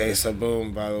Hey, so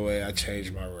boom, by the way, I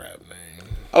changed my rap name.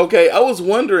 Okay, I was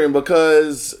wondering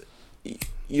because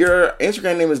your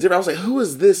Instagram name is different. I was like, who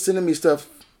is this sending me stuff?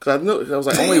 Because I was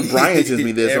like, only Bryan sends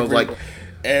me this. I was like,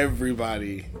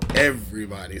 everybody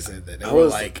said that. They were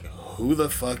like, who the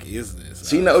fuck is this?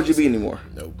 So you're not OGB anymore?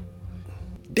 Nope.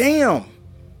 Damn.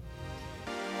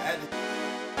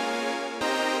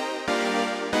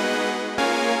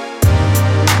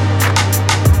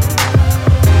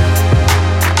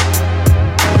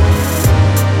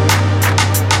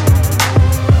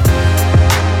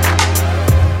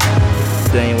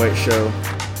 Dane White Show,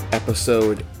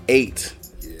 episode 8.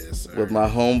 Yes, sir. With my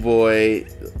homeboy,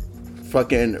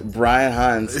 fucking Bryan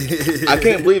Hines. I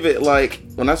can't believe it. Like,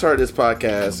 when I started this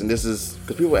podcast, and this is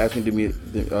because people ask me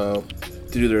to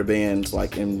do their bands,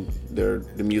 like in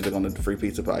the music on the Free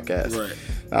Pizza podcast.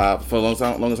 Right. For a long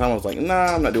time, I was like,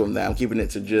 nah, I'm not doing that. I'm keeping it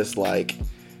to just like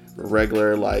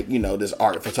regular, like, you know, this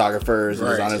art photographers and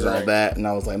designers and all that. And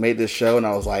I was like, made this show, and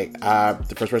I was like,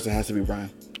 the first person has to be Bryan.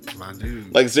 My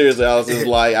dude. Like, seriously, I was just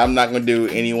like, I'm not gonna do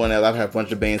anyone else. I've had a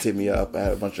bunch of bands hit me up. I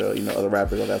had a bunch of, you know, other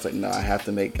rappers. I was like, no, I have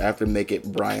to make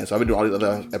it Bryan. So I've been doing all these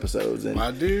other episodes, and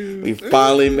my dude, we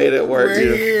finally made it work.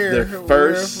 We're here.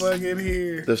 We're fucking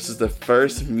here. This is the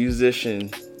first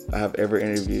musician I have ever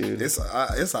interviewed. It's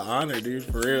an honor, dude,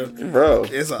 for real, bro.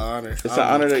 It's an honor. It's an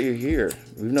honor that you're here.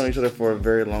 We've known each other for a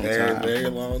very long time. Very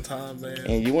long time, man.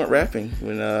 And you weren't rapping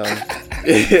when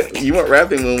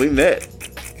we met.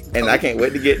 And I can't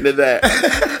wait to get into that.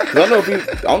 I don't know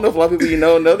if a lot of people you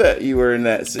know that you were in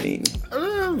that scene.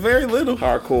 Very little.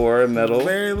 Hardcore, metal.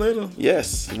 Very little.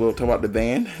 Yes. We'll talk about the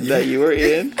band that you were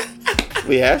in.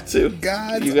 We have to.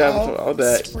 God's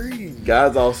Offspring.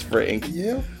 God's Offspring.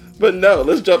 Yeah. But no,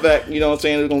 let's jump back. You know what I'm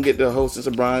saying? We're going to get the hostess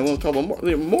of Bryan. We'll talk about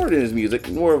more than his music,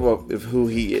 more of who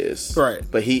he is. Right.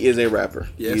 But he is a rapper.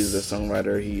 Yes. He's a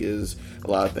songwriter. He is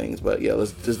a lot of things. But yeah,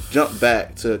 let's just jump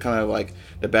back to kind of like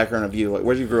the background of you. Like,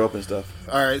 where'd you grow up and stuff?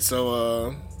 All right,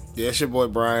 so it's your boy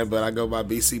Bryan, but I go by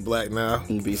Blxck now.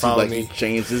 BC Follow Blxck me.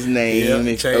 Changed his name.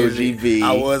 It's OGB.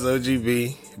 I was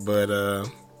OGB, but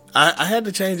I had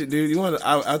to change it, dude.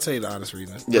 I'll tell you the honest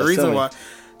reason. Yes, the reason why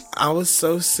I was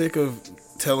so sick of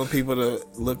telling people to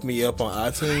look me up on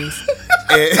iTunes,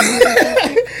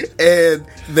 and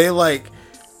they're like,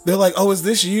 oh, is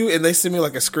this you? And they send me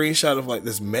like a screenshot of like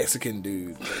this Mexican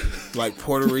dude, like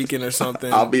Puerto Rican or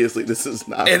something. Obviously, this is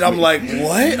not. And I'm like,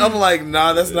 what? I'm like,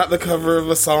 nah, that's not the cover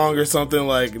of a song or something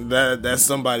like that. That's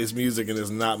somebody's music and it's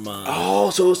not mine.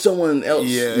 Oh, so it's someone else.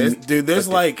 Yeah, dude. There's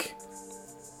like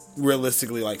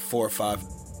realistically like 4 or 5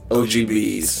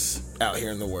 OGBs out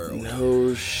here in the world.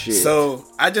 No shit. So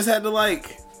I just had to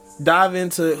like dive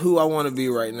into who I want to be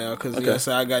right now because you know,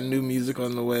 so I got new music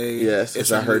on the way.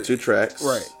 Yes, I heard 2 tracks.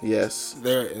 Right. Yes.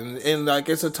 There and like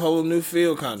it's a total new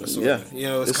feel kind of. Sort of. You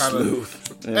know, it's kind of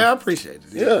smooth. Yeah, I appreciate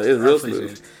it. Yeah, it's real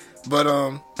smooth. But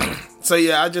so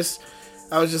yeah, I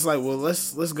was just like, well,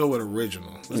 let's go with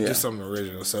original. Let's do something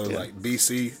original. So like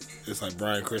BC, it's like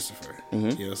Bryan Christopher. You know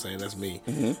what I'm saying? That's me.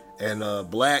 And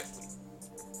Blxck,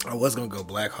 I was gonna go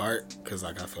Blackheart because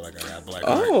like I feel like I got Blackheart.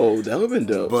 Oh, that would have been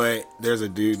dope. But there's a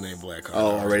dude named Blackheart.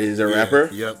 Oh, already is a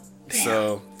rapper? Yep. Damn.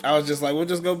 So I was just like, we'll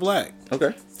just go Blxck.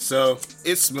 Okay. So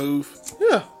it's smooth.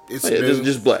 Yeah. It's smooth.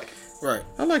 Just Blxck. Right.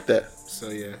 I like that. So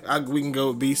yeah, we can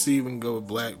go with BC, we can go with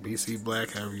Blxck, BC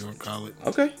Blxck, however you want to call it.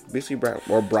 Okay, BC Bryan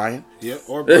or Bryan. Yep,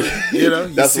 or Bryan. You know,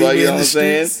 that's why you know what I'm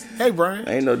saying. Hey, Bryan.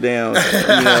 Ain't no damn.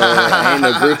 I ain't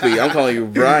no groupie. I'm calling you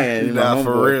Bryan. Nah,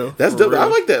 for real. That's dope. Real. I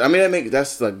like that. I mean,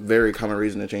 that's like very common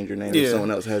reason to change your name if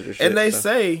someone else has your shit. And they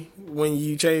say when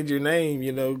you change your name,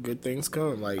 you know, good things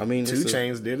come. Like, I mean, 2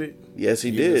 Chainz did it. Yes,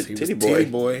 he did. Titty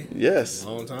Boy. Yes. A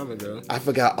long time ago. I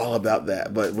forgot all about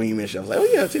that, but when you mentioned it, I was like,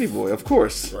 oh yeah, Titty Boy, of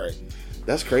course. Right.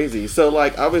 That's crazy. So,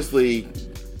 like, obviously,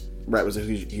 rap was a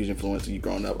huge influence on you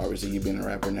growing up. Obviously, you being a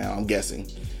rapper now, I'm guessing.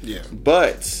 Yeah.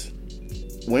 But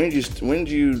when did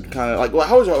you kind of like? Well,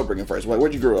 how was your upbringing first? Like,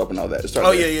 where'd you grow up and all that?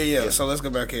 Yeah. So let's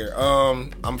go back here.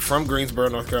 I'm from Greensboro,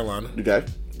 North Carolina. Okay.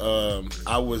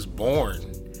 I was born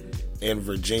in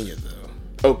Virginia,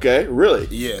 though. Okay. Really?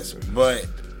 Yes, but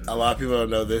a lot of people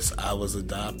don't know this. I was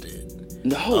adopted.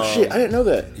 No shit, I didn't know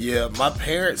that. Yeah, my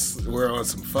parents were on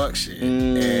some fuck shit,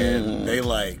 and they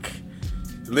like.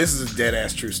 This is a dead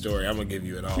ass true story. I'm gonna give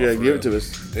you it all. Yeah, give it to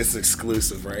us. It's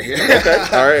exclusive right here. Okay,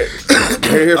 all right.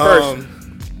 Here first.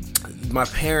 My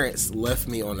parents left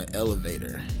me on an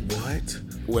elevator. What?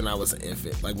 When I was an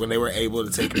infant, like when they were able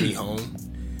to take me home,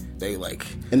 they like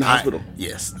in the hospital.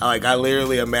 Yes, I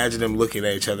literally imagine them looking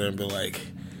at each other and be like,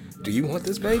 do you want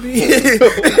this baby? I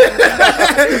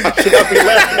should not be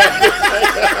laughing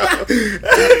at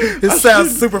this. It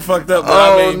sounds super fucked up. But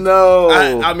Oh, no.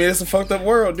 I mean, it's a fucked up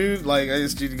world, dude. Like,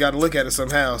 you got to look at it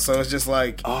somehow. So it's just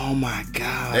like, Oh, my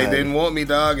God. they didn't want me,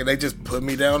 dog, and they just put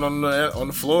me down on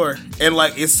the floor. And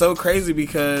like, it's so crazy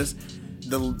because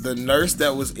the nurse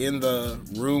that was in the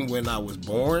room when I was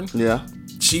born, Yeah.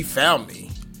 she found me.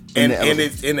 And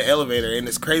it's in the elevator, and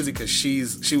it's crazy because she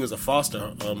was a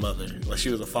foster mother, like she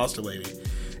was a foster lady,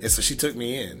 and so she took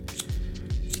me in.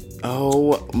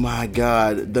 Oh my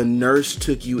God! The nurse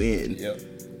took you in. Yep.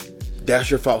 That's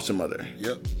your foster mother.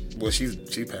 Yep. Well, she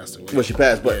passed away. Well, she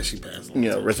passed, but yeah, she passed.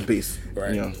 You know, rest in peace.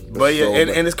 Right. You know, but yeah,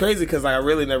 and it's crazy because I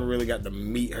really never really got to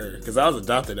meet her because I was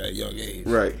adopted at a young age.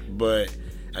 Right. But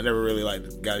I never really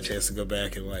got a chance to go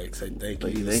back and say thank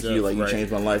you. Thank you. Like, you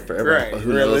changed my life forever. Right.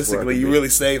 Realistically, you really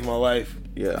saved my life.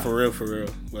 Yeah. For real.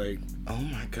 Like. Oh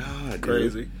my God.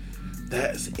 Crazy. Dude.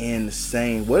 That's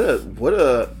insane. What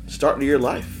a start to your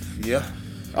life. Yeah.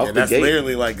 And that's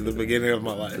literally like the beginning of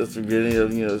my life. That's the beginning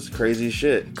of this crazy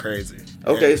shit. Crazy.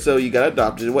 Okay, so you got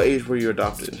adopted. What age were you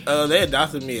adopted? They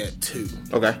adopted me at 2.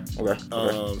 Okay.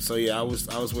 So yeah, I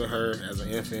was with her as an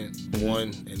infant, 1,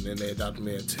 and then they adopted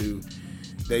me at 2.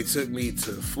 They took me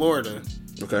to Florida,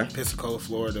 Pensacola,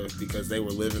 Florida, because they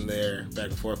were living there back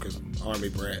and forth because Army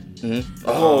brat. Mm-hmm.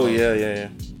 Oh yeah.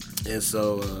 And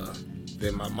so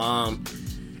then my mom,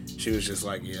 she was just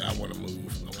like, yeah, I want to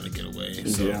move. I want to get away.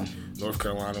 So North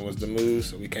Carolina was the move.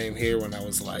 So we came here when I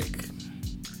was like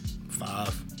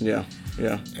 5. Yeah.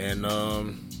 And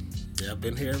I've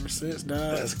been here ever since,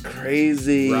 dog. That's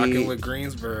crazy. Rocking with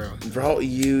Greensboro. Brought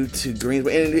you to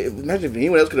Greensboro. And imagine if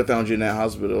anyone else could have found you in that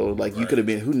hospital. Like, you could have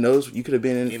been, who knows, you could have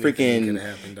been in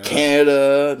freaking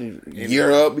Canada,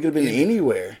 Europe. You could have been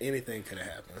anywhere. Anything could have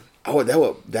happened. Oh,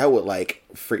 that would like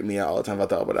freak me out all the time if I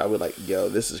thought about it. I would like, yo,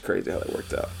 this is crazy how that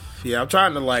worked out. Yeah, I'm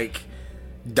trying to like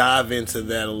dive into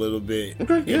that a little bit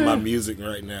in my music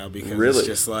right now because it's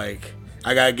just like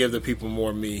I gotta give the people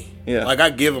more me. Yeah, like I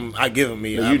give them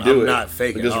me. No, I'm not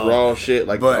faking just raw shit.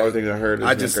 Like all the things I heard.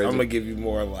 I'm gonna give you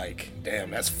more like,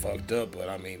 damn, that's fucked up, but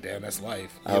I mean, damn, that's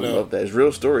life. I love that. It's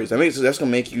real stories. I mean, so that's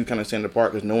gonna make you kind of stand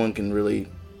apart because no one can really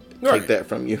take that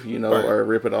from you, or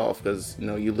rip it off because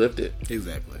you lived it.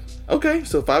 Exactly. Okay,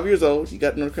 so 5 years old, you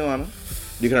got to North Carolina.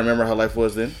 You can remember how life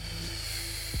was then?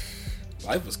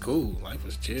 Life was cool. Life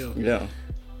was chill. Yeah.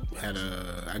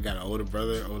 I got an older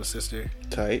brother, older sister.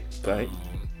 Tight.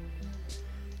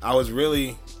 I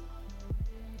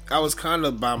was kind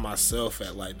of by myself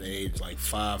at like the age like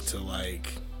 5 to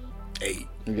like 8.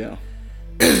 Yeah.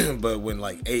 But when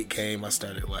like 8 came, I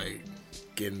started like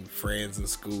getting friends in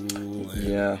school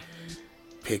and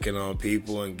picking on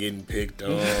people and getting picked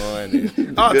on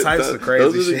and all types of crazy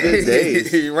those are the shit.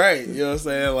 Good days. Right. You know what I'm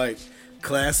saying? Like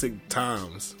classic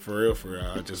times. For real.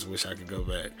 I just wish I could go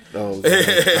back. Oh, God.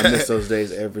 I miss those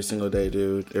days every single day,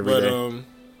 dude. Every day.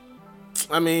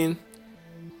 I mean,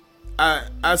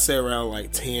 I'd say around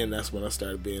like 10, that's when I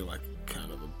started being like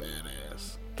kind of a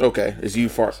badass. Okay. Is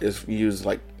you was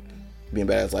like being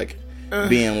badass, like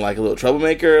being like a little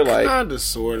troublemaker, like kind of,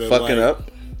 sort of fucking like,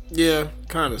 up? Yeah,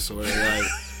 kind of, sort of. Like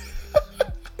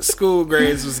school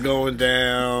grades was going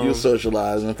down. You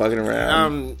socializing, fucking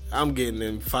around. I'm getting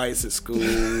in fights at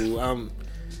school. I'm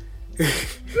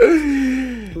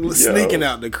sneaking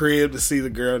out the crib to see the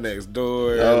girl next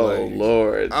door. Oh,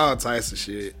 Lord. All types of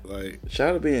shit. Like, shout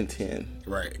out to being 10.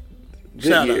 Right.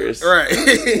 Good years. Right.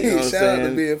 Shout out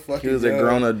to being fucking He was a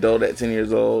grown adult at 10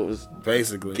 years old. Was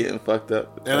basically getting fucked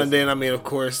up. And then, I mean, of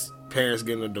course, parents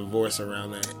getting a divorce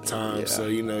around that time. Yeah. So,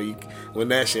 when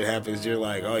that shit happens, you're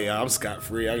like, oh, yeah, I'm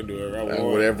scot-free. I can do whatever I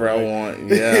want. Whatever I want.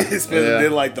 Yeah.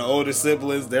 Then, like, the older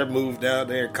siblings, they're moved out.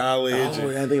 They're in college. Oh,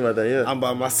 yeah, I think about that, yeah. I'm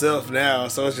by myself now.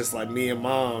 So, it's just like me and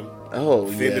mom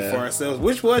fending for ourselves,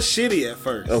 which was shitty at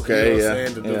first. Okay, you know what I'm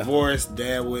saying? The divorce,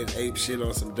 dad went ape shit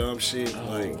on some dumb shit.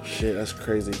 Oh, shit, that's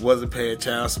crazy. Wasn't paying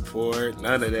child support.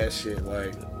 None of that shit.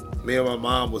 Like, me and my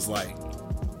mom was, like,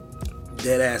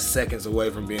 dead ass seconds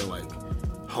away from being like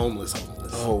homeless.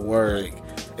 Oh, word. Like,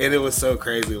 and it was so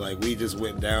crazy. Like, we just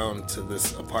went down to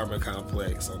this apartment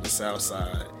complex on the south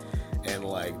side, and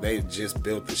like they just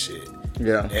built the shit.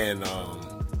 Yeah. And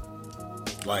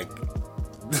like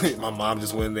my mom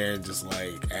just went there and just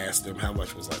like asked them how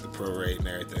much was like the prorate and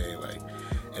everything. Like,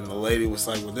 and the lady was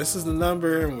like, "Well, this is the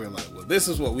number," and we're like, "Well, this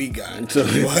is what we got."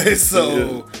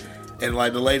 So. And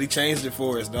like the lady changed it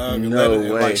for us, dog. No way.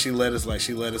 And like she let us in. Like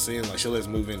she let us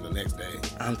move in the next day.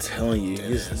 I'm telling you,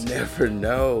 you just never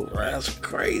know. Right. That's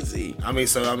crazy. I mean,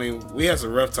 we had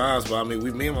some rough times, but I mean,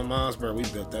 me and my mom's, bro, we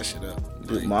built that shit up.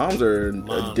 Dude, moms are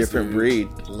a different breed.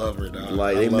 Love her, dog.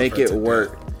 Like they make it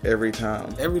work. Every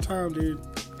time, dude.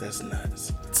 That's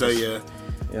nuts. So yeah.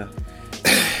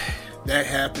 That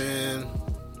happened.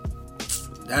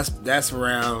 That's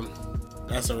around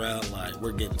like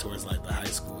we're getting towards like the high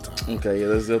school time. Okay, yeah,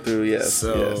 let's go through. Yes.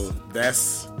 So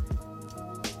that's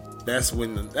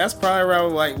probably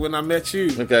around like when I met you.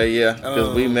 Okay, yeah,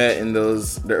 because we met in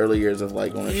the early years of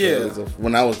like going to shows,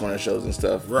 when I was going to shows and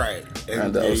stuff. Right.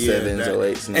 Around the 07s,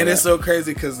 08s. And it's so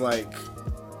crazy because like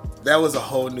that was a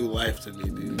whole new life to me,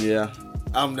 dude. Yeah.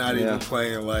 I'm not even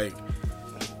playing like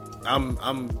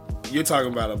you're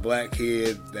talking about a black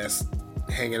kid that's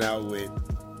hanging out with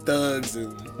thugs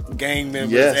and gang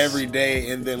members every day,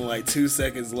 and then like 2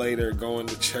 seconds later going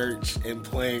to church and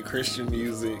playing Christian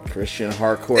music, Christian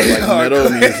hardcore, like metal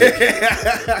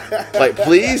music. Like,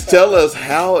 please tell us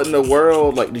how in the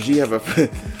world, like, did you have a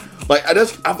like,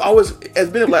 I've always, as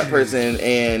being a black person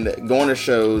and going to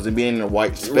shows and being in a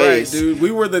white space, right, dude,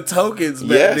 we were the tokens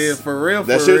back then, for real.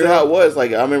 That's just how it was.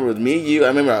 Like, I remember with me, you, I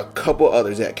remember a couple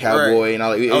others at Cowboy and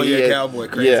all. Like, Cowboy,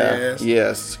 crazy ass.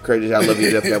 Yes, crazy. I love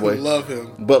you, Jeff Cowboy. Love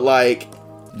him. But like,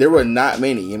 there were not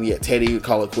many. I mean, Teddy would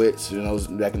call it quits,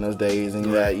 back in those days, and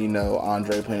you had,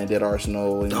 Andre playing Dead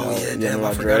Arsenal. Damn,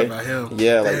 I forgot about him.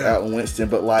 Yeah, like out in Winston.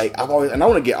 But like, I want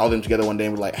to get all of them together one day.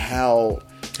 And be like, how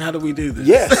do we do this?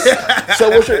 Yes.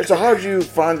 So how did you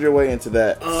find your way into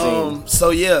that scene? So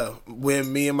yeah,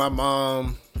 when me and my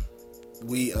mom,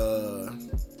 we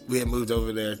had moved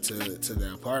over there to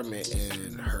the apartment,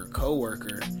 and her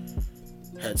coworker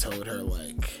had told her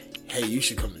like, hey, you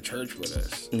should come to church with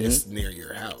us. Mm-hmm. It's near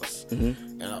your house.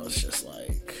 Mm-hmm. And I was just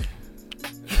like,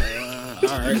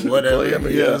 all right, whatever.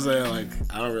 You know what I'm saying? Like,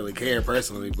 I don't really care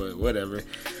personally, but whatever.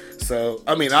 So,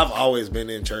 I mean, I've always been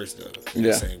in church, though. You know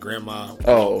what I'm saying? Grandma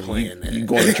playing that. You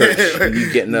going to church,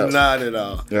 you getting up. Not at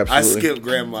all. Absolutely. I skipped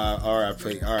grandma,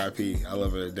 R.I.P. I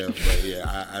love her to death, but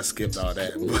yeah, I skipped all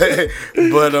that.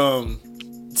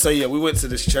 But so yeah, we went to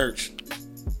this church,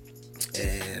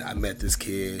 and I met this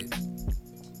kid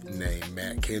named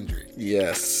Matt Kendrick.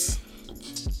 Yes.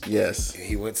 And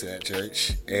he went to that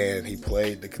church and he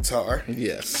played the guitar.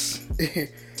 Yes.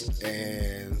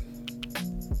 And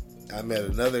I met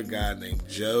another guy named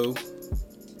Joe,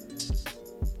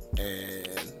 and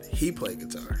he played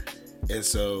guitar. And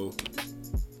so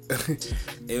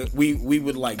we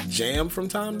would like jam from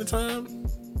time to time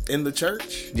in the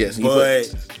church. Yes.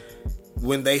 But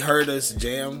when they heard us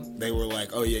jam, they were like,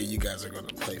 oh yeah, you guys are going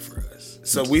to play for us.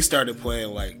 So we started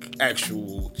playing like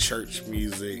actual church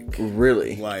music.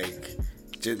 Really? Like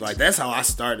that's how I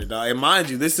started. And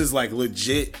mind you, this is like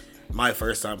legit my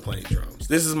first time playing drums.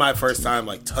 This is my first time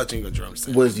like touching a drum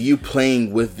set. Was you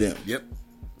playing with them? Yep.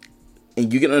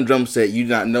 And you get on a drum set, you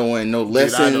not knowing no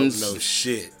lessons. Dude, I don't know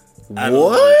shit.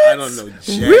 What? I don't know jack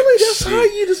Really? That's shit. how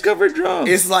you discovered drums?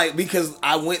 It's like, because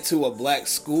I went to a black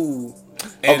school.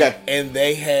 And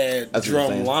they had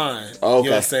drum line. Oh, okay. You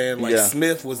know what I'm saying? Like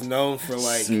Smith was known for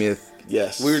like Smith,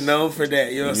 yes. We were known for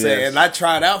that, you know what I'm saying? And I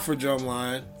tried out for drum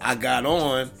line. I got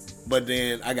on, but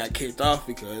then I got kicked off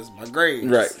because my grades.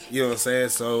 Right. You know what I'm saying?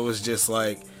 So it was just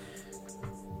like,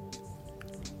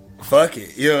 fuck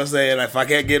it. You know what I'm saying? If I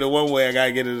can't get it one way, I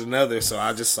gotta get it another. So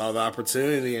I just saw the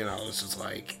opportunity and I was just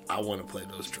like, I want to play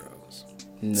those drums.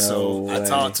 So I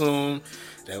talked to him.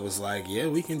 That was like, yeah,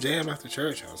 we can jam after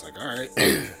church. I was like, all right.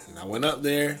 And I went up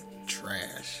there.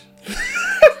 Trash.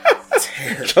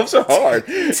 Terrible. Drums are hard.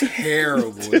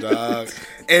 Terrible, dog.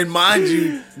 And mind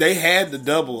you, they had the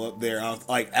double up there,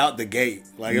 out the gate.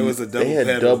 Like, it was a double pedal.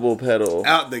 They had double pedal.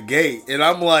 Out the gate. And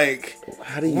I'm like,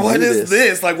 how do you what do is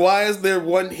this? Like, why is there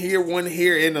one here,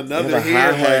 and another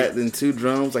here? Hi-hat, like, then two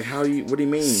drums. Like, what do you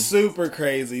mean? Super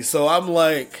crazy. So I'm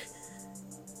like,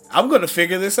 I'm going to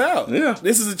figure this out. Yeah.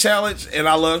 This is a challenge, and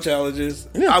I love challenges.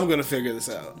 Yeah. I'm going to figure this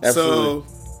out. Absolutely.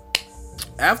 So,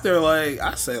 after,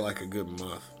 I say, a good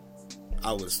month,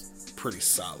 I was pretty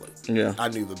solid. Yeah. I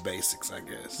knew the basics, I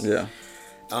guess. Yeah.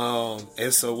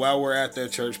 And so, while we're at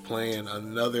that church playing,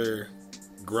 another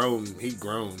he's a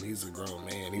grown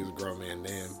man. He was a grown man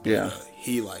then. But, yeah.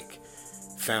 He,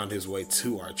 found his way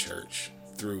to our church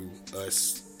through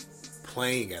us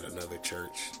playing at another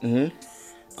church. Mm-hmm.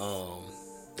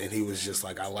 And he was just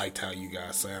like, I liked how you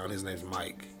guys sound. His name's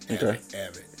Mike Abbott.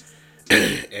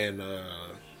 And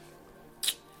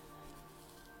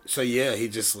so yeah,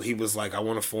 he was like, I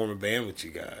want to form a band with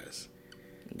you guys.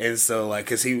 And so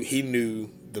because he knew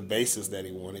the bassist that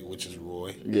he wanted, which is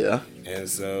Roy. Yeah. And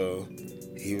so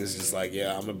he was just like,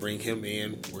 yeah, I'm gonna bring him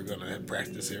in. We're gonna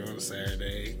practice here on a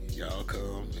Saturday. Y'all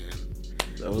come.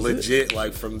 And that was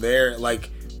legit from there,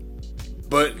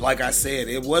 but like I said,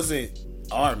 it wasn't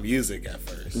our music at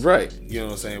first. choice. Right. You know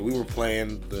what I'm saying? We were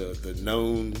playing the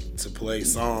known to play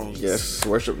songs. Yes,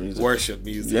 worship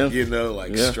music. Yeah. You know,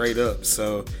 like straight up.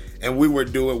 So, and we were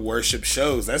doing worship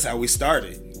shows. That's how we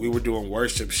started. We were doing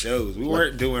worship shows. We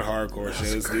weren't doing hardcore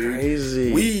shows, dude.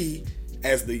 Crazy. We,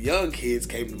 as the young kids,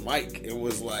 came to Mike and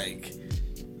was like,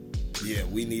 yeah,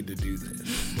 we need to do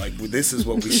this. Like, this is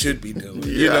what we should be doing.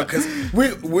 You know, because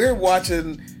we're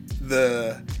watching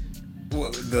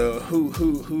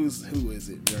who is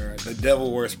it, bro? The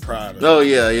Devil Wears Prada. Oh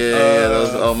yeah.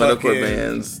 Those metalcore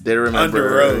bands. They remember.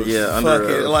 Under Oath. Yeah, Under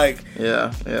Oath. Like,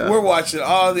 yeah. We're watching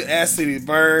all the Ass City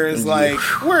Birds. Like,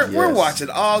 we're watching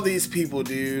all these people,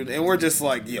 dude, and we're just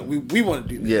like, yeah, we want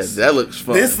to do this. Yeah, that looks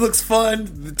fun. This looks fun.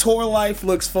 The tour life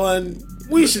looks fun.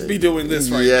 We should be doing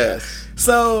this right now.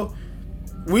 So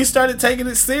we started taking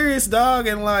it serious, dog,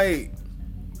 and like,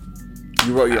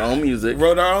 you wrote your own music.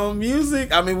 Wrote our own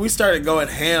music. I mean, we started going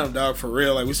ham, dog, for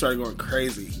real. Like, we started going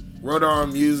crazy. Wrote our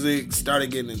own music.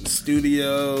 Started getting in the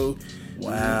studio.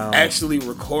 Wow. Actually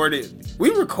recorded.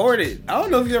 We recorded. I don't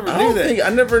know if you ever knew that. I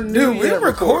never knew. Dude, we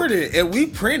recorded and we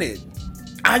printed.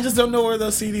 I just don't know where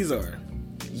those CDs are.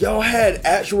 Y'all had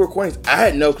actual recordings. I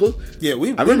had no clue. Yeah,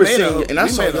 I remember seeing, and I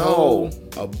saw y'all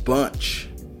a bunch.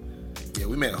 Yeah,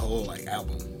 we made a whole like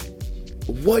album.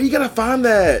 What? You gotta find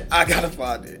that. I gotta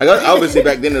find it. Obviously,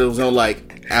 back then there was no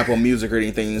like Apple Music or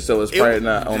anything, so it's probably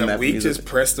not on Apple Music. We just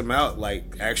pressed them out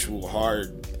like actual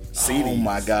hard CDs. Oh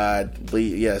my god!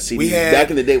 Yeah, CDs. Back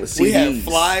in the day with CDs, we had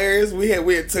flyers. We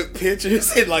had took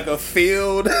pictures in like a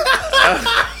field.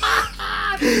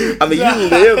 I mean, you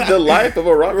lived the life of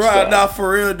a rock star. Right, now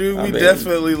for real, dude. We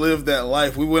definitely lived that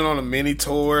life. We went on a mini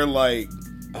tour, like.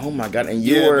 Oh my god, and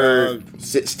you were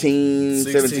 16,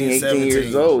 17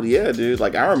 years old. Yeah, dude.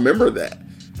 Like, I remember that.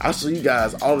 I saw you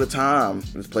guys all the time.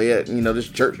 Just play at, this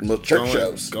church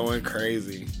shows. Going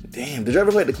crazy. Damn, did you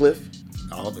ever play at the Cliff?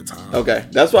 All the time. Okay,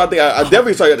 that's why I think I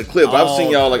definitely saw you at the Cliff. But I've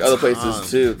seen y'all like other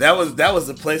places too. That was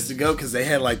the place to go because they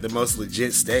had like the most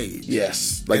legit stage.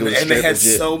 Yes, like and they had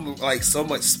so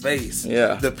much space.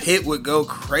 Yeah, the pit would go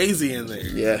crazy in there.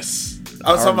 Yes.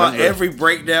 I was talking about every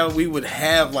breakdown we would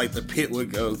have, like the pit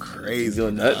would go crazy. Go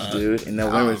nuts, dude. And that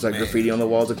was like graffiti on the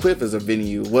walls. The Cliff was a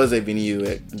venue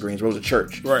at Greensboro, a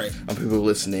church. Right. People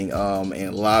listening. And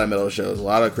a lot of metal shows, a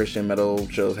lot of Christian metal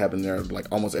shows happen there like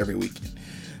almost every weekend.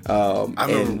 I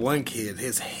remember one kid,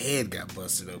 his head got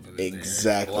busted open.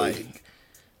 Exactly.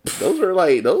 Those were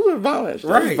violent.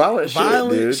 Right. Violent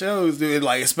shit, shows, dude.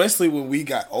 Like, especially when we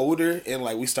got older and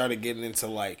like we started getting into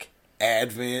like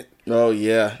Advent. Oh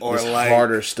yeah, or just like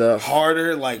harder stuff.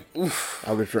 Like, oof.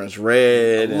 Our Friends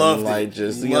Red. Loved and like it.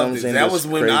 just, you know what I'm saying? That was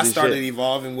when I started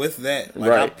evolving with that. Like,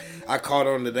 right. I caught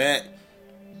on to that.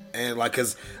 And like,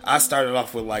 cause I started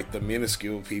off with like the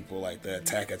minuscule people, like the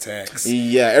Attack Attacks.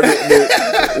 Yeah,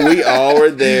 we all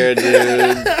were there,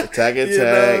 dude. Attack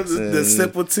Attacks, the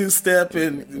simple 2-step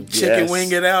and chicken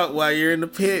wing it out while you're in the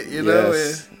pit. You know,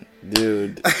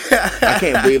 dude. I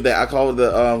can't believe that. I call it the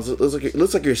it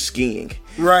looks like you're skiing.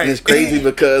 Right. And it's crazy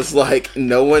because like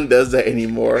no one does that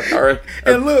anymore.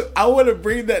 And look, I want to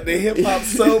bring that to hip hop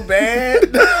so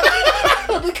bad.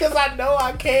 Because I know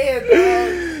I can,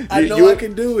 dog. I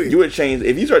can do it. You would change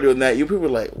if you start doing that. People were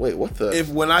like, "Wait, what the?" If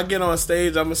when I get on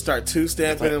stage, I'm gonna start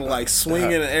 2-stepping and like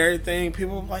swinging and everything.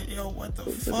 People are like, "Yo, what the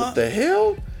fuck? What the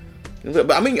hell?"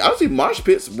 But I mean, obviously, mosh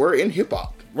pits were in hip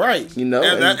hop, right? You know,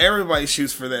 and everybody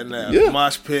shoots for that now. Yeah.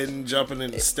 Mosh pitting, jumping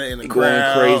in the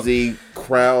crowd, going crazy,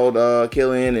 crowd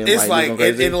killing, and it's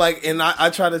like and I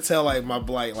try to tell like my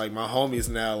homies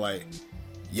now, like,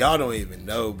 y'all don't even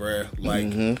know, bruh.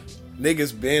 Like.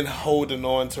 Niggas been holding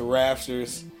on to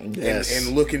rafters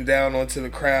and looking down onto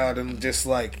the crowd and just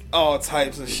like all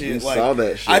types of shit. Like, saw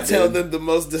that shit, I tell them the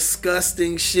most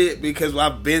disgusting shit because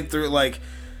I've been through it. Like,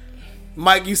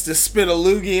 Mike used to spit a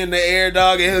loogie in the air,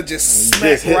 dog, and he'll just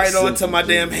smack right onto my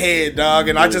damn head, dog.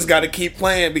 And I just got to keep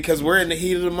playing because we're in the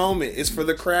heat of the moment. It's for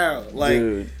the crowd.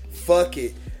 Like, fuck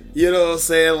it. You know what I'm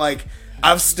saying? Like,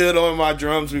 I've stood on my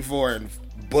drums before and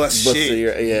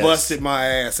busted my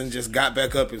ass and just got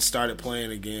back up and started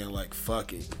playing again. Like,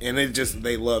 fuck it. And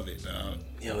they love it, dog.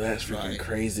 Yo, that's freaking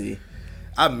crazy.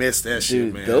 I miss that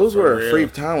shit, man. Those were a free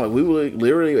time. Like, we would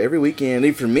literally every weekend,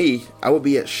 even for me, I would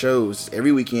be at shows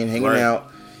every weekend hanging out,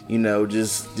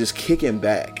 just kicking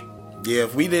back. Yeah,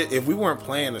 if we weren't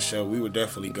playing a show, we would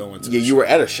definitely go into you were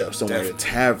at a show somewhere, a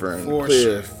tavern, for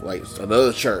Cliff, sure. like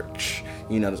another church,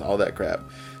 just all that crap.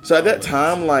 So at that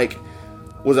time, like,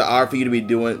 was it odd for you to be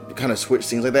doing kind of switch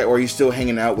scenes like that, or are you still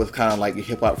hanging out with kind of like your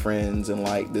hip hop friends and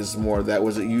like this more of that?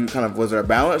 Was there a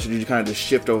balance, or did you kind of just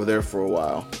shift over there for a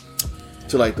while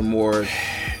to like the more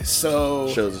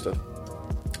shows and stuff?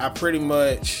 I pretty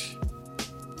much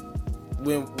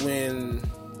when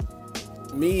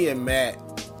me and Matt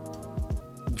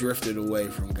drifted away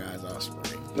from God's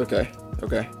Offspring. Okay.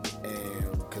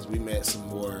 And because we met some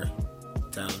more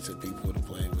talented people to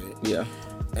play with. Yeah.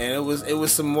 And it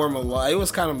was some more melodic. It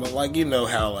was kind of like, you know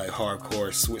how like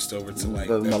hardcore switched over to like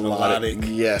the melodic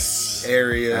yes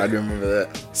area. I remember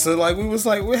that. So like we was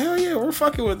like, well, hell yeah, we're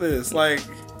fucking with this. Like,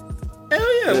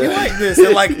 hell yeah, we like this.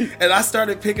 And like, and I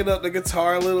started picking up the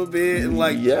guitar a little bit and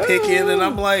like picking, and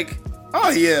I'm like, oh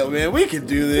yeah, man, we can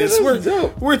do this.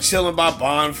 We're chilling by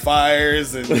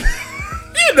bonfires and you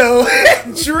know,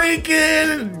 drinking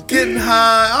and getting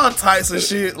high, all types of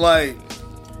shit. Like,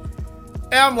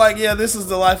 and I'm like, yeah, this is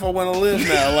the life I want to live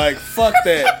now. Like, fuck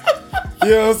that. You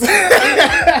know what I'm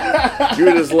saying? You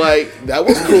were just like, that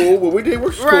was cool. What we did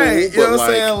was cool. Right. You know what I'm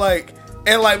saying? Like,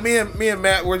 and like me and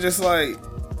Matt were just like,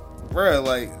 bruh,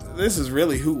 like, this is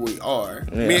really who we are.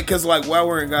 Yeah. Because like while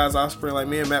we're in God's Offspring, like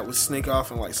me and Matt would sneak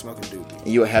off and like smoke a doobie.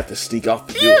 You would have to sneak off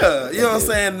the doobie. Yeah, you know what I'm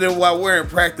saying? And then while we're in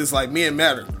practice, like me and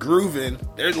Matt are grooving.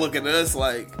 They're looking at us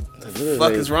like, the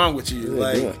fuck is wrong with you?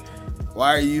 Like,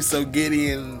 why are you so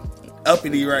giddy and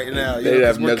uppity right now? You know,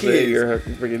 have nothing. You're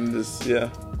freaking this, yeah.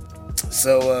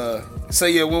 So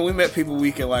yeah, when we met people,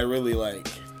 we can like really like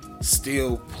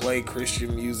still play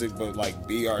Christian music, but like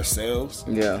be ourselves.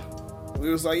 Yeah. We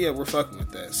was like, yeah, we're fucking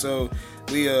with that. So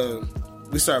we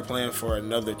started playing for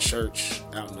another church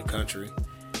out in the country.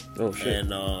 Oh shit!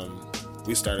 And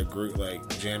we started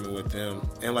jamming with them,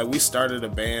 and like we started a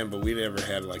band, but we never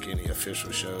had like any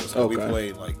official shows. Okay. We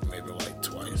played like maybe like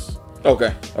twice.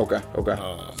 Okay.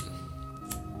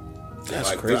 That's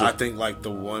like crazy. I think like the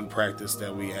one practice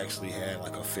that we actually had,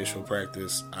 like official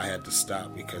practice, I had to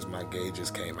stop because my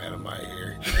gauges came out of my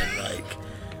ear, and like.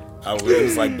 It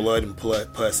was like blood and pus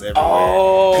everywhere.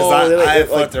 Because I had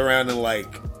fucked around and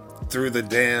like threw the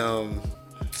damn.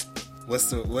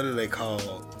 What are they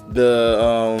called?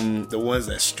 The ones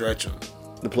that stretch them.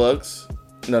 The plugs?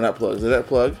 No, not plugs. Is that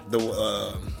plug? The is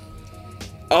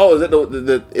that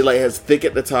the it like has thick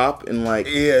at the top and like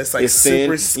it's like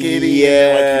super skinny.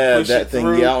 Yeah, like that thing.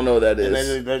 Yeah, I don't know what that is. And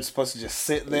then they're supposed to just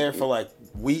sit there for like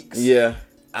weeks. Yeah.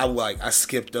 I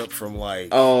skipped up from like,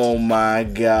 oh my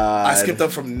god, I skipped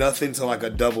up from nothing to like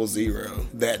a 00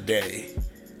 that day.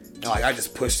 Like I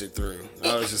just pushed it through.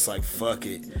 I was just like, fuck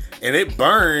it, and it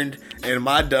burned. And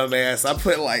my dumb ass, I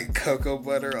put like cocoa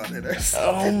butter on it or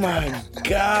something. Oh my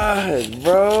god,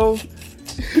 bro.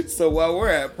 So while we're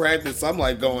at practice, I'm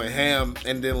like going ham,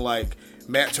 and then like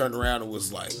Matt turned around and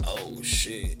was like, oh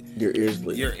shit, your ear's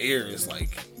bleeding. Your ear is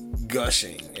like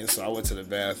gushing. And so I went to the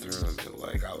bathroom and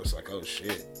like I was like, oh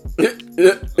shit,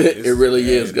 it really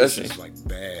is gushing. It's like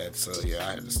bad. So yeah,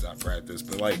 I had to stop practice.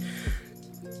 But like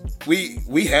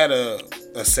we had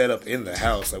a setup in the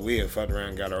house. Like we had fucked around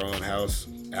and got our own house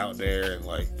out there, and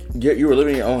like yeah, you were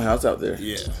living in your own house out there.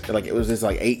 Yeah, like it was just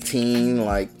like 18,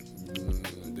 like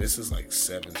this is like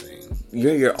 17.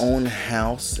 You're your own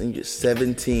house and you're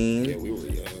 17. Yeah, we were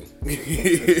young. And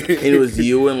it was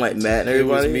you and like Matt and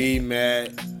everybody? It was me,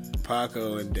 Matt,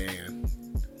 Paco, and Dan.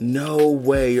 No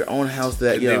way, your own house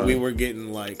that and young. Then we were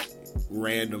getting like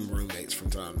random roommates from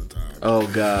time to time. Oh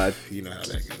god. You know how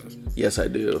that goes. Yes, I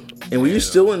do. And were you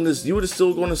still in this, you were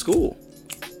still going to school?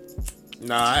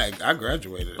 Nah, I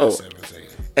graduated at 17.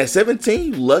 At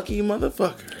 17? Lucky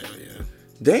motherfucker. Hell yeah.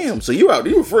 Damn, so you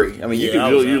were free. I mean, you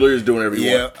literally just doing whatever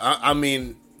you want. Yeah, I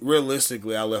mean,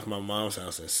 realistically, I left my mom's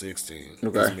house at 16.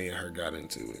 Because me and her got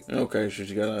into it. Okay, so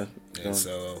you got And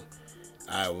so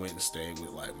I went and stayed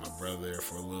with like my brother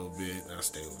for a little bit, and I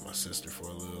stayed with my sister for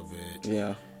a little bit.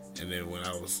 Yeah. And then when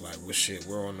I was like, well shit,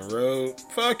 we're on the road,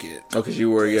 fuck it. Oh, because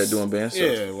you were doing band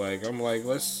stuff? Yeah, like I'm like,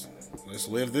 let's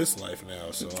live this life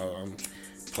now. So I'm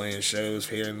playing shows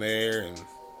here and there, and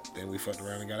then we fucked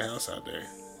around and got a house out there.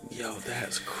 Yo,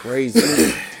 that's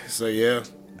crazy. So yeah,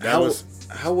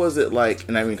 how was it like?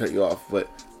 And I didn't cut you off, but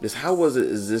just how was it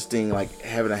existing, like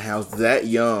having a house that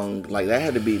young? Like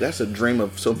that's a dream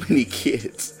of so many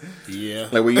kids. Yeah.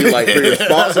 Like were you like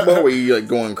responsible? Were you like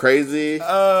going crazy?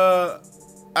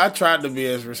 I tried to be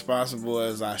as responsible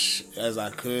as I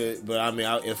could, but I mean,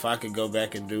 if I could go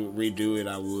back and redo it,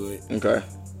 I would. Okay.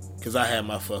 Because I had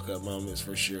my fuck up moments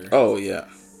for sure. Oh yeah.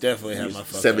 Definitely had my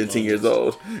fuck up 17 years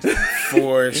old.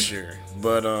 For sure.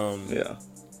 But yeah.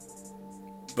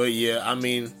 But yeah, I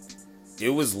mean, it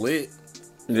was lit.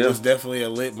 Yeah. It was definitely a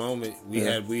lit moment. We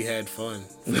had fun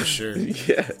for sure.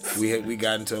 Yes. We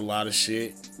got into a lot of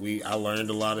shit. I learned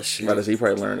a lot of shit. You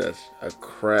probably learned a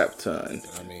crap ton.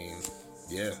 I mean,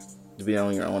 yeah. To be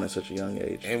on your own at such a young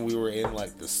age. And we were in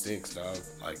like the sticks, dog.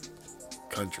 Like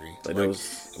country. Like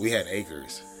we had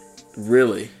acres.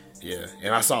 Really? Yeah.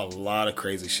 And I saw a lot of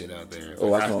crazy shit out there.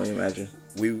 I can only imagine.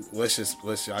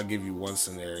 I'll give you one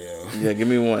scenario. Yeah, give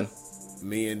me one.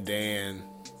 Me and Dan,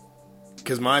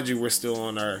 because mind you, we're still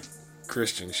on our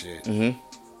Christian shit. Mm-hmm.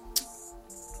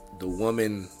 The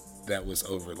woman that was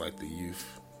over like the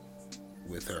youth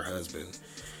with her husband,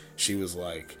 she was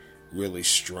like really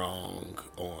strong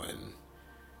on,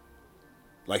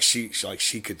 like she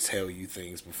could tell you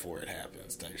things before it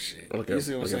happens type shit. Like you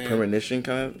see what I'm saying? A premonition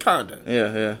kind of? Kinda.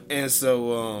 Yeah. And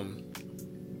so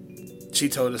she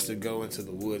told us to go into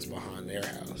the woods behind their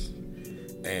house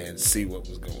and see what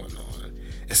was going on.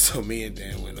 And so me and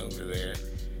Dan went over there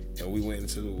and we went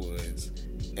into the woods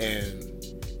and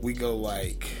we go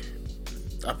like,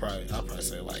 I'll probably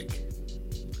say like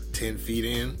 10 feet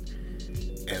in,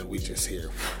 and we just hear.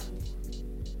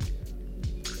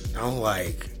 I'm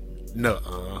like, no,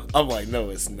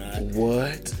 it's not.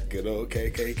 What? Good old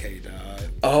KKK, dog.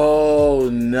 Oh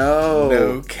no!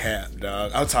 No cap,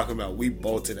 dog. I'm talking about we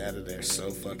bolted out of there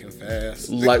so fucking fast.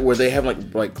 Like where they have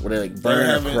like were they like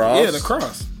burning the cross? Yeah, the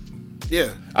cross. Yeah.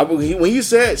 When you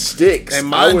said sticks, and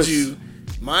mind you,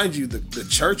 the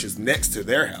church is next to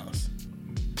their house.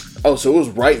 Oh, so it was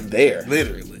right there,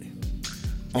 literally,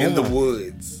 in the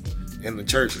woods, and the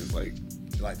church is like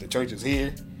the church is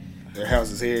here, their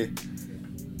house is here.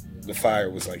 The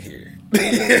fire was like here. I'm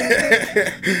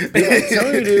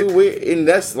telling you, dude, and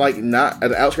that's like not at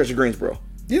the outskirts of Greensboro.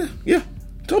 Yeah.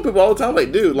 Tell people all the time,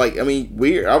 like, dude, like, I mean,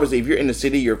 obviously if you're in the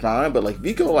city, you're fine, but like if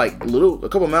you go like a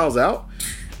couple miles out,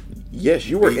 yes,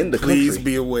 you were in the country. Please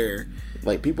be aware.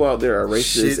 Like, people out there are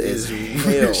racist as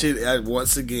hell. Shit,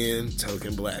 once again,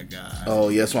 token black guy. Oh,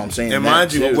 yeah, that's what I'm saying. And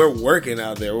mind you, we're working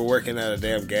out there. We're working at a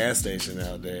damn gas station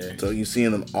out there. So you seeing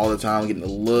them all the time, getting the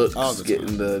looks, all the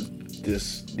getting time.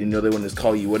 They wouldn't just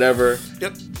call you whatever.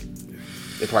 Yep.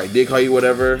 They probably did call you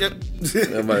whatever. Yep.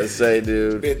 I'm about to say,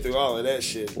 dude. Been through all of that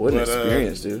shit. What an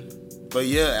experience, dude. But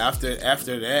yeah, after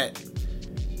that,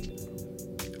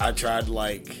 I tried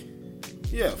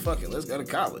fuck it, let's go to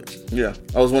college. Yeah.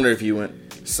 I was wondering if you went.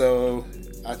 So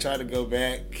I tried to go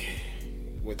back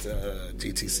with the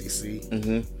GTCC.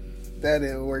 Mm-hmm. That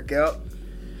didn't work out.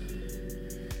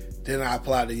 Then I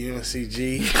applied to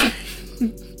UNCG.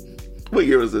 What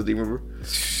year was this? Do you remember?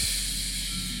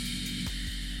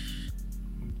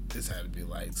 This had to be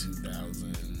like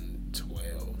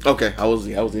 2012. Okay, I was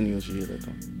in UNCG at that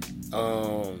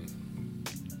time.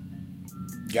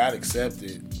 Got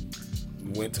accepted.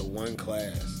 Went to one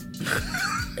class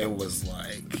and was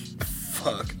like,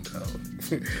 fuck no.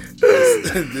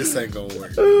 this ain't gonna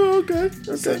work. Oh, okay.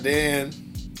 So then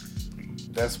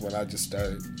that's when I just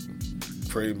started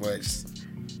pretty much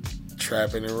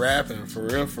trapping and rapping for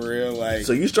real. Like,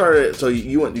 so you started. So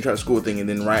you tried the school thing, and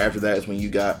then right after that is when you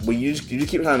got. Did you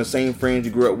keep kind of the same friends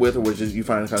you grew up with, or was you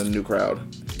find kind of a new crowd?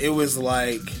 It was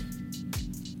like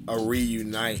a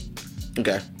reunite.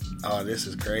 Okay. Oh, this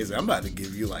is crazy! I'm about to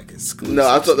give you like exclusive.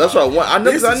 No, that's what I want. I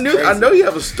know because I know you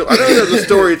have a story. I know there's a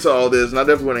story to all this, and I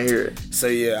definitely want to hear it. So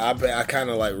yeah, I kind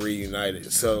of like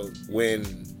reunited. So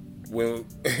when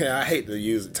I hate to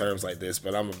use terms like this,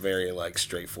 but I'm a very like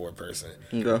straightforward person.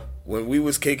 Okay. When we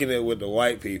was kicking it with the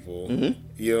white people, mm-hmm.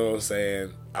 You know what I'm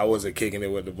saying? I wasn't kicking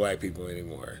it with the black people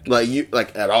anymore. Like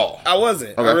at all? I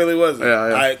wasn't. Okay. I really wasn't.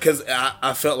 Yeah. Because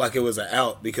I felt like it was an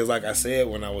out. Because like I said,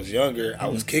 when I was younger, I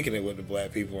was kicking it with the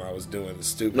black people and I was doing the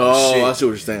stupid shit. Oh, I see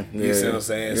what you're saying. Yeah, you see what I'm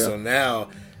saying? Yeah. So now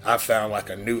I found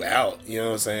like a new out. You know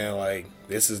what I'm saying? Like,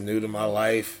 this is new to my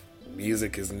life.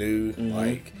 Music is new. Mm-hmm.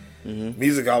 Like,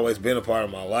 music always been a part of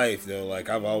my life though. Like,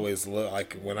 I've always loved,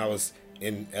 like when I was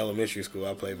in elementary school,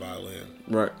 I played violin.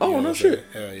 Right. Oh, no shit.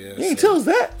 Hell yeah. You ain't tell us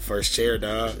that. First chair,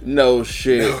 dog. No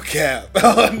shit. No cap.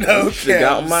 Oh, no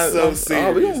cap. So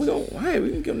serious. We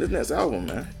can give him this next album,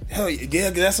 man. Hell yeah,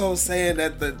 that's what I was saying.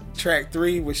 At the track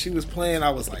 3 when she was playing,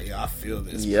 I was like, yo, I feel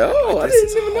this. Yo, like, I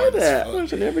didn't even know that. I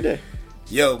learned every day.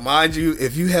 Yo, mind you,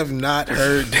 if you have not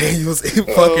heard Daniel's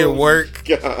fucking work,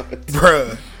 God,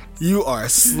 bruh, you are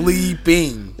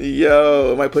sleeping.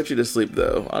 Yo, it might put you to sleep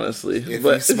though, honestly. If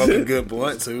you smoke a good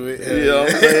blunt to it. You know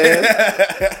what I'm saying?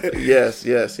 Yes.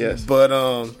 But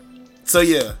so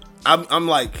yeah, I'm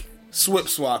like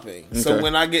swapping. Okay. So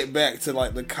when I get back to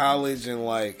like the college and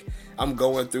like I'm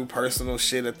going through personal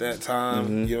shit at that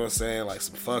time, you know what I'm saying? Like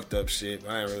some fucked up shit.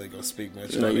 I ain't really gonna speak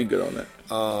much. No, you good on that.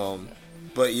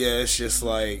 But yeah, it's just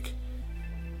like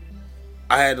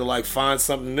I had to like find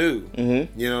something new.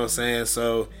 Mm-hmm. You know what I'm saying?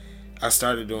 So I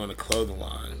started doing a clothing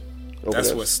line. Okay.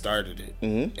 That's what started it.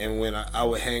 Mm-hmm. And when I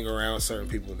would hang around certain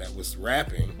people that was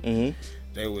rapping,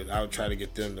 I would try to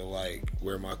get them to like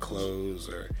wear my clothes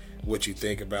or what you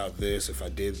think about this if I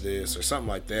did this or something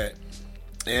like that.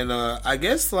 And I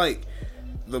guess like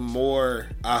the more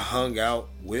I hung out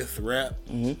with rap,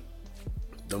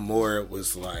 the more it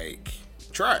was like,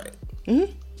 try it.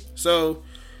 Mm-hmm. So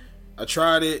I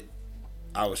tried it.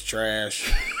 I was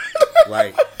trash.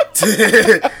 Like,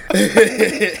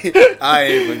 I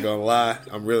ain't even gonna lie.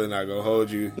 I'm really not gonna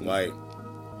hold you. Like,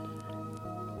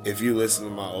 if you listen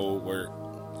to my old work,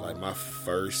 like my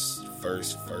first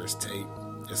tape,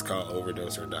 it's called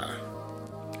Overdose or Die.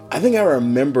 I think I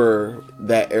remember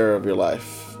that era of your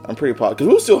life. I'm pretty positive because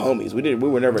we were still homies. We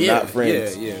were never not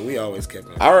friends. Yeah. We always kept.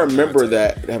 I remember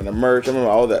that having a merch. I remember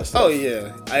all that stuff. Oh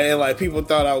yeah, and like people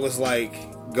thought I was like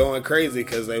going crazy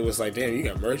because they was like, "Damn, you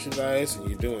got merchandise and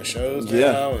you're doing shows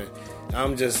now," and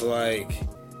I'm just like,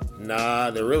 "Nah,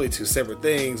 they're really two separate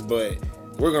things, but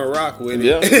we're gonna rock with it."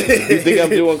 Yeah, you think I'm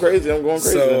doing crazy? I'm going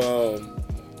crazy.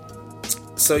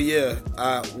 So yeah,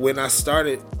 when I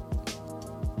started,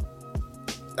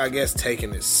 I guess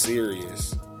taking it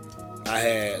serious, I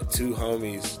had two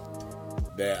homies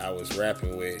that I was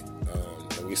rapping with,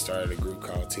 and we started a group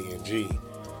called TNG,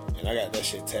 and I got that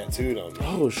shit tattooed on me.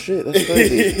 Oh shit, that's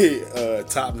crazy.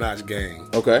 Top Notch Gang.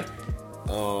 Okay.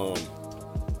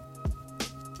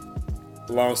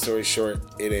 Long story short,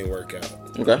 it didn't work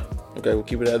out. Okay, we'll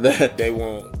keep it at that. They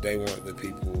weren't the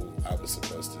people I was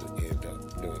supposed to end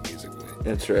up doing music with.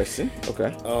 Interesting.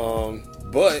 Okay.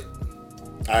 But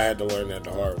I had to learn that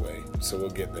the hard way, so we'll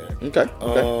get there. Okay.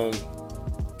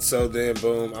 So then,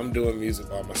 boom, I'm doing music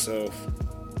by myself,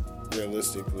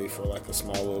 realistically, for like a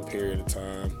small little period of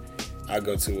time. I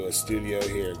go to a studio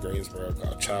here in Greensboro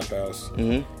called Chop House,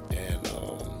 and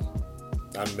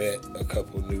I met a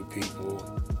couple new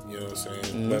people, you know what I'm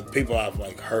saying? But people I've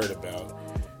like heard about.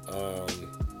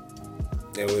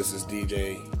 There was this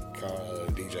DJ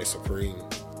called DJ Supreme.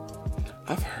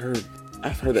 I've heard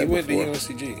that before. He went to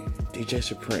UNCG. DJ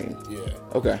Supreme. Yeah.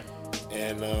 Okay.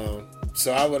 And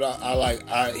so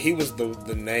he was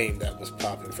the name that was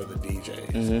popping for the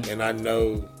DJs. And I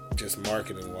know just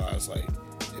marketing wise, like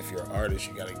if you're an artist,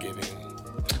 you gotta get in.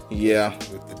 Yeah.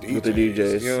 With the DJs. With the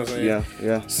DJs. You know what I'm saying?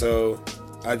 Yeah. So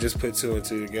I just put two and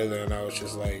two together, and I was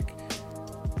just like,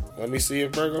 let me see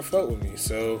if Berg will fuck with me.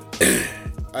 So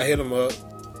I hit him up.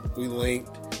 We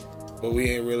linked, but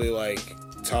we ain't really like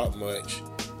talk much.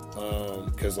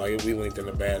 Because like we linked in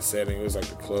a bad setting. It was like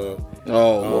the club.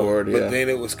 Oh Lord, yeah. But then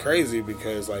it was crazy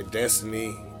because like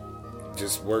Destiny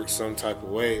just worked some type of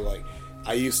way. Like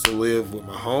I used to live with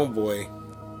my homeboy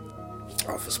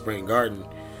off of Spring Garden,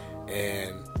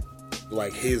 and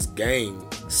like his gang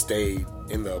stayed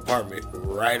in the apartment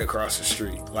right across the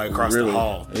street, like across the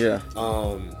hall. Yeah.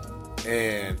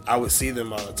 And I would see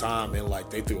them all the time, and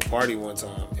like they threw a party one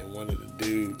time, and one of the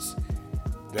dudes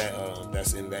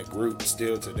that's in that group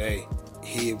still today,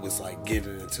 he was like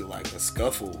getting into like a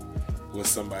scuffle with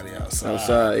somebody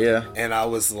outside, yeah. And I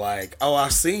was like, oh,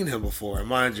 I've seen him before. And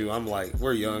mind you, I'm like,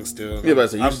 we're young still. Yeah,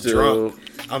 but I'm drunk.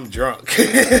 I'm drunk.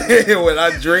 When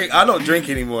I drink, I don't drink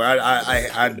anymore.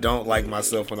 I don't like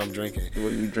myself when I'm drinking.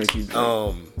 When you drink, you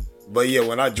drink. But yeah,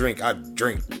 when I drink like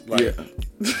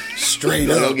straight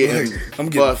up. I'm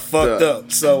getting fucked up.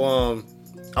 So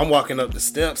I'm walking up the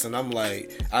steps, and I'm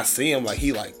like, I see him, like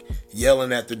he like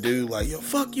yelling at the dude, like, yo,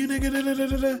 fuck you, nigga, da, da, da,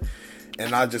 da, da.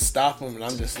 And I just stop him, and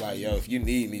I'm just like, yo, if you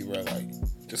need me, bro, like,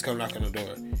 just come knock on the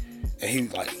door. And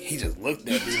he just looked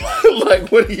at me like,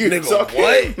 like, what are you nigga, talking?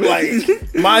 What?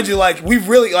 Like, mind you, like,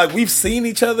 we've seen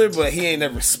each other, but he ain't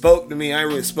never spoke to me. I ain't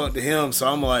really spoke to him. So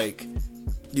I'm like,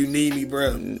 you need me,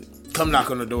 bro? Come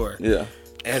knock on the door. Yeah.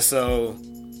 And so,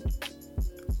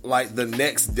 like, the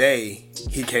next day,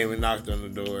 he came and knocked on the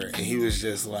door, and he was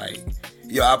just like,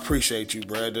 yo, I appreciate you,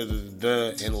 bro. Da, da,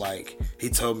 da, da. And like, he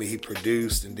told me he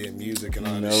produced and did music and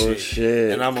all this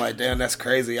shit. And I'm like, damn, that's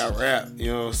crazy. I rap.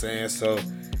 You know what I'm saying? So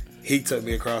he took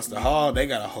me across the hall. They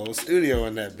got a whole studio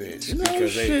in that bitch.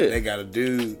 Because they got a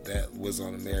dude that was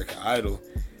on American Idol.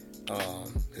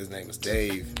 His name is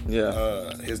Dave.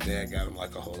 Yeah. His dad got him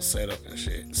like a whole setup and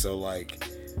shit. So like,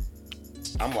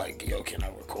 I'm like, yo, can I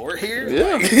record here?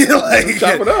 Yeah. Like,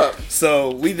 chop it up.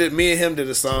 So me and him did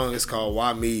a song. It's called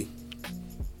Why Me?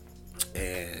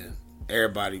 And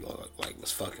everybody like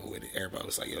was fucking with it. Everybody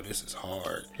was like, yo, this is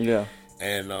hard. Yeah.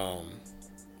 And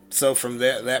so from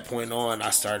that point on, I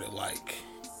started like,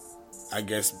 I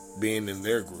guess, being in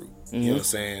their group. You know what I'm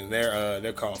saying?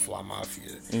 They're called Fly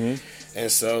Mafia.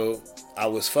 And so I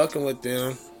was fucking with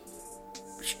them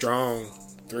strong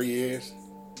 3 years.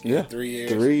 Yeah. 3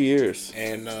 years. 3 years.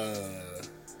 And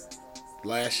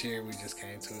last year we just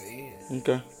came to an end.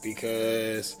 Okay.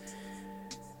 Because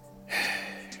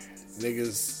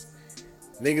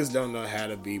niggas don't know how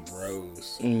to be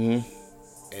bros. And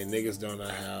niggas don't know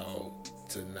how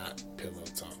to not pillow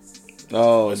talk.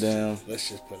 Oh, let's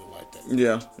just put it like that.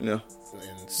 Yeah.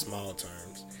 In small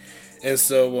terms. And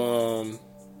so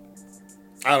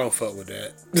I don't fuck with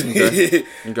that. Okay.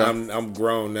 Okay. I'm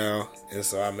grown now, and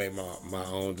so I make my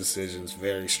own decisions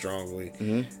very strongly.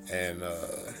 And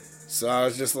so I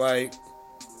was just like,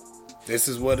 this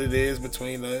is what it is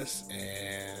between us.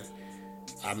 And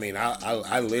I mean,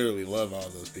 I literally love all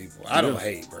those people. I don't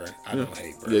hate, bro. I don't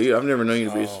hate, bro. Yeah, I've never known you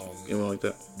to be anyone like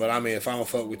that. But I mean, if I don't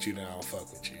fuck with you, then I don't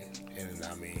fuck with you. And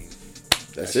I mean,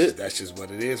 that's it. That's just what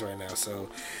it is right now. So,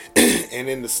 and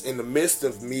in the midst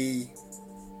of me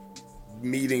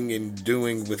meeting and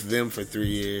doing with them for 3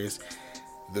 years,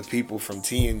 the people from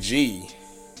TNG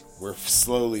were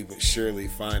slowly but surely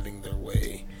finding their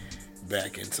way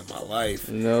back into my life.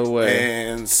 No way.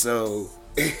 And so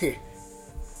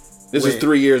this is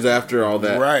 3 years after all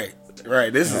that. Right.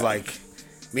 This is like,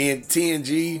 me and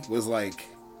TNG was like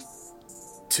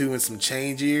 2 and some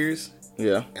change years.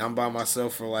 Yeah. I'm by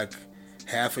myself for like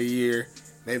half a year,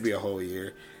 maybe a whole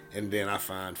year, and then I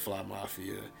find Fly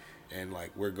Mafia, and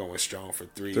like we're going strong for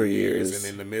 3 years. And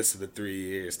in the midst of the 3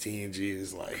 years, TNG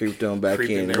is like creeped on back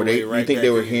in. You think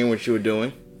they were hearing what you were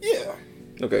doing? Yeah.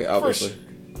 Okay, obviously. Sure.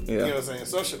 Yeah. You know what I'm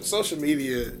saying? Social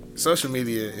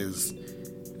media is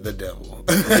the devil.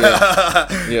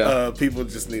 Yeah. People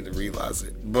just need to realize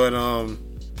it. But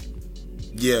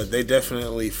yeah, they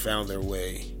definitely found their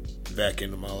way back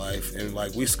into my life, and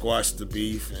like we squashed the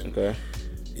beef, and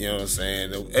you know what I'm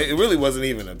saying, it really wasn't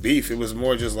even a beef. It was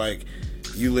more just like,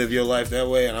 you live your life that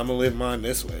way and I'm gonna live mine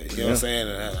this way, you know what I'm saying.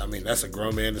 And I mean, that's a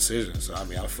grown man decision, so I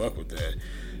mean, I fuck with that.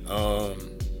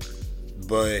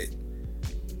 But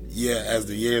yeah, as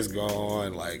the years go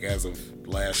on, like as of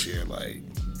last year, like,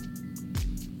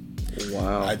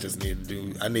 wow, I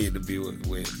needed to be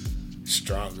with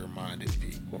stronger minded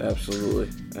people. Absolutely.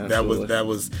 That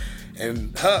was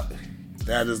and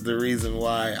that is the reason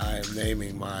why I am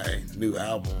naming my new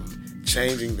album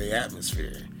Changing the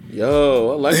Atmosphere.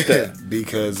 Yo, I like that.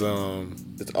 Because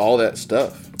it's all that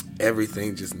stuff.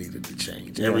 Everything just needed to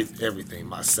change. Everything.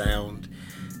 My sound,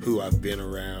 who I've been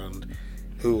around,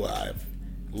 who I've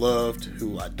loved,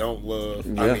 who I don't love.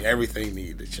 Yeah. I mean, everything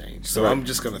needed to change. So I'm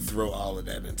just going to throw all of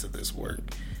that into this work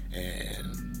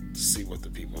and see what the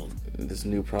people... This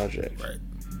new project. Right.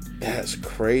 That's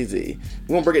crazy.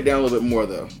 We won't break it down a little bit more,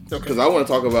 though. Because Okay. I want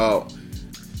to talk about...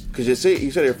 Because you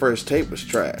said your first tape was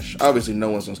trash. Obviously, no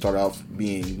one's going to start off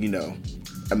being,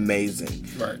 amazing.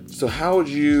 Right. So how would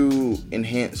you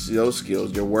enhance those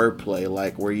skills, your wordplay?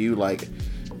 Like, were you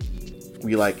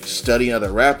studying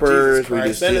other rappers? Were you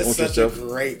just that is such yourself? A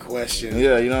great question.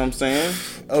 Yeah, you know what I'm saying?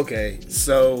 Okay,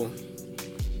 so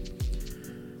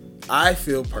I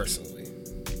feel personally,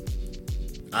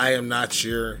 I am not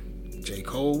your J.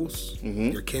 Cole's,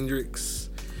 your Kendricks,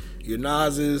 your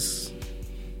Nas's,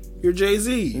 your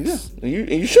Jay-Z's. Yeah, and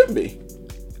you should be.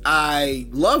 I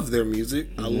love their music.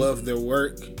 I love their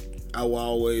work. I will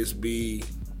always be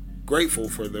grateful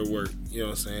for their work, you know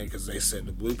what I'm saying, because they set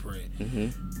the blueprint.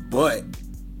 But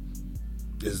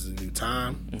this is a new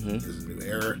time. This is a new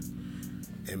era.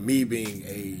 And me being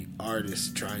a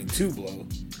artist trying to blow,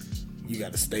 you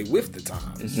got to stay with the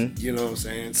times. You know what I'm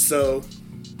saying? So,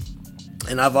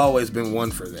 and I've always been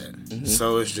one for that.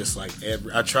 So it's just like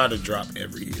I try to drop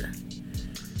every year.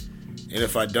 And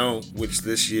if I don't, which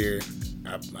this year,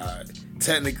 I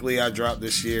technically I dropped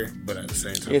this year, but at the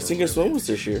same time, yeah, Sink or Swim was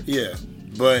this year. Yeah,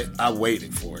 but I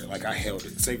waited for it. Like I held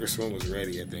it. Sink or Swim was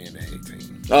ready at the end of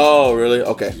 18. Oh, really?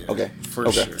 Okay, yeah, okay,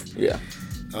 for sure. Yeah.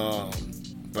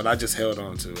 But I just held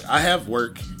on to it. I have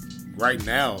work right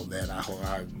now that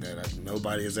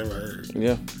nobody has ever heard.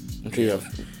 Yeah, I'm sure you have.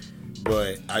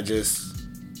 But I just,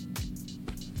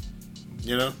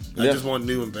 I just want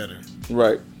new and better.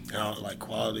 Right. Like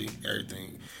quality,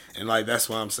 everything. And like that's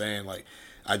why I'm saying, like,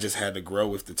 I just had to grow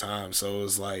with the time. So it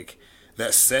was like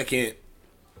that second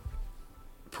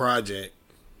project,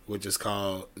 which is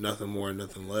called Nothing More,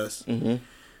 Nothing Less.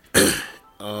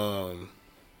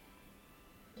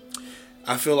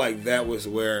 I feel like that was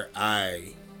where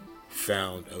I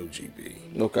found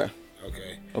OGB. Okay.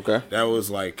 That was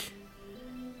like,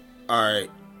 all right,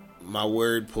 my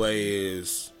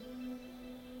wordplay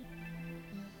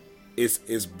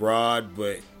it's broad,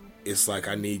 but it's like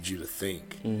I need you to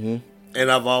think. And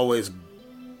I've always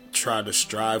tried to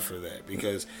strive for that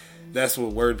because that's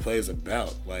what wordplay is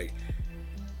about. Like,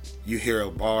 you hear a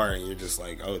bar and you're just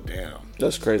like, oh, damn.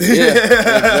 That's crazy.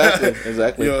 Yeah,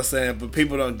 exactly. You know what I'm saying? But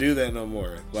people don't do that no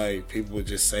more. Like, people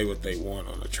just say what they want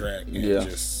on the track and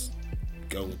just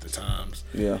go with the times.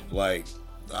 Yeah. Like,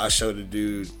 I showed a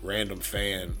dude, random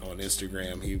fan on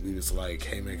Instagram. He was like,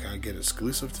 hey, man, can I get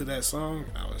exclusive to that song?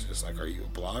 And I was just like, are you a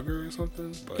blogger or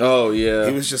something? But oh, yeah.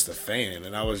 he was just a fan.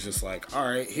 And I was just like, all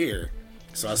right, here.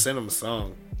 So I sent him a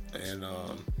song. And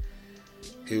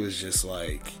he was just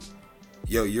like,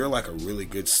 yo, you're like a really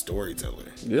good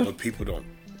storyteller. Yeah. But people don't,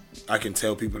 I can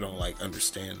tell people don't like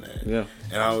understand that. Yeah.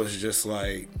 And I was just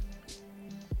like,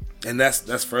 and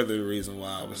that's further the reason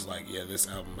why I was like, yeah, this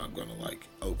album I'm gonna like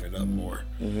open up more.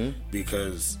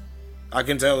 Because I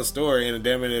can tell a story, and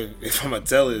damn it, if I'm gonna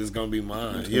tell it, it's gonna be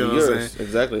mine. You know what I'm saying?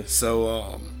 Exactly.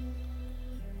 So,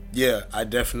 yeah, I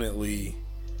definitely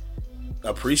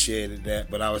appreciated that,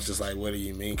 but I was just like, what do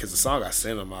you mean? Because the song I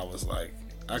sent him, I was like,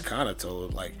 I kind of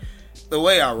told, like, the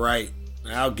way I write,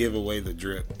 I'll give away the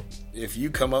drip. If you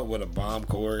come up with a bomb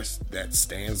chorus that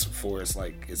stands for its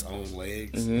like its own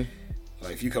legs,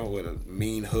 like if you come up with a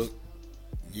mean hook,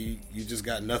 you just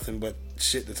got nothing but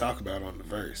shit to talk about on the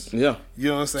verse. Yeah. You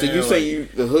know what I'm saying? So you say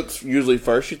the hook's usually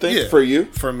first, you think? Yeah, for you?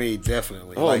 For me,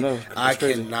 definitely. Oh, like, no. I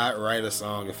crazy. cannot write a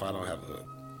song if I don't have a hook.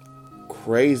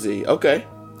 Crazy. Okay.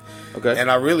 And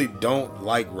I really don't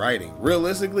like writing.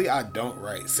 Realistically, I don't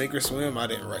write. Sink or Swim, I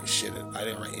didn't write shit. I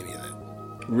didn't write any of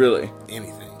that. Really?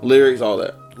 Anything. Lyrics, all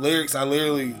that? Lyrics, I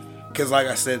literally, because like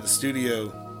I said, the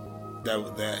studio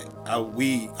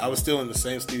I was still in the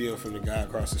same studio from the guy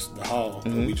across the hall,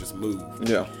 but we just moved.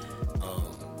 Yeah.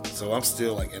 So I'm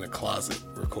still like in a closet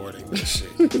recording this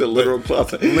shit. The literal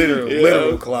closet.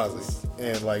 Literal closet.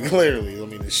 And like literally, I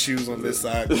mean, the shoes on this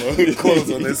side, clothes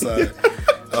on this side,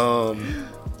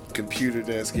 computer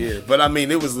desk here. But I mean,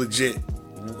 it was legit.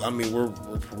 I mean, we're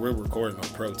recording on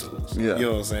Pro Tools. Yeah. You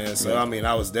know what I'm saying? So I mean,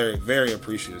 I was very, very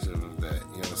appreciative of that. You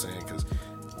know what I'm saying? Because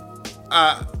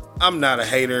I'm not a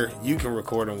hater. You can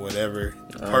record on whatever.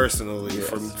 Personally,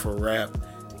 for rap,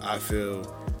 I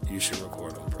feel you should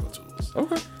record on Pro Tools.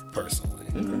 Okay. Personally,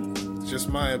 just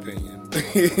my opinion.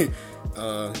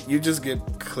 You just get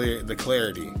clear. The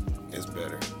clarity is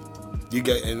better. You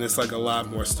get, and it's like a lot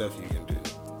more stuff you can do.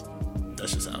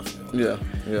 That's just how I feel.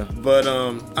 Yeah. But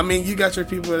I mean, you got your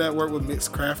people that work with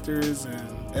mixed crafters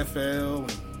and FL.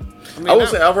 I would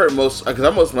say I've heard most,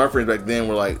 because most of my friends back then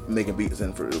were like making beats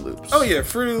in Fruity Loops. Oh yeah,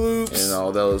 Fruity Loops and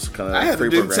all those kind of. I had free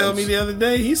a dude programs. tell me the other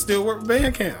day he still worked with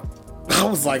Bandcamp. I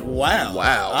was like,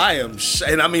 wow. I am,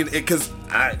 and I mean, because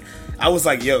I was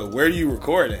like, yo, where do you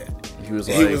record at? He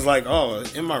was like, oh,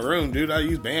 in my room, dude. I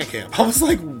use Bandcamp. I was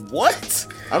like, what?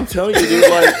 I'm telling you, dude.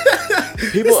 Like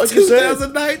people, it's like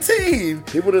 2019.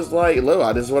 People just like,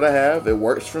 look, this is what I have. It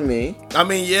works for me. I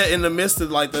mean, yeah. In the midst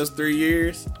of like those 3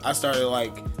 years, I started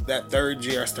like that third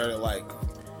year. I started like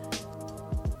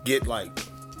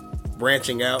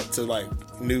branching out to like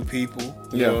new people.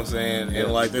 You know what I'm saying?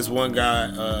 And like this one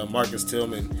guy, Marcus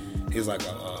Tillman, he's like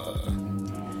an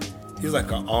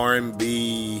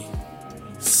R&B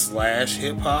 /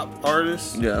 hip hop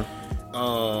artist. Yeah.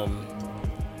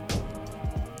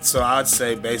 So I'd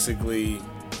say basically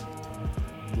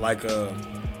like a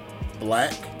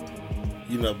Blxck.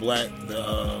 You know,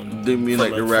 Blxck, Do you mean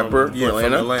like the rapper from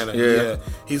Atlanta? From Atlanta. Yeah.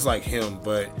 He's like him,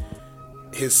 but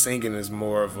his singing is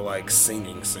more of like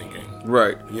singing.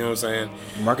 Right. You know what I'm saying?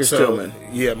 Marcus Tillman.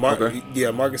 Yeah,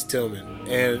 Marcus Tillman.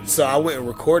 And so I went and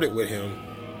recorded with him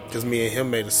because me and him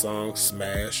made a song,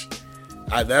 Smash.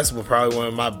 That's probably one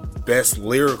of my best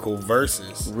lyrical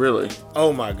verses. Really?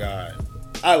 Oh my God.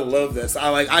 I love that.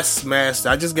 I smashed it.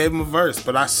 I just gave him a verse,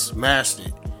 but I smashed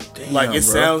it. Damn, like it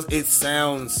bro.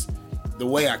 sounds the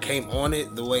way I came on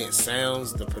it, the way it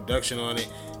sounds, the production on it,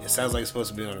 it sounds like it's supposed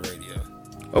to be on the radio.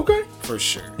 Okay. For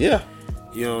sure. Yeah.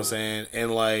 You know what I'm saying?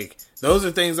 And like those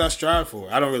are things I strive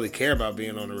for. I don't really care about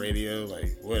being on the radio,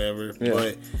 like whatever. Yeah.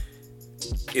 But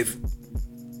if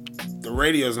the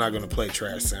radio's not going to play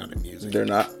trash sounding music. They're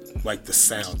not. Like the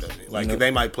sound of it. Like they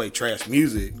might play trash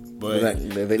music, but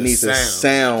they need the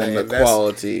sound, the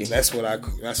quality. That's why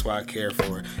I care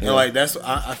for it. Yeah. And like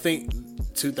I think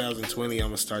 2020 I'm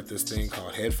gonna start this thing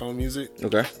called headphone music.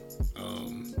 Okay.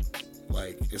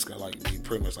 Like it's gonna like be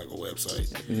pretty much like a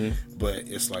website, but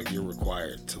it's like you're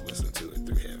required to listen to it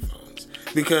through headphones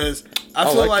because I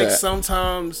feel like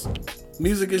sometimes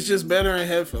music is just better in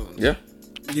headphones. Yeah.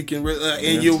 You can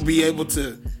and you'll be able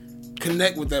to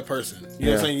connect with that person. You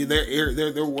know what I'm saying? Their ear,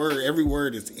 their word, every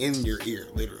word is in your ear,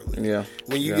 literally. Yeah.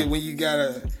 When you got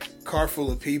a car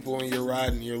full of people and you're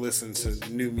riding, you're listening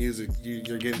to new music,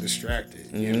 you're getting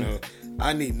distracted. You know,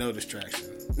 I need no distraction.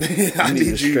 I need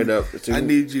you straight up. I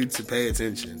need you to pay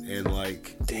attention and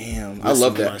like. Damn, I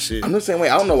love that. Shit. I'm the same way.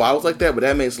 I don't know why I was like that, but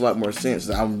that makes a lot more sense.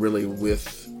 I'm really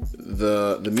with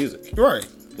the music, right?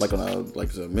 Like on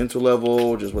a mental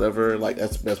level, just whatever. Like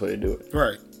that's the best way to do it,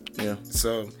 right? Yeah.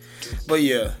 So, but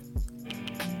yeah,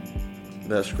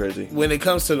 that's crazy. When it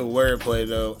comes to the wordplay,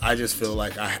 though, I just feel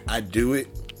like I do it,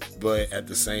 but at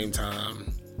the same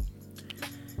time,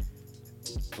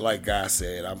 like Guy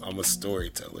said, I'm a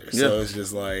storyteller. So it's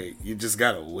just like you just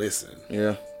gotta listen.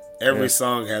 Yeah. Every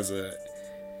song has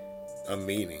a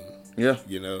meaning. Yeah.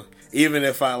 You know, even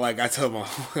if I told my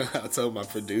I told my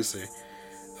producer,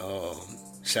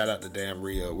 shout out to Dan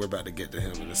Rio. We're about to get to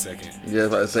him in a second. Yeah, I was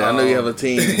about to say, I know you have a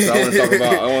team, so I want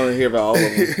to hear about all of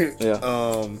them.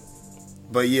 Yeah.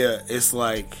 But yeah, it's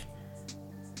like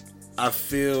I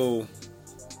feel.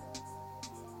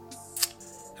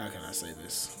 How can I say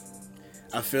this?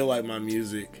 I feel like my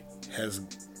music has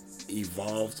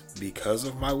evolved because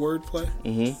of my wordplay.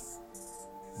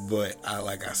 Mm-hmm. But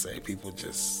like I say, people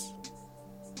just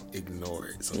ignore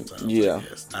it sometimes. Yeah.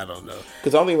 I don't know.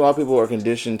 Because I don't think a lot of people are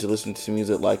conditioned to listen to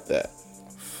music like that.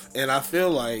 And I feel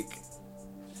like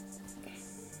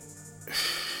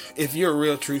if you're a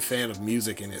real true fan of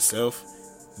music in itself,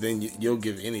 then you'll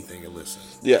give anything a listen.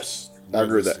 Yes. I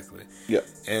agree with that. Yeah.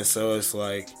 And so it's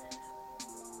like,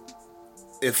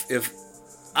 if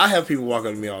I have people walk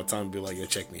up to me all the time and be like, yo,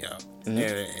 check me out.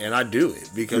 Mm-hmm. And I do it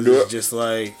because it's just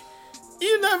like,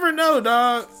 you never know,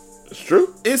 dog. It's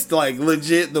true. It's like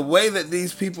legit the way that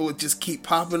these people just keep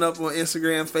popping up on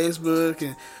Instagram, Facebook,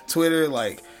 and Twitter.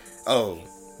 Like,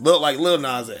 Lil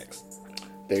Nas X.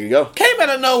 There you go. Came out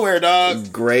of nowhere,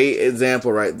 dog. Great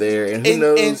example right there. And who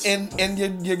knows? And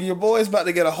your boy's about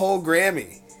to get a whole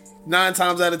Grammy. 9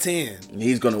 times out of 10.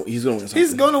 He's gonna win something.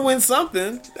 He's gonna win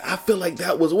something. I feel like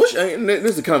that was.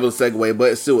 This is kind of a segue,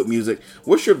 but it's still with music.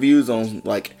 What's your views on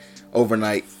like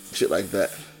overnight shit like that?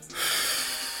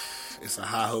 It's a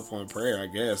high hope on prayer, I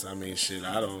guess. I mean, shit,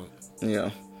 I don't... Yeah.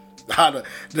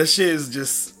 The shit is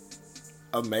just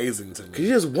amazing to me. You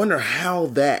just wonder how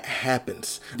that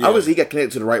happens. Yeah. Obviously, he got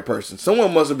connected to the right person.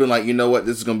 Someone must have been like, you know what,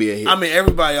 this is going to be a hit. I mean,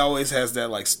 everybody always has that,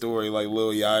 like, story, like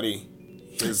Lil Yachty.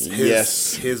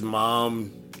 His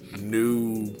mom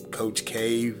knew Coach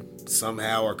K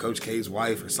somehow, or Coach K's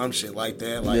wife, or some shit like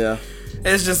that. Like, yeah.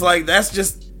 It's just like, that's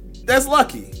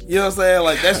lucky. You know what I'm saying?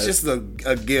 Like, that's just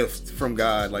a gift from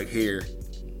God. Like, here.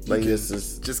 Like, this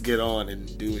is... Just get on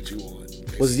and do what you want.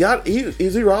 Basically. Was Yachty...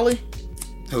 Is he Raleigh?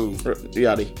 Who?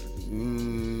 Yachty.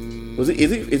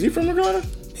 Is he from Atlanta?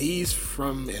 He's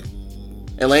from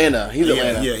Atlanta. He's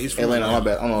Atlanta. Yeah, he's from Atlanta. My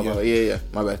bad. I don't know. Yeah.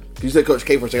 My bad. You said Coach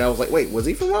K for a second. I was like, wait, was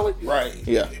he from Raleigh? Right.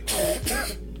 Yeah.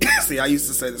 See, I used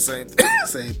to say the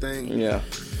same thing. Yeah.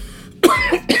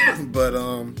 But,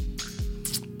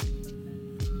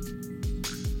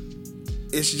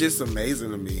 it's just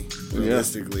amazing to me,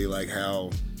 realistically, like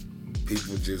how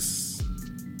people just...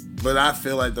 But I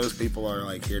feel like those people are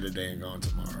like here today and gone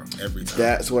tomorrow, every time.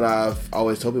 That's what I've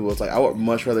always told people. It's like, I would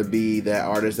much rather be that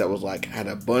artist that was like, had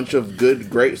a bunch of good,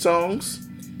 great songs.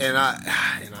 And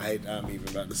I'm even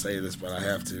about to say this, but I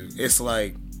have to. It's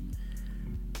like,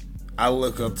 I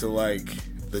look up to like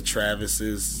the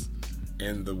Travises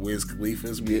and the Wiz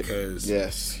Khalifas because...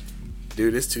 Yes.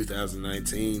 Dude, it's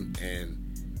 2019 and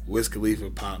Wiz Khalifa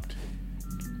popped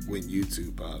when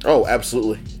YouTube popped. Oh,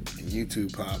 absolutely. And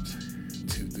YouTube popped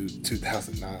to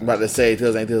 2009. I'm about to say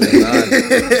 2009.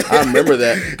 I remember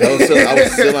that. I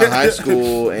was still in high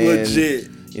school. And, legit.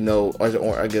 You know,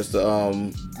 I guess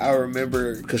the... I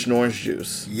remember... Cushion orange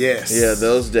juice. Yes. Yeah,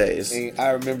 those days. And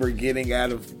I remember getting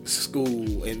out of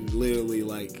school and literally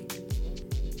like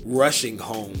rushing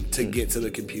home to get to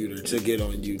the computer to get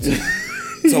on YouTube.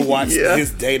 To watch his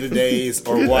day-to-days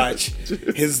or watch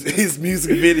his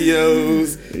music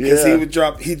videos. Because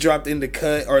he dropped In the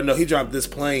Cut, or no, he dropped This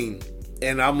Plane.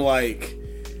 And I'm like,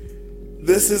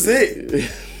 this is it.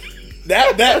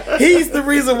 That he's the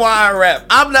reason why I rap.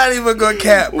 I'm not even gonna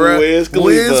cap, bro. Wiz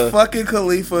fucking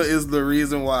Khalifa is the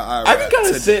reason why I rap. I can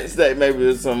kind of sense that maybe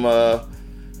there's some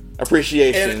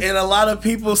appreciation. And a lot of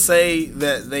people say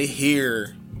that they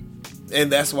hear... And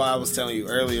that's why I was telling you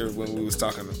earlier when we was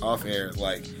talking off air,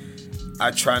 like,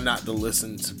 I try not to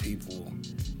listen to people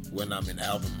when I'm in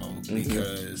album mode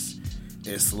because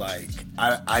it's like,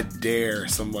 I dare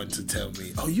someone to tell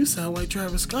me, oh, you sound like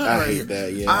Travis Scott right here. I hate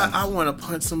that, yeah. I want to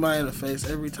punch somebody in the face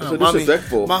every time. So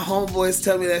disrespectful. My homeboys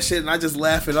tell me that shit and I just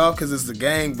laugh it off because it's the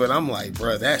gang, but I'm like,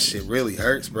 bro, that shit really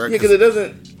hurts, bro. Yeah, because it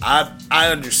doesn't... I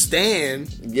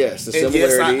understand. Yes, the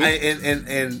similarity.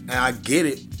 And I get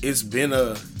it. It's been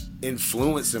a...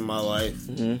 influence in my life.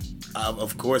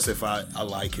 Of course, if I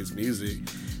like his music,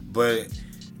 but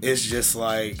it's just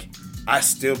like I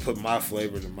still put my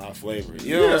flavor to my flavor.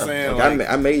 You know what I'm saying? Like,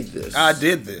 I made this. I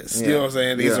did this. You know what I'm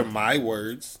saying? These are my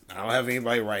words. I don't have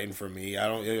anybody writing for me. I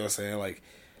don't. You know what I'm saying? Like,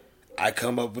 I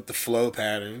come up with the flow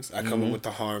patterns. I come up with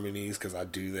the harmonies because I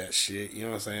do that shit. You know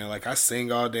what I'm saying? Like, I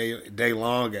sing all day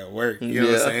long at work. You know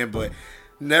what I'm saying? But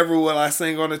never will I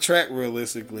sing on a track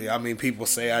realistically. I mean, people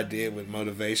say I did with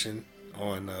Motivation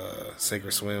on Sink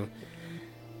or Swim.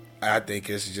 I think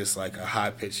it's just like a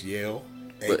high-pitched yell,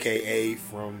 a.k.a.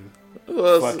 from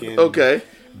Fucking okay.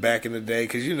 Back in the day,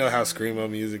 because you know how screamo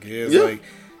music is. Yeah. Like,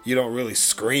 you don't really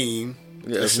scream.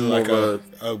 Yeah, it's like a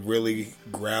really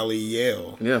growly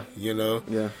yell. Yeah. You know?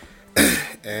 Yeah.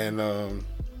 And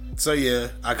so yeah,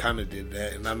 I kind of did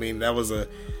that. And I mean, that was a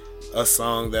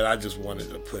song that I just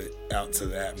wanted to put out to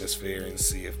the atmosphere and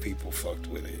see if people fucked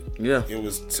with it. Yeah. It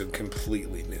was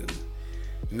completely new.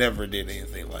 Never did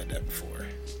anything like that before.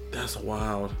 That's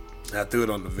wild. I threw it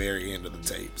on the very end of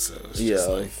the tape, so it's yeah, just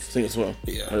like sing it swim.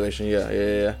 Yeah. Relation,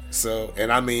 yeah. So,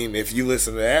 and I mean, if you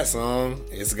listen to that song,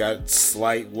 it's got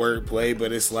slight wordplay,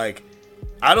 but it's like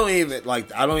I don't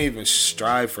even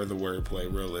strive for the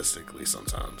wordplay realistically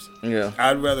sometimes. Yeah.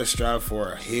 I'd rather strive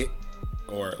for a hit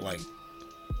or like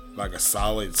a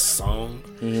solid song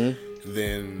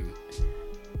than,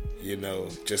 you know,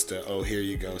 just a oh here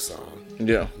you go song.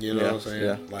 Yeah. You know what I'm saying?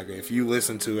 Yeah. Like if you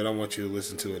listen to it, I want you to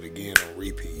listen to it again on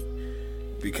repeat.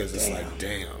 Because it's like,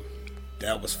 damn,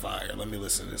 that was fire. Let me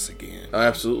listen to this again. Oh,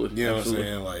 absolutely. You know absolutely. what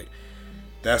I'm saying? Like,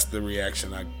 that's the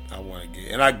reaction I want to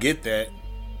get. And I get that.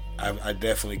 I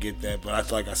definitely get that.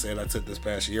 But like I said, I took this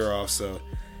past year off. So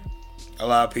a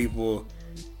lot of people,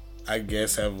 I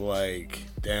guess, have like,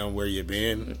 damn, where you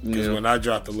been? Because when I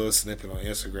dropped a little snippet on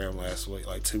Instagram last week,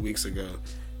 like 2 weeks ago,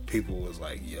 people was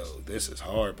like, yo, this is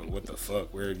hard, but what the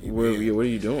fuck? Where have you been? What are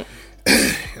you doing?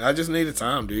 And I just needed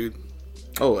time, dude.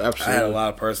 Oh, absolutely. I had a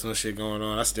lot of personal shit going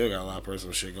on. I still got a lot of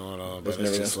personal shit going on, but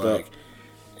it's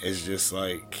just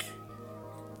like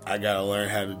I gotta learn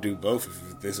how to do both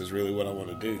if this is really what I want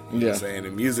to do. You know what I'm saying?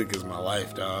 And music is my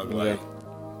life, dog. Like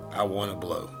I want to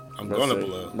blow. I'm gonna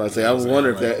blow. But I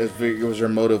wonder if it was your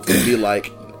motive to be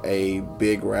like a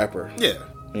big rapper.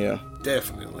 Yeah,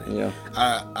 definitely. Yeah,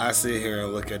 I sit here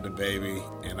and look at the baby,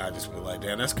 and I just be like,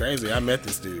 damn, that's crazy. I met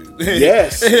this dude.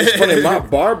 Yes, it's funny. My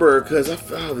barber, because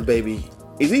the baby.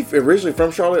 Is he originally from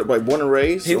Charlotte, like born and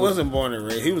raised? He wasn't born and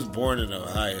raised. He was born in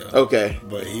Ohio. Okay.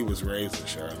 But he was raised in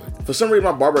Charlotte. For some reason,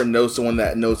 my barber knows someone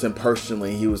that knows him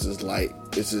personally. He was just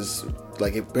like, this is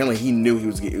like, apparently he knew it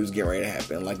was getting ready to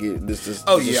happen. Like, this is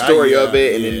the story of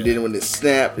it. And then when it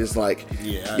snapped, it's like,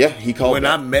 he called When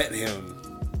I met him,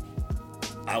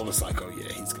 I was like, oh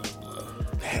yeah, he's going to blow.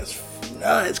 That's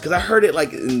nuts. Because I heard it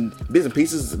like in bits and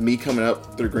pieces, me coming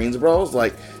up through Greensboro. I was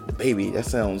like, baby, that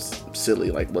sounds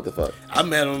silly. Like, what the fuck? I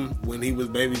met him when he was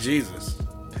Baby Jesus.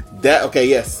 That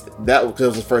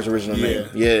was his first original name.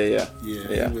 Yeah.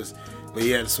 He was, but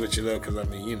he had to switch it up because I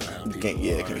mean, you know how people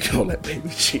can't call that Baby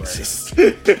Jesus.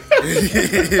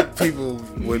 Right. People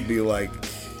would be like,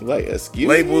 excuse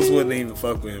labels me? wouldn't even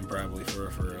fuck with him probably for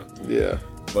real. Yeah,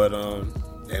 but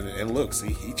and look,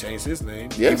 see, he changed his name,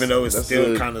 even though it's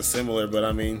still kind of similar. But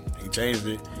I mean, he changed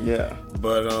it. Yeah,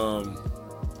 but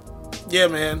yeah,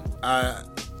 man, I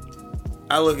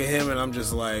look at him and I'm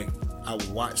just like, I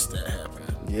watched that happen.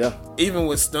 Yeah. Even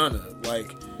with Stunner,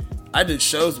 like I did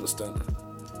shows with Stunner.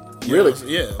 Really?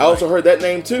 Yeah. I also heard that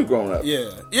name too growing up. Yeah.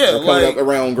 Coming up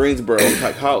around Greensboro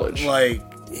like college.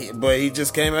 But he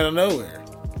just came out of nowhere.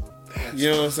 That's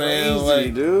you know what I'm saying?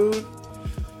 Crazy, dude.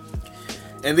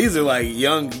 And these are like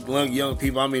young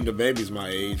people. I mean, the baby's my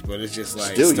age, but it's just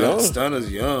like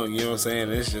Stunner's young. You know what I'm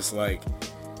saying? It's just like,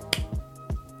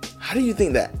 how do you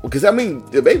think that? Because I mean,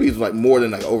 the baby's like more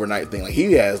than like overnight thing. Like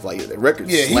he has like a record.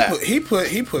 Yeah, he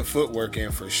put footwork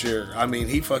in for sure. I mean,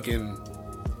 he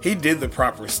did the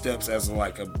proper steps as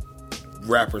like a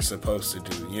rapper's supposed to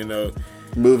do. You know,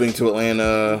 moving to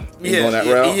Atlanta, going that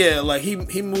route. Yeah, like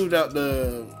he moved out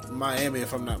to Miami,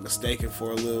 if I'm not mistaken,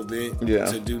 for a little bit. Yeah.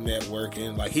 To do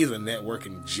networking. Like he's a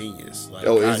networking genius. Like,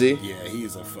 is he? Yeah,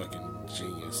 he's a fucking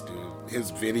genius, dude.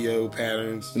 His video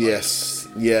patterns. Yes.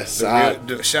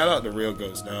 Shout out to Real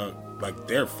Ghost, dog. Like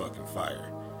they're fucking fire.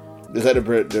 Is that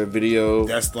their video?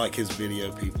 That's like his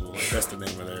video people. Like, that's the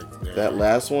name of their that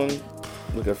last one,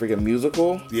 like a freaking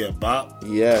musical. Yeah, Bop.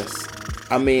 Yes.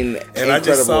 I mean, and incredible. I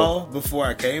just saw before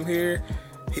I came here,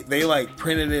 they like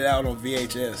printed it out on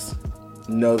VHS.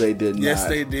 No, they did not. Yes,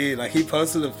 they did. Like he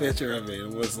posted a picture of it. It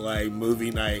was like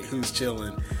movie night. Who's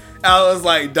chilling? I was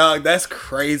like, dog, that's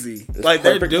crazy. It's like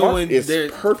they're doing,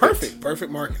 perfect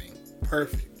marketing,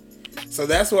 perfect. So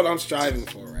that's what I'm striving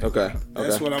for, right? Okay.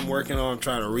 That's what I'm working on,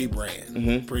 trying to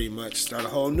rebrand, pretty much start a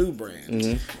whole new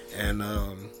brand, and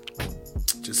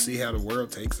just see how the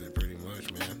world takes it, pretty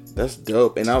much, man. That's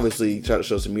dope. And obviously, try to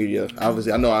social media.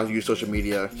 Obviously, I know I use social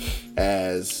media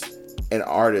as an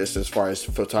artist as far as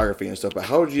photography and stuff. But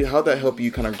how did that help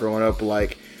you kind of growing up?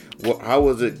 Like, how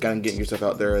was it kind of getting yourself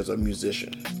out there as a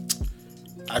musician?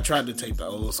 I tried to take the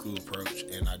old school approach,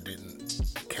 and I didn't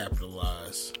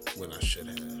capitalize when I should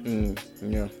have.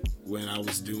 Yeah. when I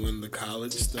was doing the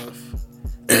college stuff,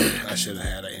 I should have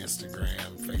had an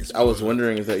Instagram, Facebook. I was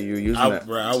wondering if that you were using that.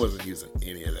 Bro, I wasn't using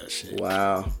any of that shit.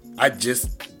 Wow. I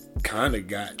just kind of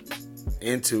got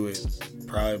into it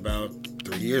probably about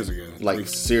 3 years ago. Like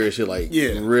seriously, like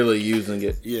really using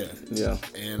it. Yeah. Yeah.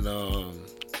 And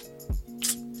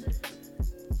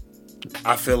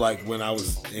I feel like when I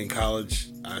was in college,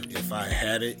 if I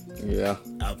had it,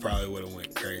 I probably would have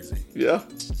went crazy. Yeah.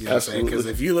 You know what I'm saying? Because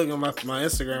if you look at my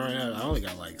Instagram right now, I only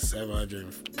got like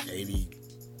 780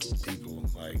 people.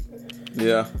 Like,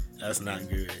 that's not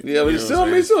good. Yeah, but it's still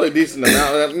a decent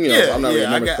amount. You know, I'm not really a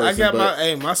numbers person, I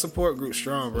got my support group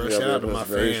strong, bro. Shout out to my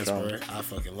fans, strong. bro. I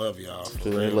fucking love y'all.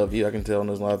 They love you. I can tell in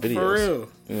those live videos.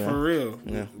 For real.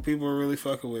 Yeah. People are really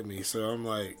fucking with me, so I'm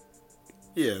like,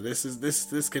 yeah,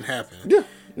 this can happen. Yeah.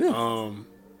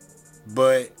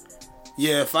 But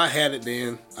yeah, if I had it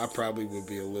then, I probably would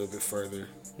be a little bit further.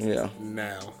 Yeah.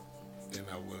 Now than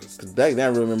I was. Cause back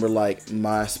then I remember like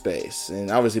MySpace, and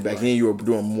obviously back then you were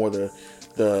doing more the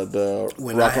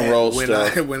rock and roll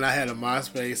stuff. When I had a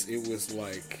MySpace, it was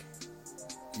like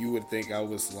you would think I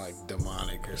was like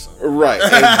demonic or something. Right.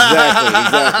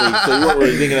 Exactly. So you weren't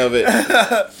really thinking of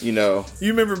it. You know.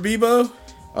 You remember Bebo?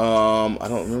 I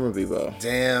don't remember Bebo.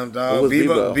 Damn, dog.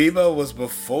 Bebo was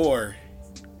before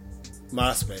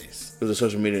MySpace. It was a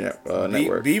social media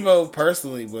network. Bebo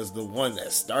personally was the one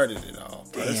that started it all.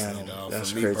 Personally, dog. That's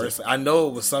for me crazy. personally, I know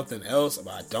it was something else,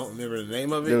 but I don't remember the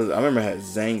name of it. I remember I had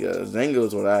Zanga. Zanga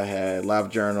was what I had.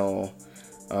 LiveJournal.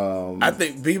 I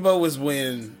think Bebo was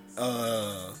when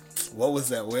what was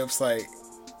that website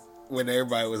when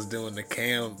everybody was doing the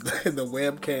the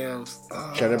webcams?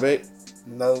 Chatterbait?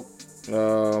 Nope.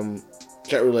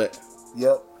 Chat Roulette.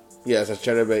 Yep. Yeah, it's a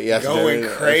Chatterbait. Yeah, going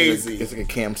crazy. It's like a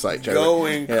campsite.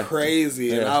 Going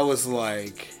crazy, and I was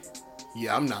like,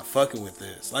 "Yeah, I'm not fucking with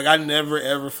this." Like, I never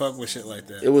ever fuck with shit like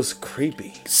that. It was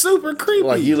creepy, super creepy.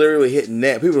 Like you literally hit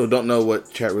net. People don't know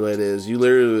what Chat Roulette is. You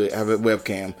literally have a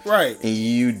webcam, right? And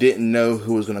you didn't know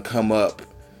who was going to come up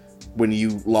when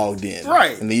you logged in,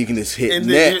 right? And then you can just hit and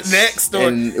next,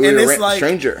 and it's like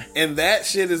stranger. And that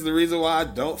shit is the reason why I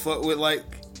don't fuck with like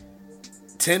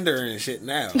Tinder and shit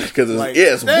now, because like,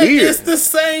 it's weird. It's the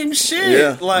same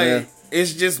shit.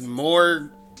 It's just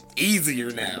more easier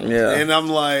now. Yeah, and I'm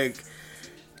like,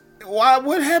 why?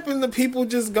 What happened to people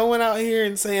just going out here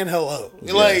and saying hello?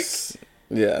 Yes.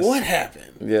 Like, what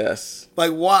happened? Yes,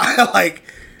 like why? Like,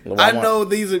 I know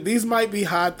these might be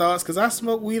high thoughts because I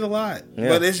smoke weed a lot,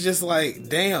 but it's just like,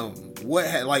 damn, what?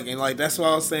 And like that's what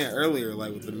I was saying earlier.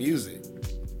 Like with the music,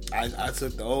 I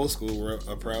took the old school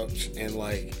approach and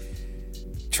like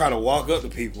try to walk up to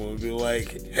people and be like,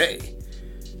 hey,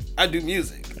 I do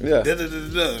music. Yeah.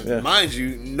 Yeah. Mind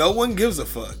you, no one gives a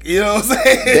fuck. You know what I'm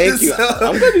saying? Thank you.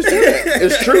 I'm glad you said that.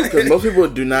 It's true because most people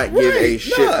do not give a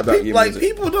shit about your music. Like,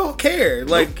 people don't care.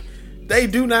 Like, they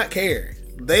do not care.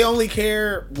 They only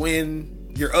care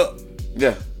when you're up.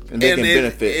 Yeah. And they can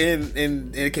benefit.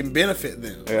 And it can benefit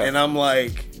them. Yeah. And I'm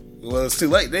like, well, it's too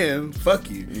late then.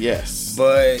 Fuck you. Yes.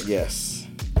 But yes,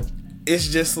 it's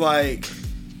just like,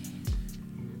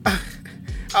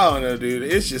 I don't know, dude.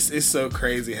 It's so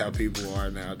crazy how people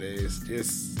are nowadays.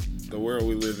 It's the world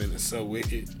we live in is so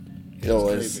wicked.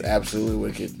 It's absolutely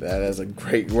wicked. That is a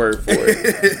great word for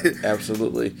it.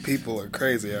 Absolutely. People are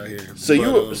crazy out here.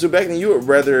 So back then you would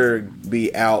rather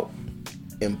be out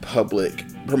in public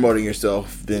promoting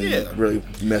yourself than really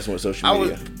messing with social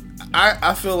media.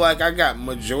 I feel like I got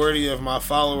majority of my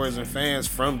followers and fans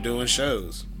from doing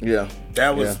shows. Yeah.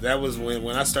 That was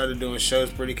when I started doing shows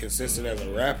pretty consistent as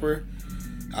a rapper.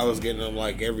 I was getting them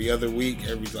like every other week,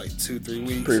 every like 2-3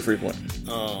 weeks. Pretty frequent.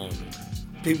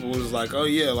 People was like, oh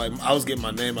yeah, like I was getting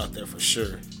my name out there for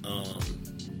sure.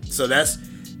 So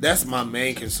that's my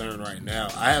main concern right now.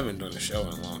 I haven't done a show in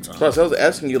a long time. Plus, I was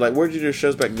asking you, like, where did you do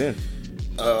shows back then?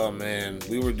 Oh man,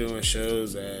 we were doing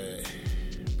shows at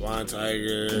Blind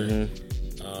Tiger.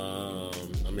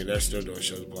 Mm-hmm. I mean, they're still doing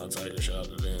shows at Blind Tiger. Shout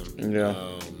out to them. Yeah.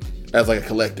 As like a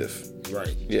collective.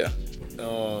 Right. Yeah.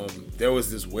 There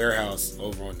was this warehouse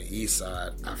over on the east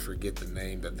side. I forget the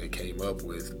name that they came up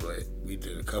with, but we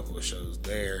did a couple of shows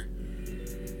there.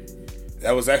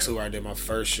 That was actually where I did my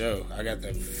first show. I got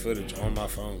that footage on my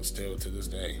phone still to this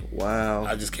day. Wow.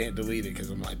 I just can't delete it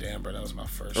because I'm like, damn, bro, that was my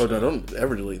first show. Oh, no, don't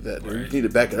ever delete that, dude. Right. You need to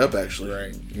back it up, actually.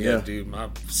 Right. Yeah, dude, my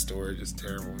storage is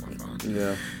terrible on my phone.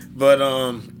 Yeah. But,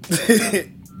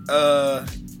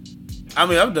 I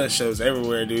mean, I've done shows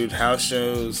everywhere, dude. House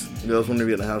shows. You always want to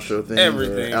be at the house show thing?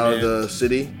 Everything, out of the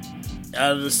city?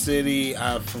 Out of the city.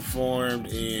 I've performed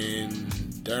in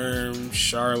Durham,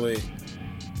 Charlotte,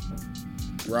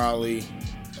 Raleigh.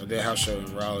 I did a house show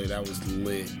in Raleigh. That was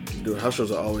lit. Dude, house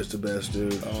shows are always the best,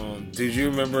 dude. Did you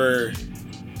remember,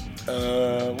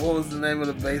 what was the name of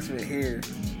the basement here?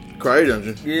 Karate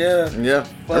Dungeon. Yeah.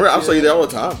 I saw you there all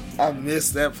the time. I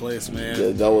missed that place, man. Yeah,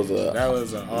 that was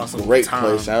an awesome great time.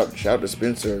 place. Shout out to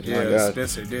Spencer. Yeah, my God.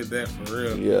 Spencer did that for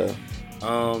real. Yeah.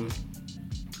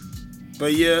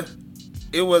 But yeah,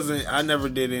 it wasn't. I never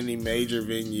did any major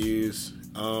venues.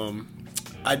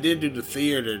 I did do the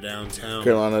theater downtown.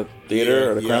 Carolina Theater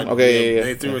or the Crown? Okay, yeah.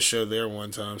 They threw a show there one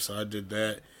time, so I did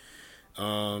that.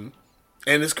 And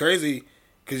it's crazy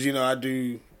because I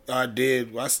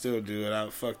still do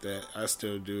it. Fuck that. I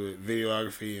still do it.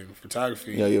 Videography and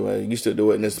photography. Yeah, you still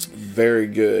do it, and it's very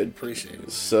good. Appreciate it.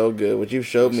 It's so good. What you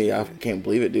showed me, I can't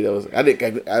believe it, dude. I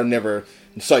never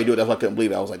saw you do it. That's why I couldn't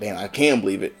believe it. I was like, damn, I can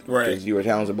believe it. Right. Because you were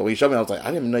talented. But when you showed me, I was like,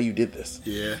 I didn't even know you did this.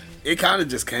 Yeah. It kind of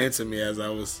just came to me as I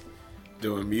was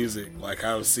doing music. Like,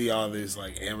 I would see all these,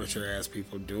 like, amateur-ass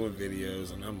people doing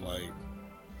videos, and I'm like,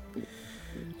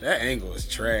 that angle is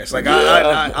trash. Like,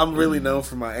 I'm really known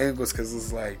for my angles because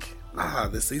it's like,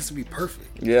 this needs to be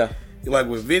perfect. Yeah. Like,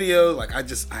 with video, like, I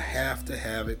have to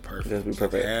have it perfect. It has to be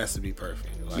perfect. It has to be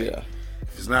perfect. Like, yeah.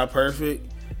 If it's not perfect,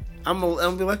 I'm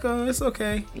gonna be like, oh, it's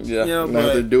okay. Yeah. You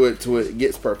have to do it till it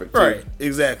gets perfect. Right.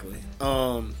 Exactly.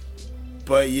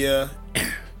 But yeah.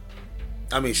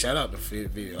 I mean, shout out to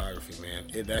videography, man.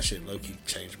 That shit low-key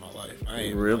changed my life. I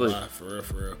ain't really gonna lie, for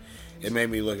real. It made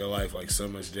me look at life like so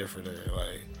much different.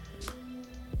 Like,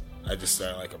 I just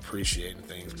started like appreciating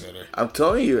things better. I'm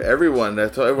telling you, everyone to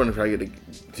try to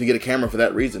get a camera for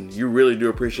that reason. You really do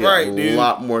appreciate a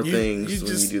lot more things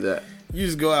when you do that. You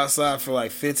just go outside for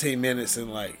like 15 minutes in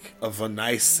like a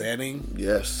nice setting.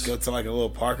 Yes. Go to like a little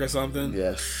park or something.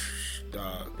 Yes.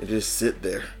 And just sit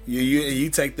there. You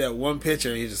take that one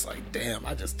picture and you're just like, damn,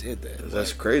 I just did that.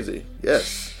 That's crazy.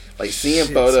 Yes. Like seeing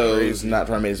photos, crazy. Not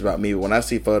trying to make this about me, but when I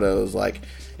see photos, like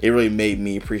it really made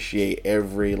me appreciate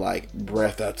every like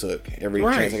breath I took, every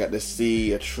chance I got to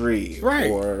see a tree.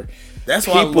 Right. Or that's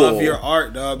why I love your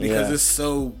art, dog, because it's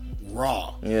so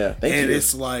raw. Yeah. Thank you. And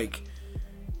it's like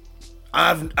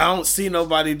I don't see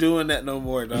nobody doing that no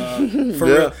more, dog. For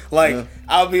real. Like,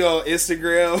 I'll be on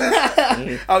Instagram.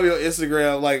 I'll be on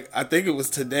Instagram. Like, I think it was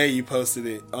today you posted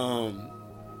it.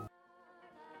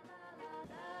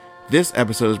 This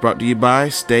episode is brought to you by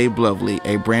Stay Blovely,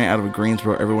 a brand out of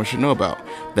Greensboro everyone should know about.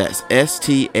 That's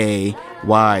STAYBLUVLY.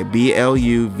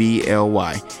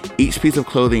 Each piece of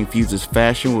clothing fuses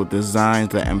fashion with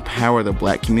designs that empower the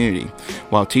Black community,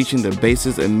 while teaching the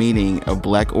basis and meaning of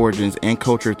Black origins and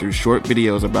culture through short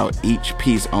videos about each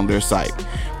piece on their site.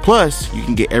 Plus, you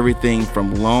can get everything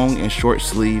from long and short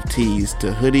sleeve tees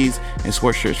to hoodies and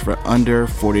sweatshirts for under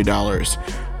 $40.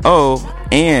 Oh,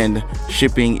 and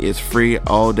shipping is free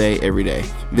all day, every day.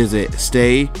 Visit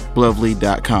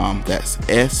StayBlovely.com. That's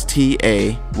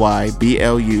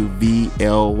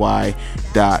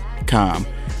STAYBLUVLY.com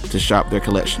to shop their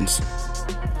collections.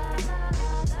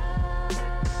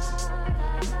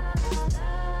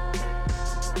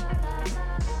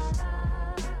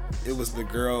 It was the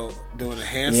girl doing a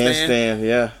handstand. Handstand,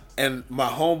 yeah. And my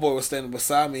homeboy was standing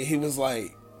beside me. He was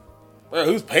like, bro,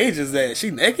 whose page is that?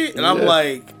 She naked? And I'm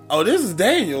like, oh, this is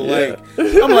Daniel. Yeah.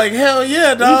 Like, I'm like, hell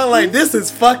yeah, dog. Like, this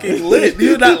is fucking lit. Do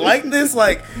you not like this?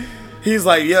 Like, he's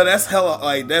like, yo, that's hella,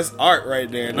 like, that's art right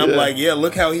there. And I'm like, yeah,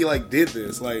 look how he, like, did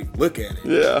this. Like, look at it.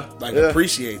 Yeah. Like,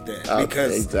 appreciate that.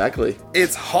 Because exactly.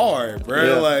 It's hard,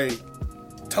 bro. Yeah. Like,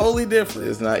 totally different.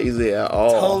 It's not easy at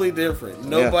all. Totally different.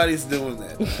 Nobody's doing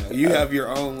that now. You have your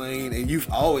own lane, and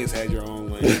you've always had your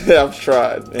own lane. I've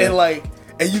tried. Yeah. And, like,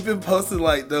 and you've been posting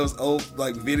like those old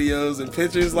like videos and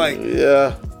pictures, like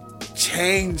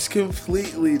changed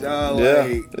completely, dog.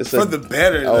 Like it's for the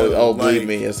better. Oh, believe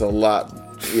me, it's a lot.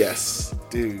 Yes,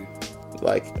 dude.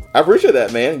 Like I appreciate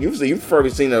that, man. You've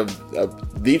probably seen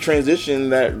the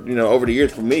transition that over the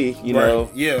years for me. You know,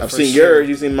 I've seen yours,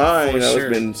 you've seen mine.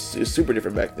 It's super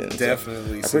different back then.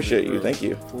 Definitely, so I appreciate you. Thank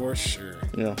you for sure.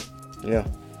 Yeah.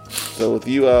 So with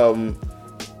you,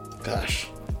 gosh.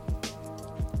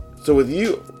 So with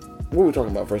you, what were we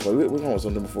talking about first? We're talking about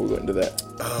something before we go into that.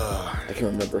 I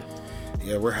can't remember.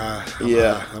 Yeah, we're high.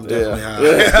 I'm definitely high.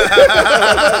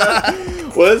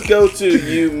 Well, let's go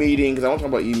to you meeting, because I want to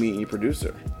talk about you meeting your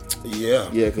producer. Yeah,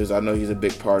 because I know he's a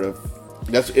big part of.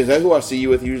 Is that who I see you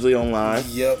with usually online?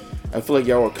 Yep. I feel like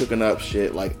y'all were cooking up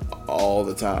shit like all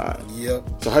the time.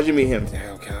 Yep. So how'd you meet him?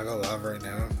 Damn, can I go live right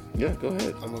now? Yeah, go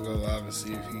ahead. I'm gonna go live and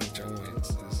see if he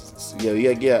joins.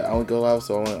 Yeah. I want to go live,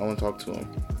 so I want to talk to him.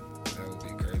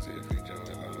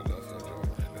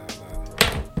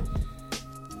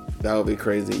 That would be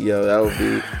crazy. Yo, that would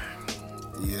be.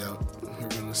 Yeah, we're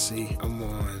gonna see. I'm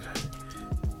on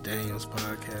Daniel's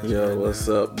podcast. Yo, right what's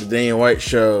now. up? The Daniel White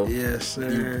Show. Yes,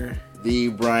 sir. The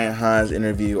Bryan Hines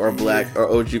interview, or Blxck, or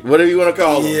OG, whatever you want to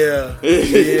call him.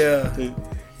 Yeah.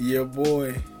 Yeah,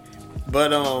 boy.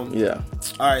 But yeah.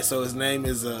 All right, so his name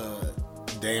is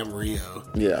Damn Rio.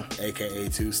 Yeah. AKA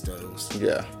Two Stoves.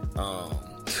 Yeah.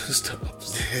 Two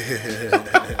Stoves.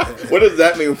 What does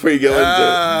that mean before you go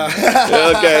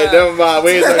into? Okay, never mind.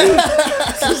 We ain't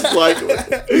just like.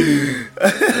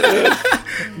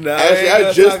 Nah, actually,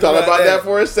 I just thought about that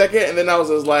for a second, and then I was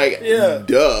just like, yeah.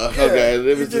 Duh. Yeah. Okay.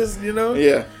 It was you just, you know?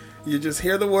 Yeah. You just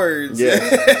hear the words.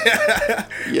 Yeah.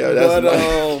 Yeah,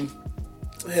 that's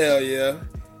hell yeah.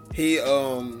 He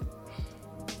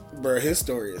bro, his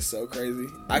story is so crazy.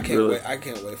 I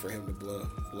can't wait for him to blow.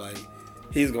 Like,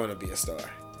 he's going to be a star.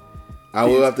 I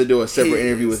will have to do a separate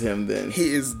interview with him then.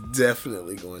 He is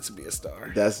definitely going to be a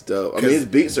star. That's dope. I mean, his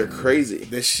beats are crazy.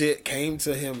 The shit came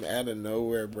to him out of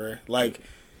nowhere, bro. Like,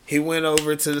 he went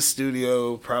over to the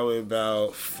studio probably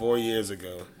about 4 years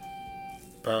ago.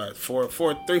 Probably 4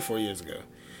 years ago.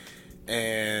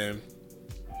 And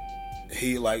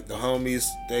he, like, the homies,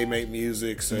 they make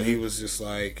music, so he was just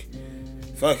like,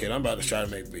 fuck it, I'm about to try to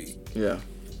make a beat. Yeah.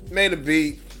 Made a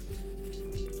beat.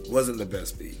 Wasn't the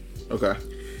best beat. Okay.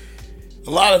 A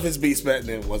lot of his beats back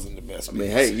then wasn't the best beats. I mean,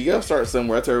 hey, you gotta start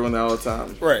somewhere. I tell everyone that all the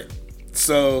time. Right.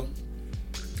 So,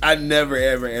 I never,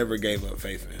 ever gave up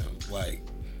faith in him. Like,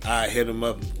 I hit him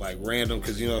up, like, random,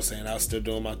 because, you know what I'm saying, I was still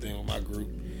doing my thing with my group.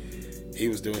 He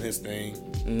was doing his thing.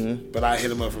 Mm-hmm. But I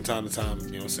hit him up from time to time, you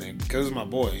know what I'm saying, because it's my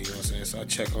boy, you know what I'm saying, so I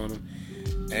check on him.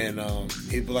 And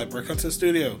he'd be like, bro, come to the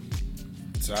studio.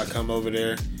 So I come over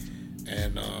there,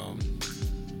 and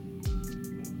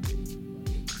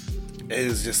it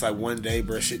was just like one day,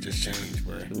 bro, shit just changed,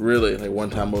 bro. Really? Like one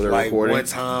time over there like recording? One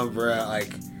time, bro,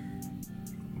 like,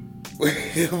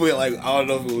 we like, I don't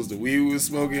know if it was the weed we was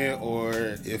smoking or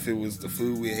if it was the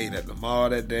food we ate at the mall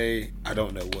that day. I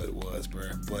don't know what it was, bro.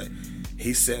 But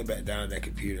he sat back down at that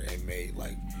computer and made,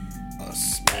 like, a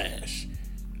smash.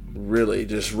 Really?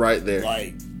 Just right there?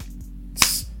 Like,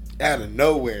 out of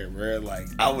nowhere, bro. Like,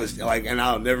 I was like, and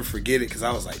I'll never forget it because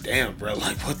I was like, damn, bro,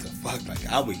 like, what the fuck?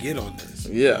 Like, I would get on this.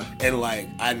 Yeah. And, like,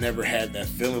 I never had that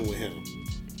feeling with him.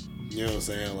 You know what I'm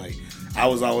saying? Like, I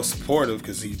was always supportive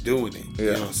because he's doing it. Yeah.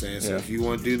 You know what I'm saying? So if you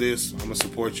want to do this, I'm going to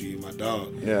support you. You're my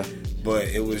dog. Yeah. But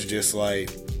it was just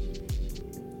like,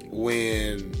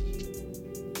 when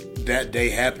that day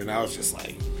happened, I was just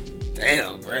like,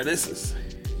 damn, bro, this is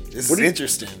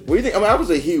interesting. What do you think? I mean,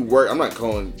 obviously he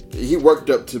worked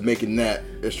up to making that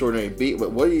extraordinary beat,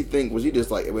 but what do you think? Was he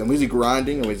just like, was he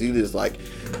grinding, or was he just like,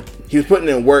 he was putting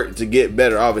in work to get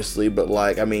better, obviously, but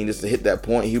like, I mean, just to hit that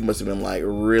point, he must have been like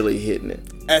really hitting it.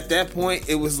 At that point,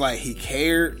 it was like he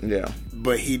cared, yeah,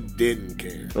 but he didn't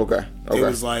care. Okay. It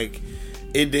was like,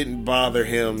 it didn't bother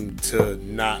him to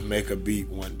not make a beat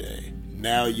one day.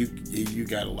 Now you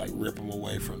gotta like rip him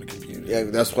away from the computer. Yeah,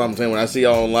 that's what I'm saying. When I see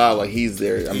y'all on live, like he's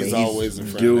there. He's always in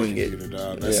front doing of the computer,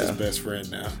 dog. That's his best friend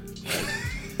now.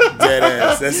 Dead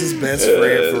ass. That's his best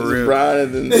friend for real.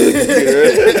 Bryan and the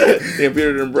computer. The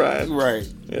computer and Bryan. Right.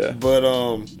 Yeah. But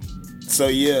so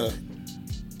yeah,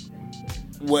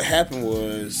 what happened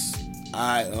was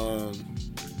I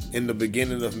in the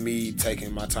beginning of me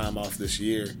taking my time off this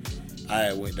year,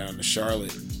 I went down to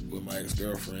Charlotte with my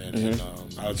ex-girlfriend, and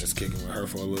I was just kicking with her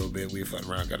for a little bit. We fucked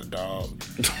around, got a dog.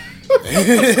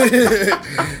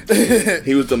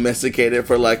 He was domesticated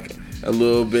for like a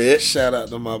little bit. Shout out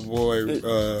to my boy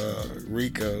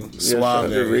Rico Suave. Shout out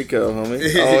to Rico,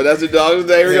 homie. Oh, that's your dog's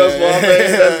name, Rico Suave.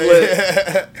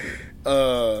 That's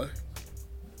lit.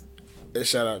 And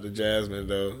shout out to Jasmine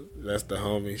though. That's the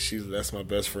homie. That's my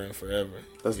best friend forever.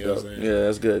 That's dope. Yeah,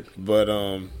 that's good. But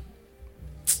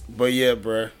yeah,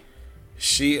 bruh.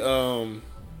 She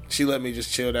let me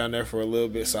just chill down there for a little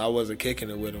bit, so I wasn't kicking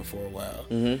it with him for a while.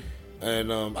 Mm-hmm.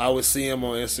 And I would see him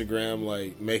on Instagram,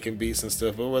 like, making beats and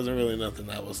stuff, but it wasn't really nothing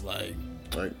that was like,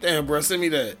 damn, bro, send me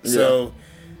that. Yeah. So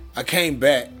I came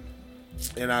back,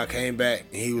 and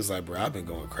he was like, bro, I've been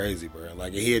going crazy, bro.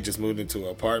 Like, he had just moved into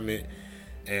an apartment,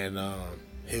 and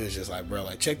he was just like, bro,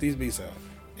 like, check these beats out.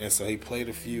 And so he played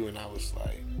a few, and I was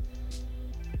like,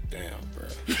 damn, bro.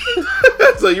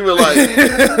 So you were like,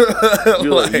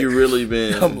 you really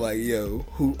been. I'm like, yo,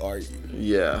 who are you?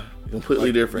 Yeah,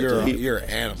 completely like, different. You're an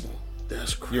animal.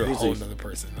 That's crazy. You're a whole other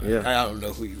person. Yeah. I don't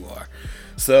know who you are.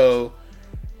 So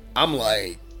I'm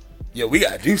like, yo, we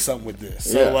gotta do something with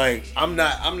this. So like, I'm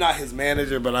not his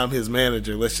manager, but I'm his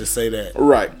manager. Let's just say that.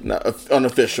 Right. Not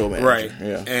unofficial manager. Right.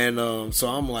 Yeah. And so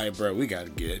I'm like, bro, we gotta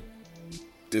get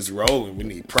this rolling. We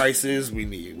need prices. We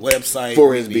need website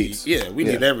for his beats. Yeah, we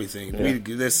need everything.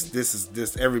 Yeah.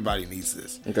 This. Everybody needs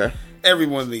this. Okay.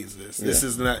 Everyone needs this. This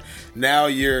is not now.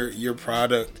 Your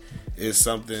product is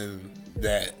something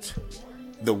that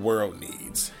the world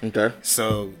needs. Okay.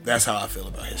 So that's how I feel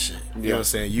about his shit. You know what I'm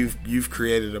saying? You've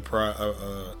created a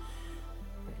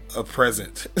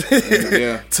present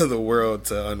to the world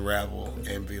to unravel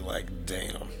and be like,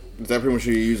 damn. Is that pretty much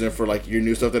what you're using for like your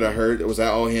new stuff that I heard? Was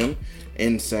that all him?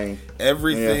 Insane.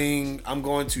 Everything. I'm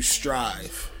going to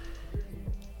strive.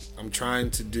 I'm trying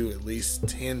to do at least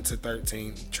 10 to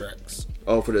 13 tracks.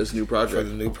 Oh, for this new project. For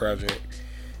the new project.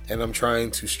 And I'm trying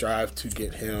to strive to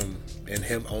get him and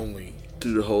him only to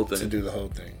do the whole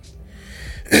thing.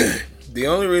 The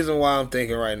only reason why I'm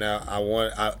thinking right now,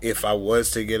 if I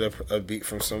was to get a beat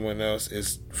from someone else,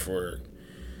 is for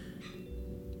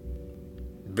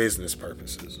business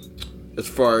purposes. As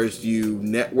far as you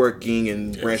networking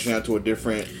and branching out to a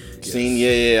different scene,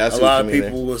 I see a lot of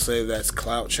people will say that's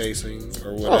clout chasing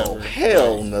or whatever. Oh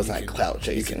hell, no, that's not clout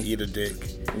chasing. You can eat a dick.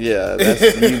 Yeah,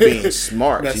 that's you being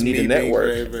smart. That's you need me to network.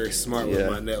 Being very, very smart with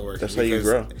my network. That's how you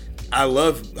grow. I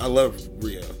love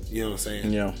Rio. You know what I'm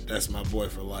saying? Yeah. That's my boy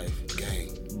for life,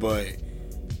 gang. But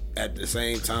at the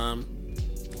same time,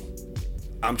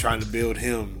 I'm trying to build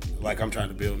him like I'm trying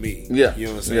to build me. Yeah. You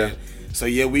know what I'm saying? Yeah. So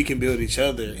we can build each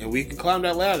other and we can climb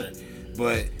that ladder.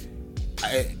 But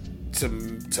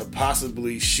to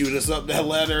possibly shoot us up that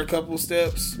ladder a couple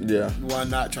steps, why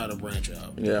not try to branch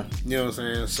out? Yeah. You know what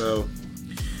I'm saying? So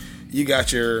you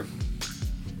got your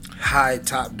high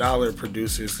top dollar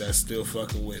producers that's still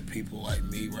fucking with people like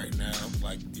me right now,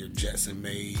 like your Jetson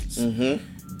Maids.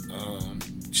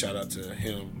 Shout out to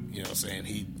him. You know what I'm saying?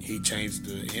 He changed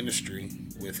the industry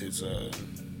with his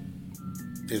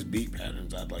beat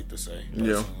patterns, I'd like to say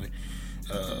personally.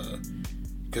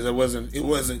 Because it wasn't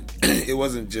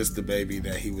just the baby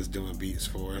that he was doing beats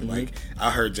for. Like I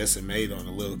heard Jetson Maid on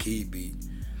a Lil Key beat.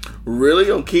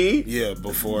 Really, on Key? Yeah,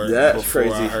 before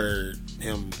crazy. I heard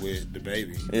him with the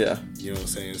baby. Yeah. You know what I'm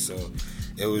saying? So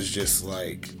it was just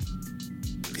like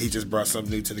he just brought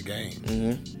something new to the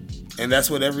game. And that's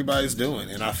what everybody's doing.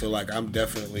 And I feel like I'm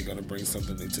definitely going to bring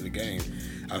something new to the game.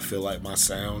 I feel like my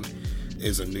sound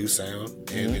is a new sound,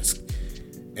 and it's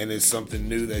something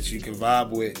new that you can vibe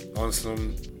with on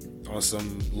some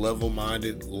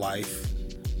level-minded life,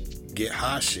 get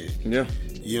high shit. Yeah.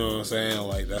 You know what I'm saying?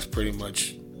 Like that's pretty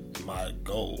much my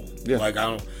goal. Yeah. Like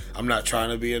I'm not trying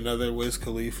to be another Wiz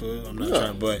Khalifa. I'm not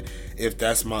trying, but if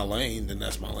that's my lane, then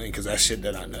that's my lane because that's shit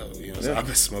that I know. You know what I'm saying? I've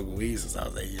been smoking weed since I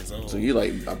was 8 years old. So you are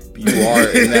in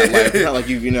that life. It's not like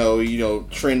you know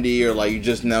trendy or like you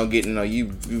just now getting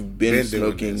you've been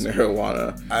smoking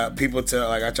marijuana. People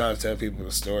I try to tell people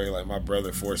the story. Like my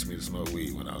brother forced me to smoke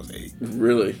weed when I was 8.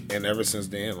 Really? And ever since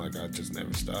then, like I just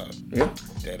never stopped. Yeah.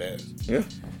 Dead ass. Yeah.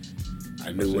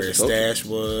 I knew where his stash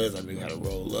was. I knew how to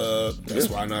roll up. That's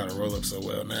why I know how to roll up so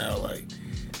well now. Like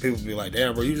people be like,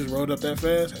 "Damn, bro, you just rolled up that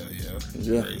fast?" Hell yeah.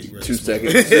 Yeah. 2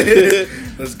 seconds.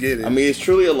 Let's get it. I mean, it's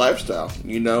truly a lifestyle,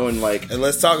 and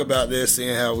let's talk about this,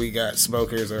 seeing how we got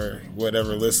smokers or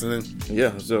whatever listening.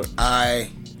 Yeah. So I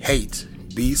hate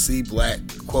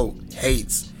Blxck, quote,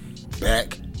 hates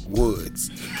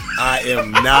backwoods. I am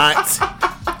not.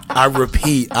 I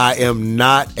repeat, I am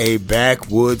not a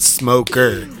backwoods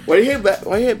smoker. Why do you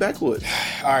hate backwoods?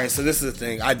 All right, so this is the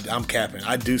thing. I'm capping.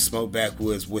 I do smoke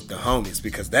backwoods with the homies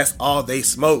because that's all they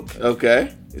smoke.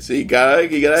 Okay, so you gotta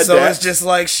So adapt. it's just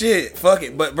like shit. Fuck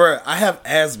it. But bro, I have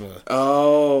asthma.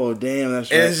 Oh damn,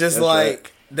 that's right. And it's just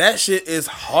that shit is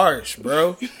harsh,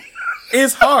 bro.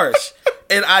 It's harsh,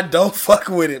 and I don't fuck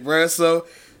with it, bro. So.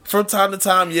 From time to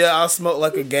time, I'll smoke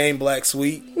like a Game Black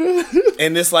Sweet,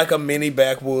 and it's like a mini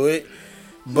backwood.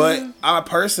 But I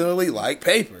personally like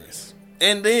papers,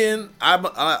 and then I'm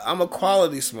a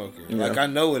quality smoker. Yeah. Like I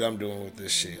know what I'm doing with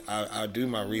this shit. I do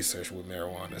my research with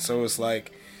marijuana, so it's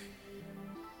like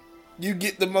you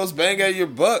get the most bang out of your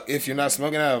buck if you're not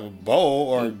smoking out of a bowl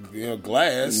or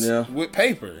glass with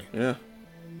paper. Yeah.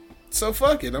 So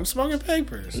fuck it, I'm smoking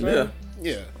papers. So,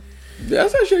 yeah.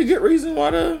 That's actually a good reason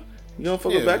why you don't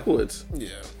fuck with backwoods. Yeah.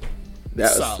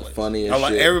 That's funny as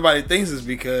shit. Everybody thinks it's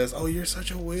because, you're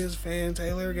such a Wiz fan,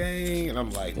 Taylor gang. And I'm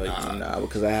like, nah,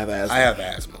 because I have asthma. I have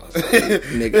asthma.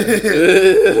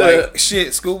 Nigga. Like,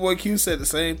 shit, Schoolboy Q said the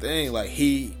same thing. Like,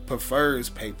 he prefers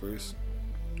papers.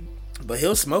 But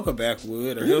he'll smoke a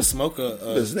backwood or he'll smoke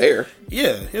it's there.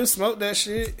 Yeah, he'll smoke that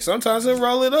shit. Sometimes he'll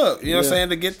roll it up, you know what I'm saying,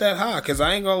 to get that high. Because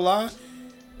I ain't gonna lie,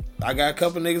 I got a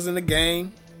couple niggas in the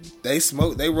game. They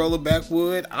smoke, they roll a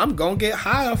backwood. I'm gonna get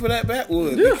high off of that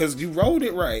backwood because you rolled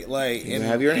it right. Like, and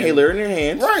have your inhaler in your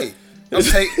hand, right?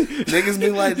 Niggas be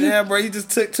like, damn, bro, you just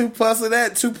took 2 puffs of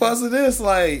that, 2 puffs of this.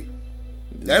 Like,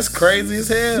 that's crazy as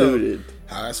hell. Suited.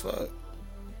 High as fuck.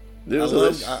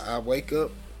 I wake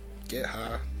up, get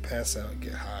high, pass out,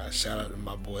 get high. Shout out to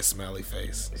my boy Smiley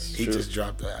Face. He just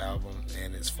dropped the album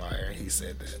and it's fire. He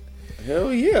said that.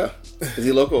 Hell yeah. Is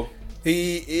he local?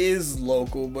 He is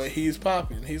local, but he's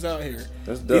popping. He's out here.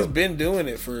 That's dope. He's been doing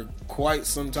it for quite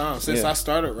some time. Since I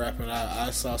started rapping, I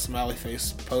saw Smiley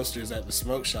Face posters at the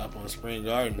smoke shop on Spring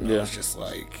Garden. I was just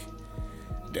like,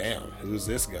 damn, who's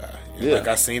this guy? And like,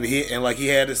 I seen it, and like, he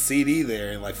had a CD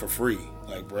there, and like, for free.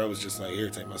 Like, bro was just like,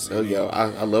 here, take my CD. Oh, yo,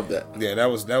 I love that. Yeah, that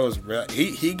was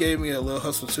he gave me a little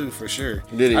hustle too, for sure.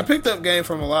 Did he? I picked up game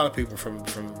from a lot of people from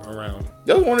around.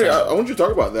 I was wondering, I want you to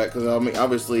talk about that, because I mean,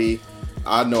 obviously,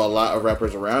 I know a lot of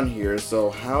rappers around here. So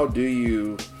how do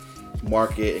you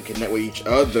market and connect with each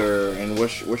other? And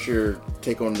what's your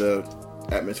take on the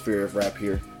atmosphere of rap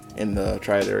here in the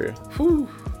Triad area? Whew.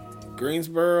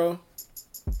 Greensboro.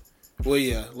 Well,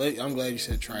 yeah, I'm glad you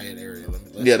said Triad area.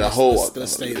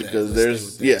 Let's stay there. Because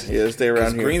let's stay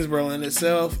around here. Greensboro in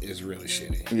itself is really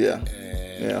shitty. Yeah.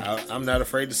 And I'm not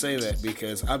afraid to say that,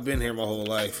 because I've been here my whole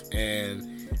life,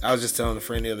 and I was just telling a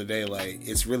friend the other day, like,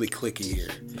 it's really cliquey here.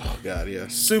 Oh, God, yeah.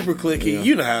 Super cliquey. Yeah.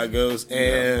 You know how it goes.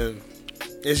 And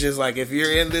it's just like, if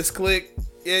you're in this clique,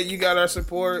 yeah, you got our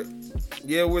support.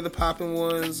 Yeah, we're the popping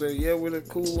ones. Or yeah, we're the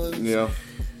cool ones. Yeah.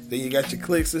 Then you got your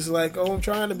cliques. It's like, oh, I'm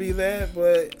trying to be that,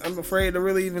 but I'm afraid to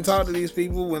really even talk to these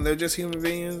people when they're just human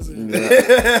beings.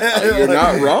 Yeah. You're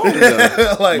not wrong,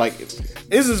 though. like,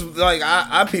 this is like,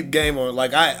 I peep game on,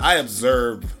 like, I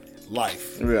observe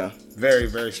life. Yeah. Very,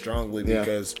 very strongly,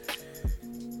 because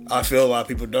I feel a lot of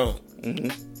people don't.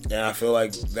 Mm-hmm. And I feel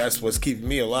like that's what's keeping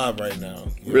me alive right now.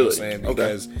 You know what I'm saying?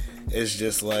 Because it's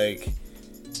just like,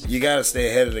 you got to stay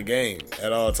ahead of the game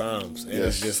at all times. And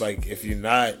it's just like, if you're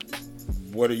not,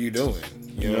 what are you doing?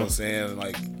 You know what I'm saying?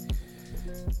 Like,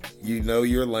 you know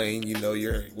your lane, you know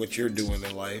what you're doing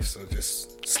in life, so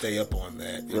just stay up on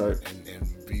that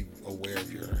and be aware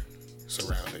of your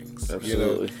surroundings.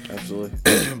 Absolutely. You know? Absolutely.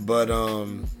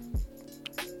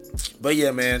 But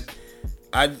yeah, man,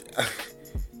 I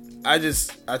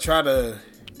try to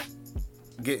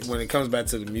get, when it comes back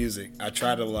to the music, I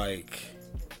try to like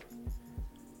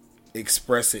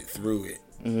express it through it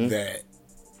that,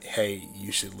 hey,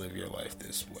 you should live your life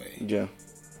this way. Yeah.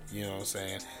 You know what I'm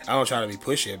saying? I don't try to be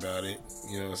pushy about it.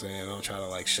 You know what I'm saying? I don't try to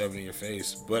like shove it in your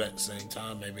face. But at the same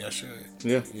time, maybe I should.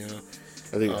 Yeah. You know?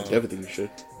 I think everything you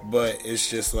should. But it's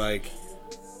just like,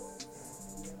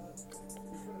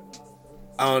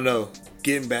 I don't know.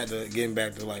 Getting back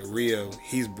to like Rio,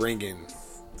 he's bringing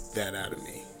that out of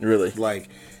me. Really? Like,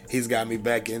 he's got me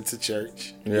back into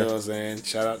church. You know what I'm saying?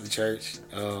 Shout out to church.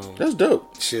 That's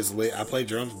dope. Shit's lit. I play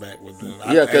drums back with them.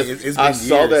 Yeah, because I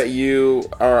saw that you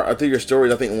are. I think your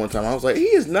stories. I think one time I was like, he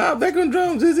is not back on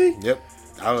drums, is he? Yep.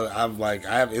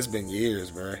 It's been years,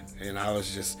 bro. And I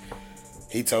was just.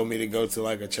 He told me to go to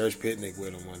like a church picnic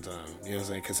with him one time. You know what I'm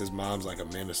saying? Because his mom's like a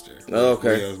minister. Oh,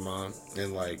 okay. Leo's mom,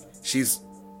 and like she's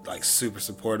like super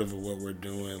supportive of what we're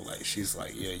doing. Like, she's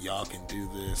like, yeah, y'all can do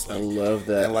this. Like, I love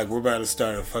that. And like, we're about to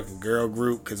start a fucking girl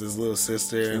group because his little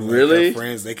sister and like, her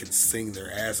friends, they can sing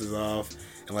their asses off.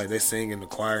 And like, they sing in the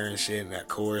choir and shit in that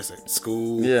chorus at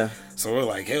school. Yeah. So we're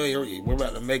like, hell yeah, we're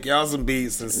about to make y'all some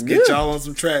beats and get y'all on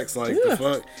some tracks. Like, the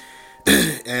fuck.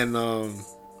 And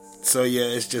so yeah,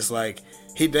 it's just like,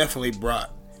 he definitely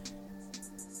brought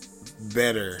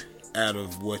better out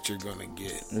of what you're gonna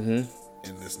get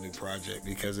in this new project,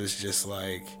 because it's just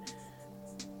like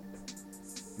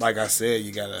I said,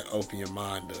 you gotta open your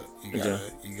mind up.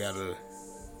 You gotta.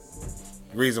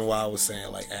 Reason why I was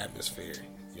saying like atmosphere.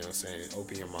 You know what I'm saying?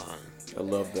 Open your mind. I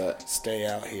love that. Stay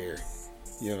out here.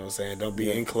 You know what I'm saying? Don't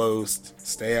be enclosed.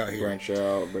 Stay out here. Branch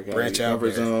out. Branch out.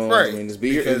 Comfort zone. Right. I mean, just be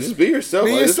yourself. Be yourself.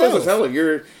 This doesn't sound like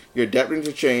you're adapting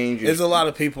to change. There's a lot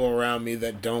of people around me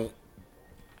that don't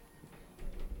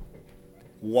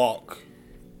walk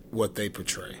what they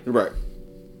portray. Right.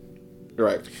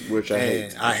 Which I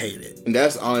hate. I hate it. And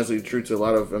that's honestly true to a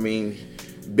lot of,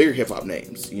 bigger hip hop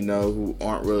names, who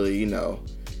aren't really,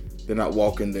 they're not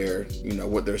walking their,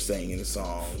 what they're saying in the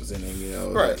songs. And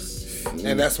then, right.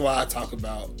 And that's why I talk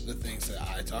about the things that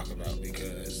I talk about,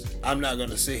 because I'm not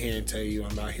going to sit here and tell you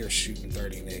I'm out here shooting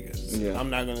 30 niggas. Yeah. I'm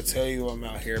not going to tell you I'm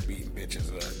out here beating bitches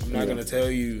up. I'm not going to tell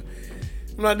you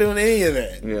I'm not doing any of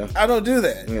that. Yeah. I don't do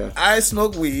that. Yeah. I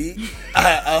smoke weed.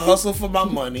 I hustle for my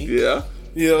money. Yeah.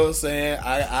 You know what I'm saying?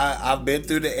 I've been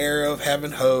through the era of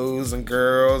having hoes and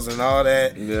girls and all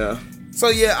that. Yeah. So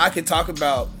yeah, I can talk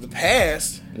about the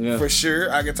past for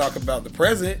sure. I can talk about the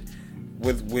present,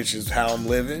 which is how I'm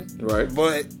living. Right.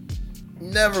 But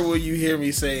never will you hear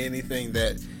me say anything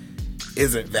that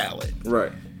isn't valid.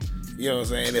 Right. You know what I'm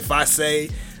saying? If I say,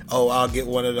 oh, I'll get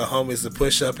one of the homies to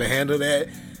push up and handle that,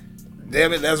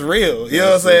 damn it, that's real. You know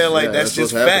what I'm saying? Like, that's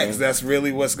just facts. That's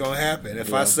really what's going to happen.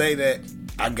 If I say that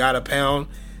I got a pound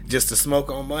just to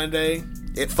smoke on Monday,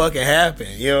 it fucking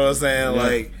happened. You know what I'm saying? Yeah.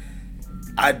 Like,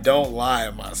 I don't lie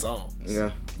in my songs.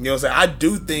 Yeah. You know what I'm saying? I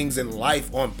do things in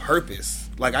life on purpose.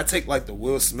 Like, I take, like, the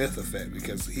Will Smith effect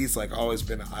because he's, like, always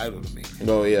been an idol to me.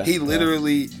 Oh, yeah. He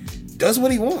literally does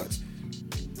what he wants.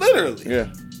 Literally.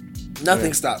 Yeah.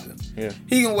 Nothing stops him. Yeah.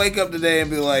 He can wake up today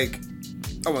and be like,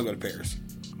 I want to go to Paris.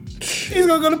 He's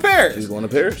going to go to Paris. He's going to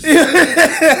Paris. He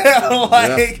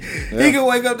can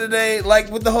wake up today,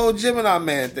 like, with the whole Gemini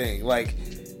Man thing. Like,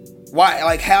 why?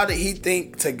 Like, how did he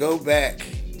think to go back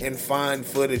and find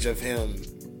footage of him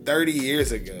 30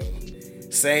 years ago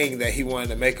saying that he wanted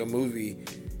to make a movie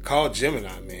called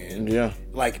Gemini Man? Yeah.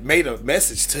 Like, made a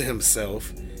message to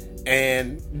himself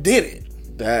and did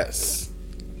it. That's...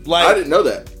 Like, I didn't know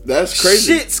that. That's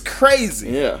crazy. Shit's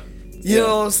crazy. Yeah. You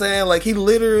know what I'm saying? Like, he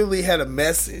literally had a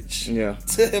message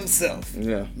to himself.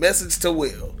 Yeah. Message to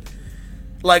Will.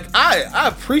 Like, I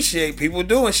appreciate people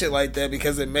doing shit like that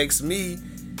because it makes me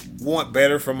want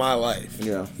better for my life.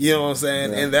 Yeah. You know what I'm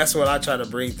saying? Yeah. And that's what I try to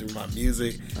bring through my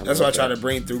music. That's what I try to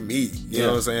bring through me. You know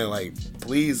what I'm saying? Like,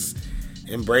 please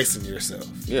embracing yourself.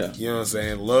 Yeah. You know what I'm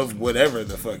saying? Love whatever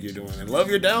the fuck you're doing. And love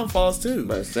your downfalls too.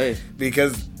 Better say.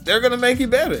 Because they're going to make you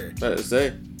better. Better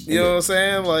say. You know what I'm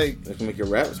saying? Like, they can make your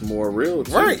raps more real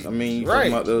too. Right. I mean, you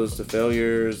talking about the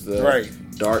failures, the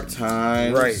dark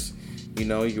times. Right. You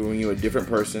know, when you're a different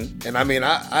person. And I mean,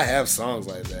 I have songs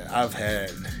like that. I've had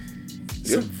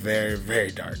some very, very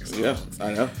dark songs. Yeah,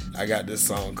 I know. I got this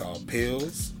song called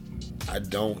Pills. I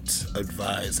don't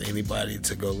advise anybody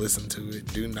to go listen to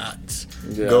it. Do not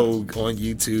go on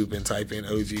YouTube and type in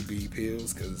OGB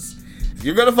Pills because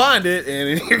you're going to find it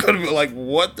and you're going to be like,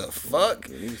 what the fuck?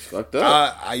 He's fucked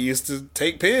up. I used to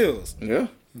take pills. Yeah.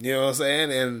 You know what I'm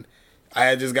saying? And I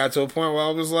had just got to a point where I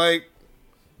was like,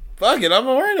 fuck it, I'm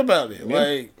worried about it. Yeah.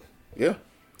 Like, yeah.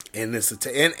 And it's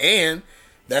and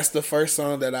that's the first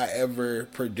song that I ever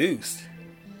produced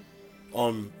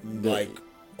on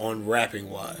on rapping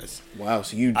wise. Wow,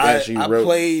 so you actually wrote. I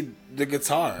played the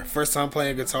guitar. First time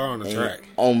playing guitar on the track.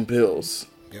 On Pills.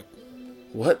 Yep.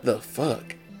 What the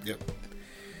fuck? Yep.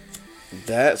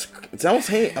 It's almost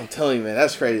I'm telling you, man,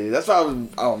 that's crazy. That's why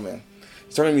man.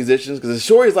 Starting musicians, because the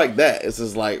stories like that, it's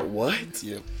just like, what?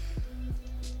 Yep.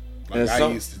 Like, I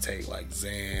used to take like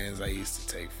Xans, I used to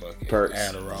take fucking Perks.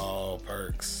 Adderall,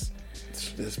 Perks.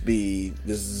 Just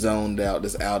zoned out,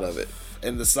 just out of it.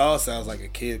 And the song sounds like a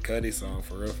Kid Cudi song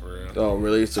for real, for real. Oh,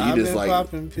 really? So you just like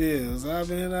popping pills. I've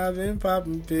been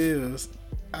popping pills.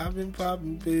 I've been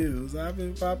popping pills. I've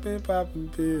been popping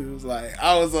pills. Like,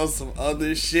 I was on some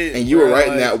other shit. And you were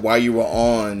writing that while you were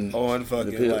on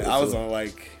fucking pills, like, I was on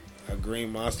like a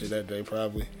Green Monster that day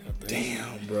probably. I think.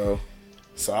 Damn, bro.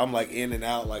 So I'm like in and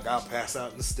out, like I'll pass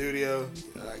out in the studio,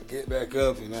 and I get back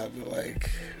up, and I'll be like,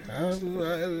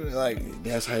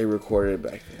 that's how you recorded it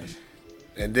back then.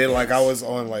 And then like I was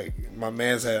on like my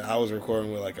man's had, I was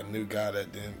recording with like a new guy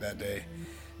that day,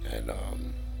 and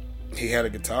he had a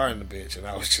guitar in the bitch, and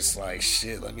I was just like,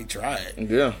 shit, let me try it.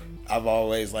 Yeah. I've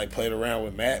always like played around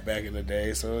with Matt back in the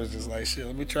day, so it was just like, shit,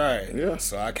 let me try it. Yeah.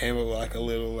 So I came up with like a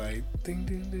little like ding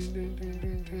ding ding ding ding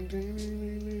ding ding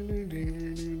ding ding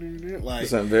ding ding, like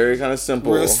something very kind of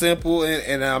simple, real simple,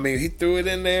 and I mean he threw it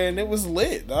in there and it was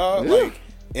lit, dog. Yeah. Like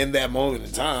in that moment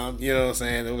in time, you know what I'm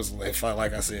saying? It was like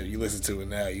I said, you listen to it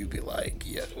now, you'd be like,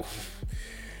 yeah.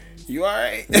 You all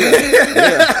right?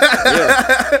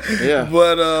 Yeah.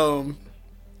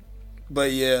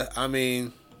 But yeah, I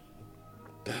mean,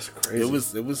 that's crazy.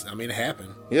 It was. I mean, it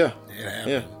happened. Yeah, it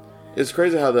happened. Yeah, it's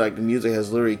crazy how the music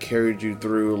has literally carried you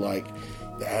through like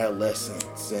the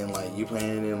adolescence and like you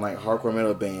playing in like hardcore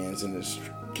metal bands and it's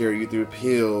carry you through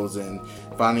Pills and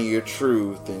finding your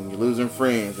truth and you're losing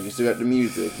friends but you still got the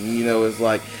music. And, you know, it's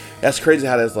like that's crazy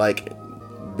how that's like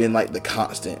been like the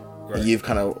constant and you've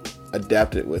kind of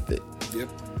adapted with it. Yep.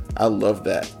 I love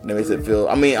that. That makes it feel.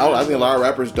 I mean, I think a lot of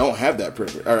rappers don't have that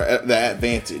privilege or that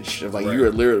advantage of like you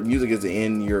are literally music is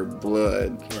in your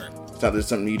blood. Right. It's not just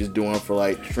something you just doing for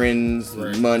like trends,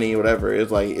 money, whatever.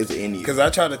 It's like it's in you. Because I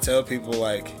try to tell people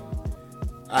like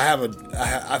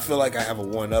I feel like I have a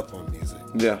one up on music.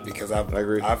 Yeah. Because I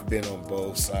agree. I've been on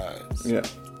both sides. Yeah.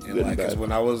 And like, because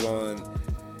when I was on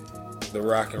the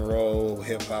rock and roll,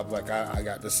 hip hop, like I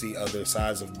got to see other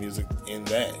sides of music in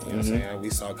that. You know what I'm saying? We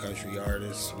saw country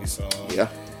artists. We saw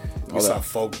We saw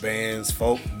folk bands.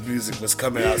 Folk music was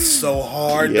coming out so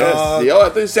hard, yes. dog. Yo, I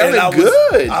think it sounded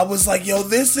good. I was like, yo,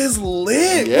 this is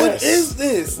lit. Yes. What is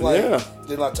this? Like, yeah.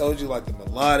 Then I told you, like, the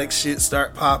melodic shit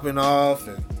start popping off.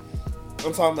 And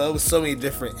I'm talking about, it was so many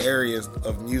different areas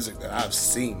of music that I've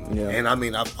seen. Yeah. And I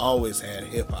mean, I've always had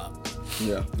hip hop.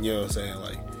 Yeah. You know what I'm saying?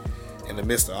 Like, in the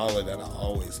midst of all of that, I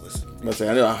always listen.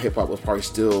 I know hip hop was probably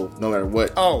still, no matter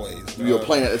what always you were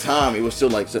playing at the time, it was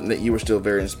still like something that you were still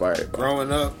very inspired by.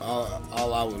 Growing up,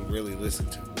 all I would really listen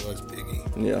to was Biggie.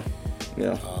 Yeah,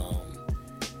 yeah.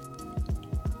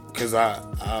 Cause I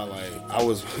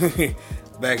was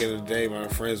back in the day, my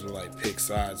friends would like pick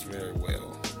sides very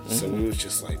well. So we was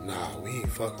just like, nah, we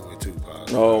ain't fucking with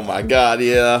Tupac. Oh my God,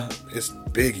 yeah. It's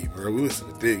Biggie, bro. We listen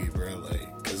to Biggie, bro.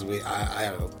 Like, cause I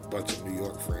had a bunch of New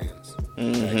York friends.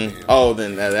 Mm-hmm. Oh,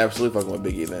 then that absolutely fucking with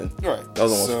Biggie then. Right. That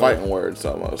was almost fighting words,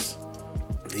 almost.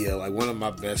 Yeah, like one of my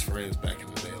best friends back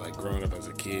in the day, like growing up as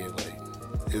a kid,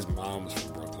 like his mom was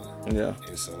from Brooklyn. Yeah.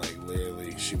 And so like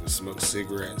literally she would smoke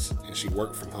cigarettes and she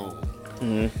worked from home.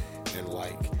 Mm-hmm. And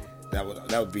like that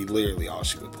would be literally all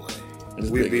she would play.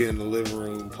 We'd be in the living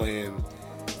room playing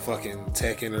fucking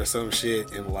Tekken or some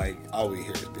shit, and like all we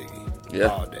hear is Biggie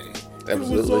all day.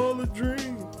 Absolutely. It was all a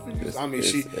dream. I mean,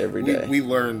 every day. We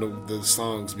learned the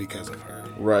songs because of her.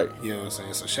 Right. You know what I'm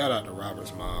saying? So shout out to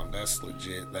Robert's mom. That's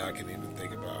legit. That I can even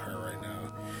think about her right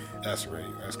now. That's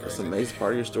crazy. That's an amazing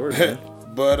part of your story, man.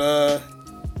 But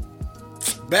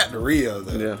back to Rio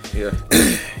though. Yeah.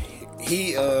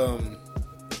 He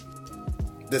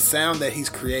the sound that he's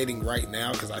creating right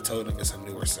now, because I told him it's a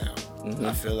newer sound. Mm-hmm.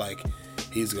 I feel like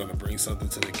he's going to bring something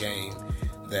to the game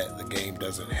that the game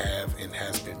doesn't have and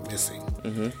has been missing.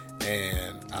 Mm-hmm.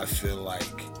 And I feel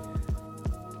like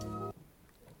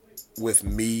with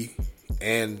me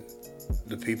and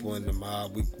the people in the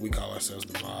mob, we call ourselves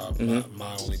the mob. Mm-hmm.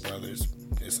 My only brothers.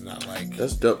 It's not like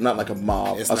that's dope. Not like a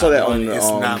mob. I saw that money, on. It's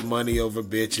not money over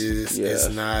bitches. Yeah, it's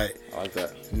not I like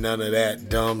that. None of that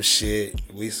dumb shit.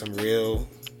 We some real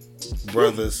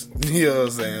brothers. You know what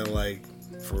I'm saying? Like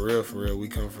for real. We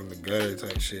come from the gutter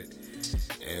type shit,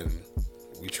 and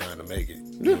we trying to make it.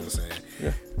 You know what I'm saying?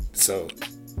 Yeah. So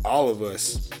all of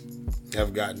us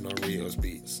have gotten on Rio's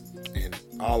beats, and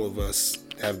all of us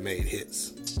have made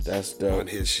hits. That's dope. On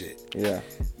his shit. Yeah.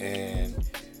 And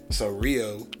so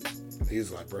Rio, he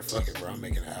was like, bro, fuck it, bro. I'm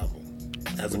making an album.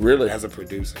 As a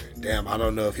producer. Damn, I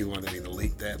don't know if he wanted me to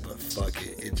leak that, but fuck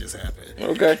it. It just happened.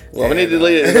 Okay. Well, we need to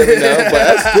delete it. Let me know. But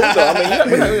that's cool,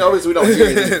 though. I mean, obviously, we don't hear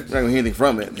anything. We're not going to hear anything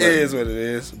from it. But. It is what it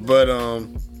is. But,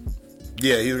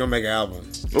 yeah, he's going to make an album.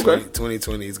 Okay.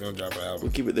 2020, he's going to drop an album.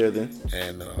 We'll keep it there then.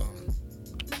 And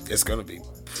it's going to be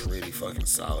pretty fucking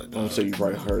solid. I'm sure you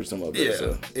probably heard some of it. Yeah.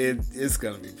 So. It's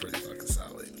going to be pretty fucking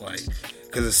solid. Like,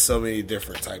 because there's so many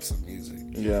different types of music.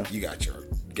 Yeah. You got your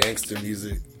gangster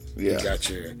music. Yeah. You got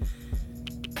your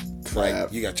trap.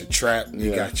 Like, you got your trap. You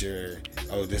yeah. got your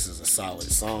this is a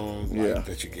solid song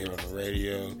that you get on the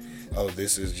radio. Oh,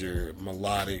 this is your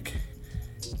melodic,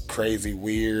 crazy,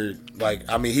 weird. Like,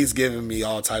 I mean, he's giving me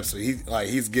all types of.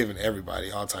 He's giving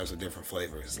everybody all types of different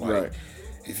flavors. Like, right.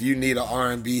 If you need an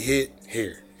R&B hit,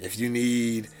 here. If you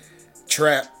need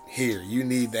trap, here. You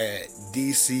need that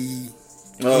DC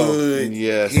hood,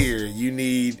 yes. Here. You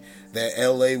need that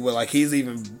LA. Well, like he's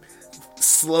even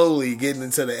slowly getting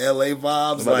into the LA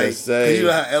vibes, like cause you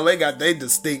know how LA got their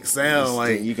distinct sound.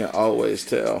 Like you can always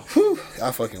tell. Whew,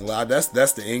 I fucking lie. That's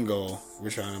the end goal.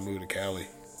 We're trying to move to Cali.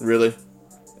 Really,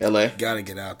 LA? Gotta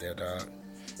get out there, dog.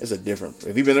 It's a different.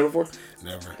 Have you been there before?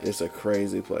 Never. It's a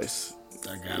crazy place.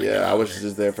 I I was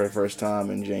just there for the first time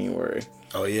in January.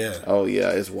 Oh yeah. Oh yeah,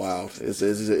 it's wild.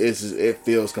 It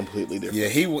feels completely different. Yeah,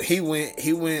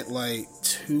 he went like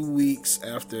 2 weeks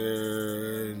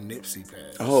after Nipsey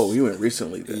passed. Oh, he went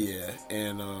recently then. Yeah,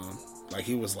 and like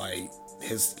he was like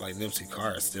his Nipsey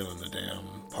car is still in the damn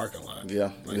parking lot.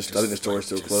 Yeah, I think the store's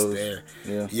still closed. There.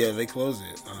 Yeah, they closed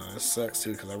it. It sucks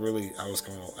too because I was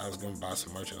gonna buy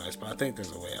some merchandise, but I think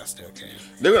there's a way I still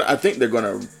can. I think they're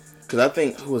gonna. Because I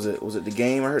think, who was it? Was it The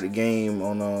Game? I heard The Game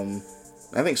on,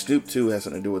 I think Snoop too has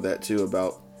something to do with that too,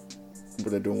 about what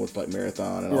they're doing with like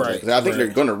Marathon and all that. I think they're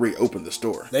going to reopen the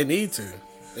store. They need to.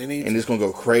 And it's going to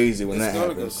go crazy when that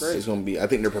happens. It's going to be, I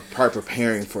think they're probably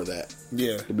preparing for that.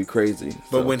 Yeah. It'll be crazy.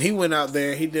 But when he went out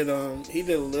there, he did a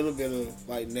little bit of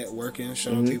like networking,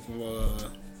 showing people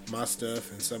my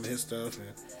stuff and some of his stuff, and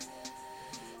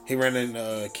he ran in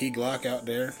Key Glock out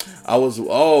there.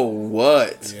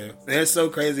 What? Yeah. And it's so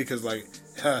crazy because, like,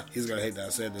 he's going to hate that I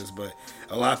said this, but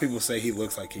a lot of people say he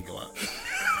looks like Key Glock.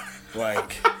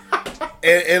 Like,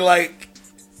 and like,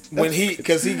 when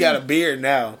because he got a beard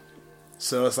now,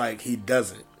 so it's like he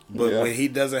doesn't. But when he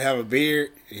doesn't have a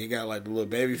beard, he got like the little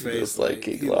baby face. Just like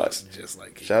Key Glock. Just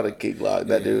like Key Shout out to Key Glock.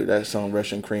 That dude, that song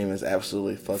Russian Cream is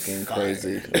absolutely fucking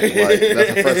crazy. Like,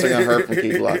 that's the first thing I heard from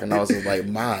Key Glock, and I was just like,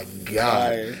 my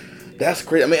God. That's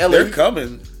crazy. I mean, they're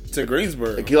coming to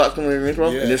Greensboro. Key Glock's coming to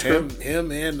Greensboro? Yeah, in this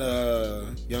him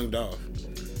and Young Dolph.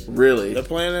 Really? They're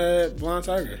playing at Blonde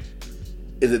Tiger.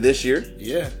 Is it this year?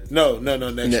 Yeah. No.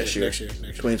 Next year.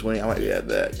 2020. I might be at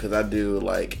that because I do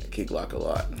like Key Glock a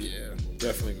lot. Yeah,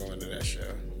 definitely going to that show.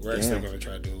 We're actually going to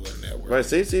try to do a little network. Right.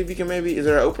 See if you can maybe. Is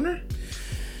there an opener?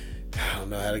 I don't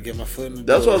know how to get my foot in the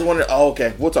door. That's what I was wondering. Oh,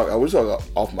 okay. We'll talk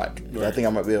off mic. Right. I think I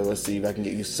might be able to see if I can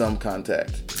get you some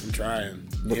contact. I'm trying.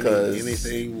 Because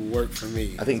anything will work for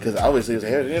me. I think because obviously it's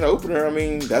an opener. I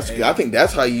mean, I think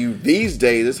that's how you these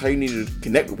days. That's how you need to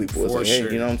connect with people. It's like, sure.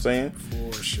 Hey, you know what I'm saying?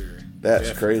 For sure.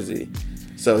 That's crazy.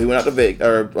 So he went out to Vegas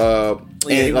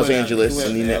in Los Angeles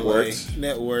and he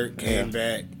networked, came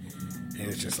back, and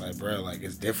it's just like, bro, like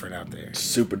it's different out there.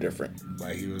 Super different.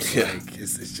 Like he was like,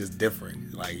 it's just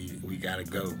different. Like we gotta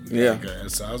go. Go.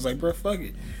 So I was like, bro, fuck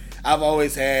it. I've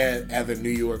always had either New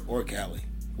York or Cali,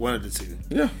 one of the two.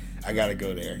 Yeah. I gotta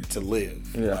go there to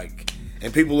live. Yeah. Like,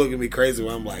 and people look at me crazy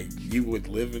when I'm like, you would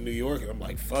live in New York? And I'm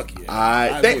like, fuck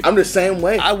yeah. I'm the same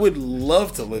way. I would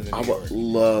love to live in New York. I would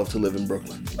love to live in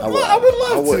Brooklyn. I would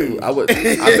love to. I would.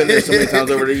 I've been there so many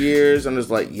times over the years. I'm just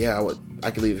like, yeah,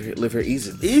 I could live here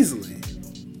easily.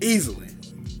 Easily.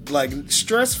 Like,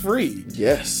 stress free.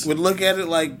 Yes. Would look at it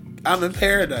like I'm in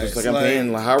paradise. Just like I'm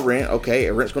paying high rent. Okay,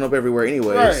 rent's going up everywhere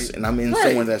anyways. Right. And I'm in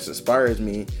someone that inspires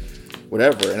me.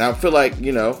 Whatever, and I feel like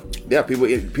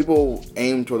people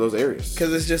aim toward those areas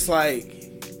because it's just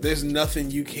like there's nothing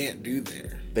you can't do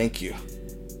there. Thank you.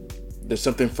 There's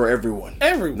something for everyone.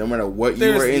 No matter what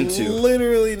you are into. There's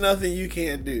literally nothing you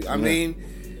can't do. I mean,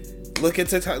 look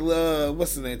at what's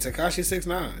the name? Tekashi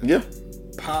 6ix9ine. Yeah,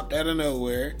 popped out of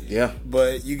nowhere. Yeah,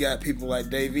 but you got people like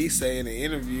Dave E saying in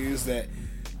interviews that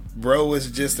bro was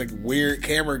just a weird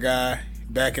camera guy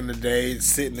back in the day,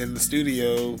 sitting in the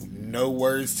studio. No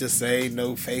words to say,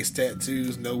 no face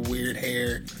tattoos, no weird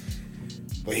hair.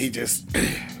 But he just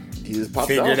popped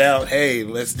figured out, hey,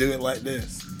 let's do it like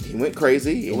this. He went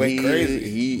crazy.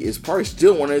 He is probably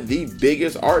still one of the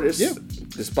biggest artists,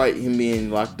 despite him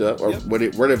being locked up or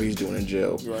whatever he's doing in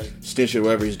jail. Right. Stitch or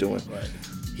whatever he's doing. Right.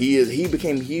 He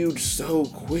became huge so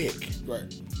quick.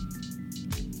 Right.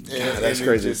 That's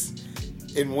crazy.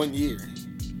 Just in 1 year.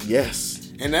 Yes.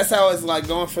 And that's how it's like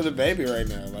going for the baby right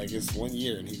now. Like, it's 1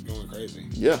 year and he's going crazy.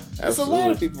 Yeah, absolutely. There's a lot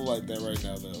of people like that right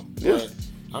now, though. Yeah. But,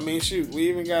 I mean, shoot, we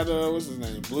even got, what's his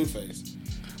name? Blueface.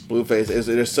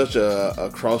 There's such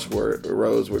a crossword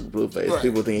roads with Blueface. Right.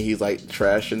 People think he's like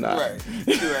trash and not. Right.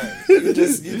 You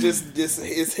just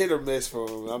it's hit or miss for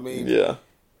him. I mean,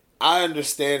 I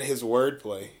understand his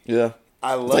wordplay. Yeah.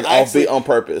 I love like offbeat on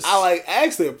purpose. I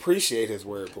actually appreciate his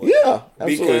wordplay. Yeah,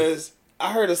 absolutely. Because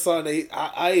I heard a song that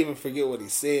I even forget what he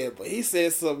said, but he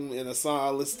said something in a song I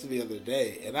listened to the other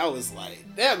day, and I was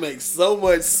like, that makes so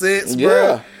much sense,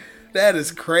 bro. That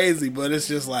is crazy, but it's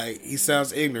just like he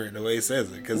sounds ignorant the way he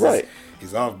says it because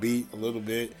he's offbeat a little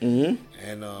bit, and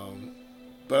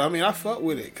but I mean I fuck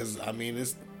with it because I mean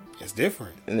it's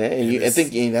different. I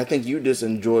think you just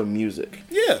enjoy music.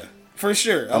 Yeah. For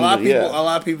sure. A lot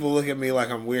of people look at me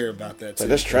like I'm weird about that too. Like,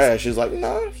 that's trash. It's like,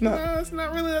 no, it's not. No, it's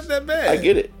not really that bad. I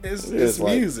get it. It's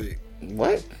music. Like,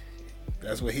 what?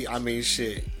 That's what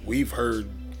shit. We've heard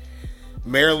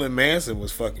Marilyn Manson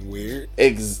was fucking weird.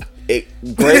 Great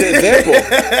example.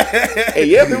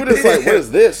 And people just like, what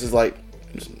is this? It's like,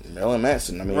 Marilyn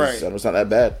Manson. I mean, it's not that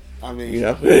bad. I mean, you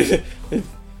know?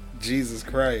 Jesus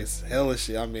Christ. Hella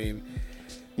shit. I mean,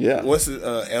 what's it?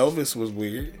 Elvis was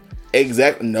weird.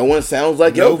 Exactly. No one sounds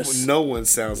like Elvis. No one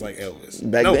sounds like Elvis.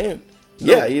 Back then.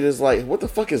 Yeah, you just like, what the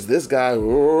fuck is this guy? You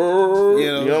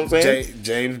know what I'm saying?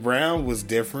 James Brown was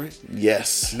different.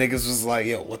 Yes. Niggas was like,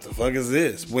 yo, what the fuck is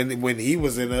this? When he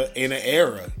was in an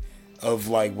era of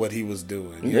like what he was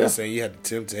doing. You know what I'm saying? You had the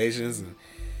Temptations and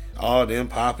all them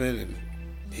popping, and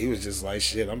he was just like,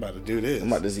 shit, I'm about to do this.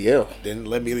 I'm about to yell. Then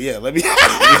let me Yeah.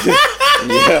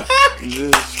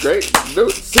 Straight.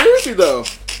 Dude, seriously though.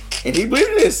 And he believed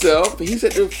in himself. He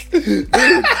said, dude,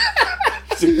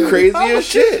 the craziest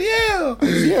shit. Yeah.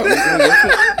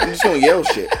 I'm just gonna yell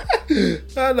shit.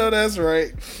 I know that's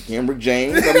right. Rick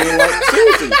James. I mean, like,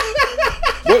 seriously.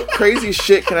 What crazy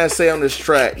shit can I say on this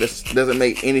track that doesn't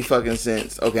make any fucking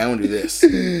sense? Okay, I'm gonna do this.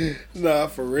 Nah,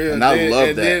 for real. And I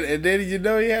love that. And then you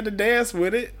had to dance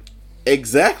with it.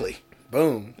 Exactly.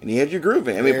 Boom. And he had you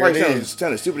grooving. I mean, it probably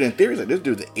sounded stupid in theory. Like, this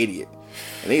dude's an idiot.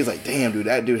 And he's like, damn, dude,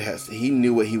 that dude he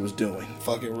knew what he was doing.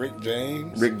 Fucking Rick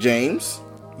James. Rick James.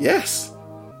 Yes.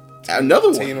 Another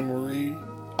one. Tina Marie.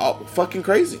 fucking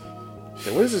crazy.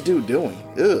 Like, what is this dude doing?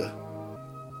 Ugh.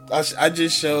 I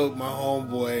just showed my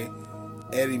homeboy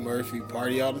Eddie Murphy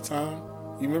 "Party All the Time."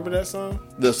 You remember that song?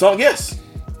 The song, yes.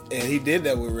 And he did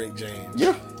that with Rick James.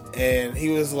 Yeah. And he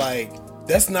was like,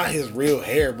 "That's not his real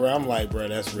hair, bro." I'm like, "Bro,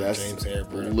 that's Rick James' hair,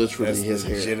 bro. Literally that's his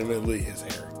hair. Legitimately his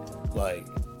hair." Like,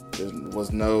 there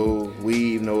was no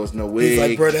weave, no wig. He's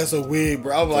like, "Bro, that's a wig,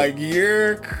 bro." I'm like,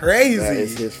 "You're crazy." That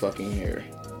is his fucking hair.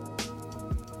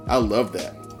 I love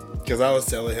that. Because I was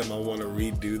telling him I want to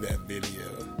redo that video.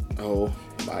 Oh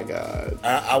my god.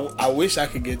 I wish I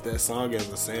could get that song as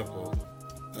a sample.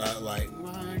 Like,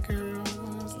 my girl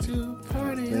wants to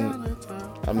party all the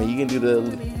time. I mean, you can do the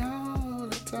all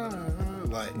the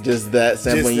time. Like, just that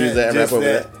sample and use that and rap over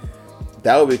that.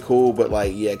 That would be cool, but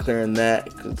like, yeah, clearing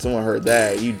that. Cause someone heard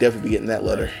that, you definitely be getting that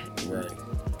letter. Right.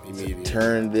 Immediately.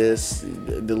 Turn this,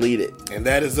 delete it. And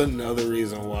that is another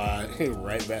reason why,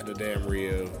 right back to damn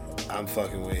Rio, I'm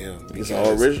fucking with him. It's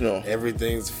all original.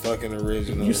 Everything's fucking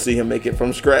original. You see him make it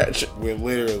from scratch. We're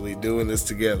literally doing this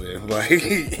together. Like,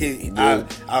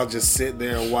 I'll just sit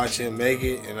there and watch him make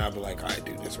it, and I'll be like, all right,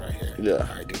 do this right here. Yeah.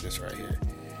 All right, do this right here.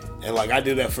 And like, I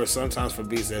do that sometimes for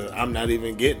beats that I'm not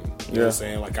even getting. You know what I'm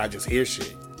saying? Like, I just hear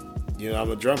shit. You know,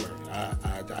 I'm a drummer.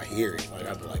 I hear it. Like,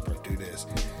 I'll be like, bro, do this.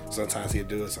 Sometimes he'll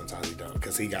do it, sometimes he don't,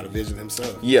 because he got a vision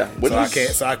himself. Yeah.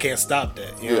 So I can't stop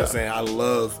that. You know what I'm saying? I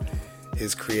love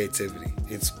his creativity.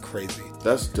 It's crazy.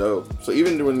 That's dope. So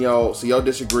even when y'all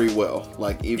disagree well,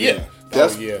 like even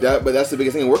but that's the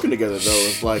biggest thing working together though.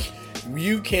 It's like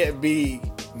you can't be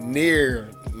near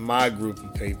my group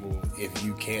of people if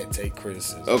you can't take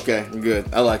criticism. Okay,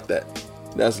 good. I like that.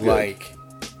 That's good. Like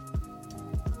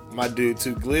my dude,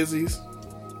 Two Glizzies.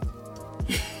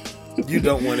 You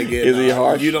don't want to get. Is he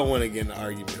harsh? You don't want to get in an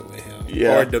argument with him,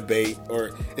 or debate,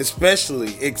 or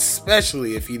especially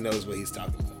if he knows what he's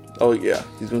talking about. Oh yeah,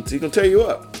 he's gonna tear you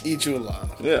up, eat you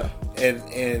alive. Yeah,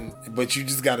 but you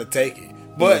just gotta take it.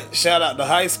 But shout out to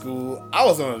high school, I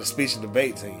was on the speech and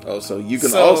debate team. Oh, so you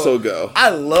can also go. I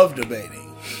love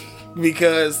debating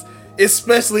because,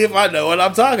 especially if I know what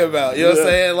I'm talking about. You know what I'm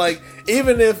saying? Like,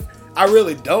 even if I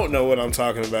really don't know what I'm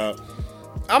talking about,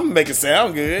 I'm gonna make it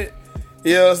sound good.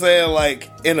 You know what I'm saying?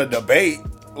 Like, in a debate,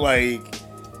 like,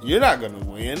 you're not going to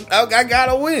win. I got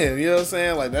to win. You know what I'm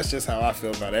saying? Like, that's just how I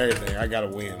feel about everything. I got to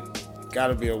win. Got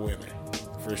to be a winner.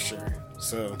 For sure.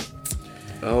 So.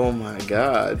 Oh, my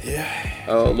God. Yeah.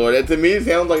 Oh, Lord. To me, it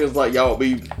sounds like it's like y'all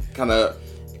be kind of,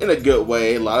 in a good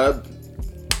way, a lot of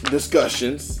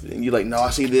discussions. And you're like, no,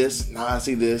 I see this. No, I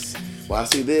see this. Well, I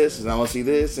see this. And I want to see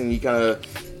this. And you kind of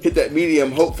hit that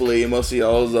medium, hopefully, in most of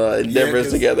y'all's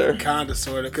endeavors together. Kind of,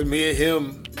 sort of. Because me and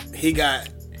him, he got,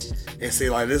 and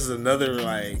see, like, this is another,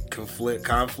 like, conflict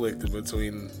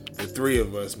between the three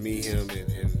of us, me, him,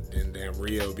 and damn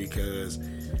Rio, because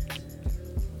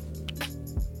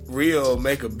Rio will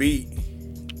make a beat,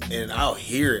 and I'll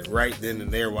hear it right then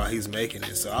and there while he's making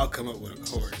it. So I'll come up with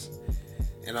a chorus.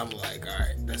 And I'm like, all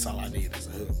right, that's all I need is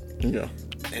a hook. Yeah.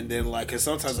 And then, like, cause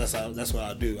sometimes that's what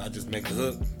I do. I just make a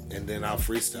hook, and then I'll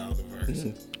freestyle the verse.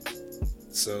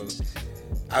 Mm-hmm. So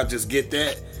I'll just get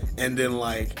that, and then,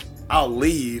 like, I'll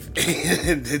leave,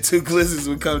 and the Two Glizzies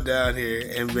would come down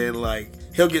here, and then, like,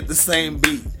 he'll get the same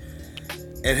beat,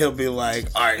 and he'll be like,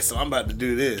 all right, so I'm about to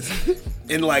do this.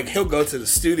 And, like, he'll go to the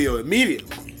studio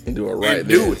immediately. And do it right and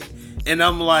do it. And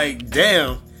I'm like,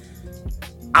 damn.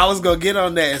 I was gonna get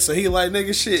on that, and so he like,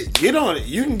 nigga, shit, get on it.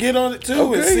 You can get on it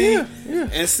too, and see,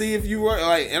 and see if you were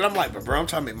like. And I'm like, but bro, I'm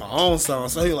trying to make my own song.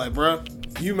 So he like, bro,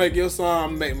 you make your song,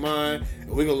 I'm gonna make mine, and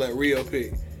we gonna let Rio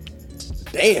pick.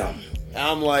 Damn. And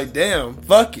I'm like, damn,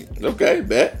 fuck it. Okay,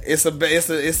 bet. It's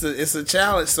a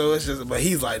challenge. So it's just, but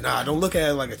he's like, nah, don't look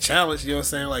at it like a challenge. You know what I'm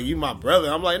saying? Like, you my brother.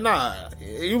 I'm like, nah,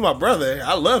 you my brother.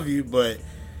 I love you, but.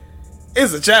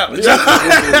 It's a challenge.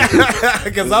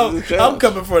 Because I'm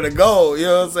coming for the goal, you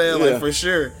know what I'm saying? Like, for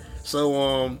sure. So,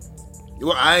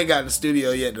 well, I ain't got in the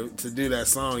studio yet to do that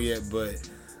song yet, but,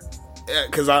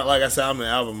 because, like I said, I'm in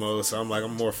album mode, so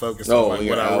I'm more focused on like,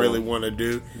 what I really want to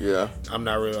do. Yeah. I'm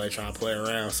not really, like, trying to play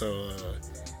around, so,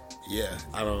 yeah,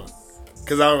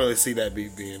 because I don't really see that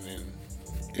beat being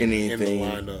in the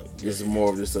lineup. This is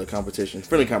more of just a competition.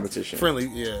 Friendly competition. Friendly,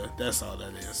 yeah, that's all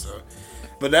that is, so.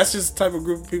 But that's just the type of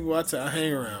group of people I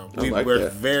hang around. We're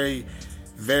very,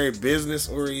 very business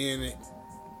oriented,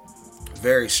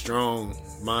 very strong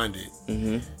minded,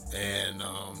 and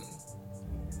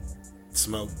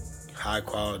smoke high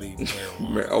quality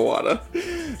marijuana.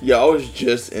 Yeah, I was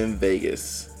just in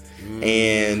Vegas,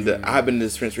 and I've been to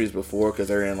dispensaries before because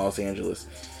they're in Los Angeles.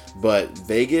 But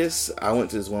Vegas, I went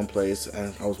to this one place,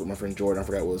 and I was with my friend Jordan. I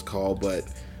forgot what it was called, but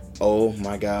oh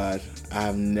my God,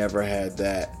 I've never had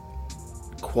that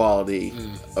quality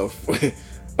of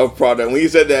product. When you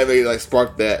said that, maybe like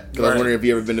sparked that. Because I was wondering if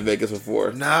you ever been to Vegas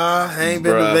before. Nah, I ain't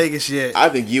been to Vegas yet. I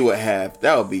think you would have.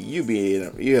 That would be you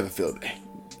have a field day.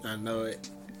 I know it.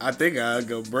 I think I'd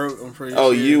go broke. I'm pretty sure. Oh,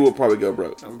 you would probably go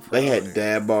broke. They had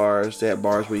dad bars. They had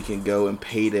bars where you can go and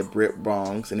pay to Brit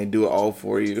bongs, and they do it all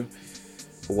for you.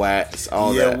 Wax,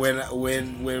 all that. Yeah,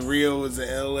 when Rio was in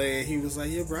LA, and he was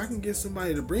like, "Yeah, bro, I can get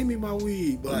somebody to bring me my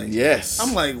weed." Like, yes.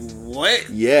 I'm like, what?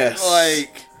 Yes.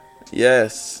 Like,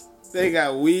 yes. They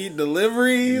got weed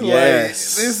delivery.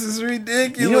 Yes. Like, this is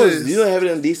ridiculous. You don't have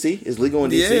it in DC? It's legal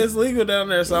in DC? Yeah, it's legal down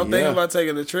there. So I'm thinking about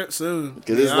taking a trip soon.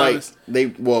 Because it's honest.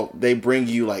 Like, they bring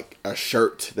you like a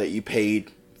shirt that you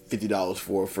paid $50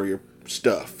 for your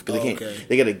stuff. Because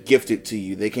they got to gift it to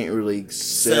you. They can't really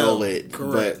sell it.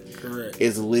 Correct.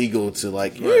 It's legal to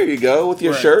like, here you go with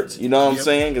your shirts. You know what I'm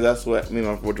saying? Because that's what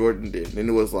my boy Jordan did. And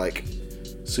it was like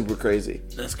super crazy.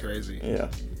 That's crazy. Yeah.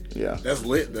 That's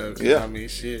lit though. I mean,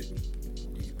 shit.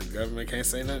 The government can't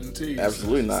say nothing to you.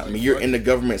 Absolutely not. Like, I mean, you're in the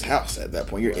government's house at that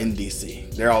point. You're in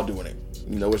DC. They're all doing it.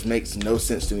 You know, which makes no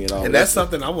sense to me at all. And that's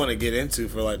something I want to get into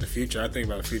for like the future. I think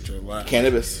about the future a lot.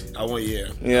 Cannabis. I want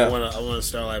to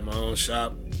start like my own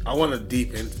shop. I want to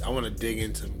dig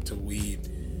into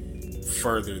weed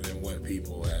further than what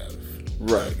people have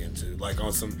dug into. Like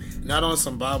not on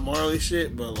some Bob Marley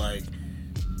shit, but like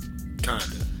kinda.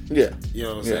 Yeah. You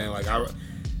know what I'm saying?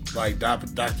 Like Dr.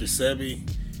 Sebi.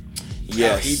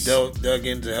 Yes. He dug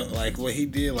into like what he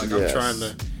did. Like I'm trying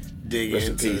to dig Rest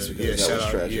into. In peace,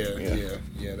 shout out.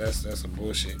 Yeah. That's some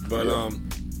bullshit. But I'm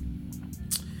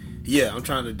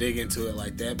trying to dig into it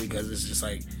like that because it's just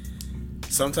like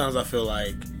sometimes I feel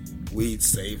like weed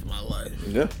saved my life.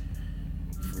 Yeah.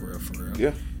 For real.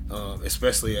 Yeah.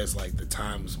 Especially as like the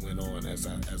times went on as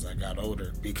I got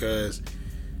older, because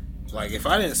like if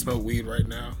I didn't smoke weed right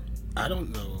now, I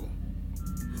don't know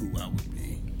who I would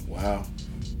be. Wow.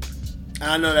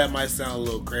 I know that might sound a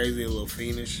little crazy, a little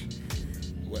fiendish.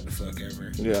 What the fuck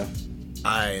ever. Yeah.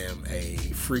 I am a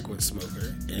frequent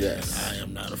smoker, and I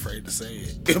am not afraid to say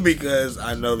it because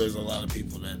I know there's a lot of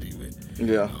people that do it.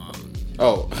 Yeah.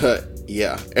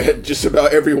 Yeah. Just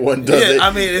about everyone does it.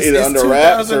 I mean, it's either under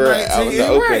wraps or out in the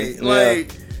open. Right.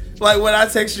 Like when I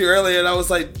texted you earlier, and I was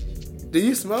like, "Do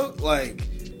you smoke?" Like,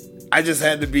 I just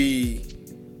had to be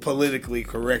politically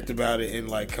correct about it and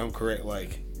like come correct,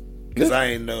 like, because I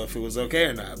didn't know if it was okay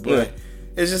or not. But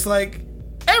it's just like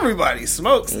everybody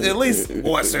smokes at least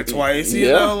once or twice, you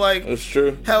know, like that's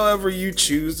true. However you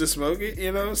choose to smoke it,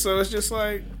 you know. So it's just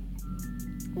like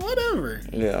whatever.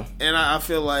 Yeah. And I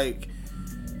feel like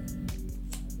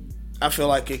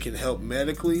it can help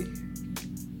medically.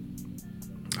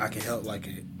 I feel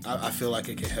like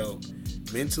it can help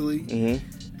mentally.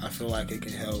 Mm-hmm. I feel like it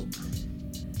can help.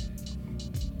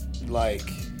 Like,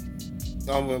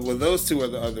 well, those two are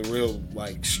the real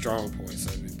like strong points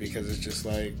of it, because it's just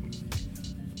like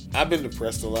I've been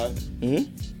depressed a lot.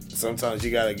 Mm-hmm. Sometimes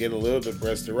you gotta get a little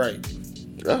depressed to write.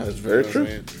 Yeah, that's very true.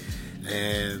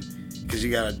 And because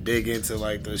you gotta dig into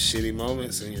like those shitty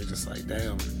moments, and you're just like,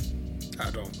 damn, I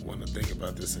don't want to think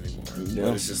about this anymore. Yeah.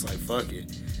 But it's just like, fuck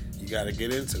it, you gotta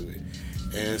get into it.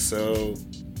 And so,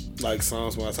 like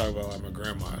songs when I talk about like my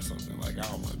grandma or something, like I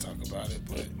don't want to talk about it,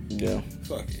 but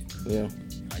fuck it. Yeah,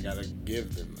 I gotta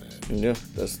give them that. Yeah,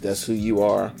 that's who you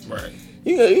are. Right.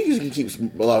 You can keep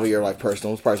a lot of your like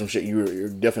personal, probably some shit you're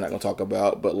definitely not gonna talk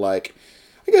about, but like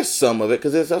I guess some of it,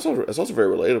 because it's also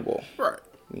very relatable. Right.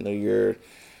 You know, your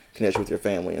connection with your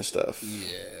family and stuff.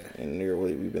 Yeah. And what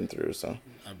you've been through. So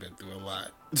I've been through a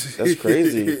lot. That's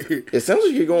crazy. It sounds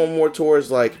like you're going more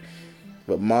towards like,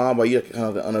 but mom, are you kind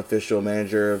of the unofficial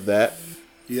manager of that?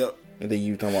 Yep. And then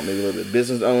you talking about maybe a little bit of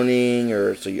business owning,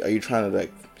 or are you trying to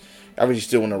like? Obviously, you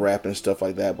still want to rap and stuff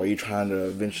like that, but are you trying to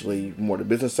eventually more the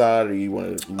business side, or you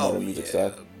want to more the music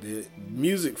side?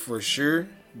 Music for sure,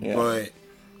 but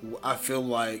I feel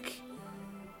like,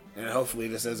 and hopefully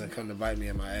this doesn't come to bite me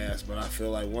in my ass, but I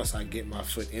feel like once I get my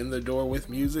foot in the door with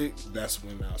music, that's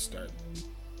when I'll start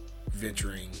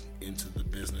venturing into the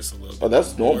business a little bit. Oh,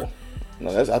 that's normal.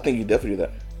 No, I think you definitely do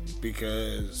that.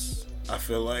 Because I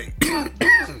feel like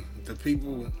the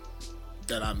people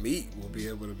that I meet will be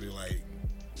able to be like,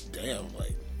 damn,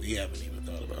 like, we haven't even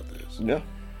thought about this. Yeah.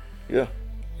 You know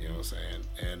what I'm saying?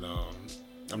 And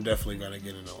I'm definitely going to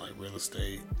get into, like, real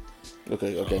estate.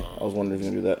 Okay. I was wondering if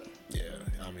you can do that. Yeah.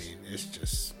 I mean, it's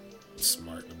just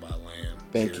smart to buy land.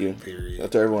 Thank you. Period.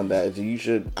 That's to everyone that you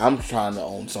should. I'm trying to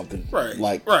own something.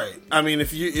 Right. Right. I mean,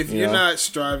 if you're not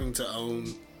striving to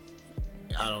own,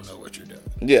 I don't know what you're doing.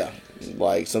 Yeah.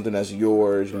 Like, something that's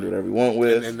yours, you can do whatever you want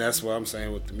with. And that's what I'm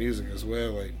saying with the music as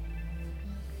well. Like,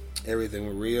 everything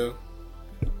with Rio,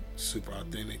 super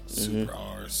authentic, super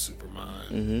ours, super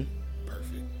mine.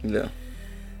 Perfect. Yeah.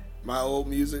 My old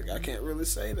music, I can't really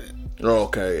say that. Oh,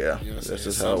 okay, yeah. You know That's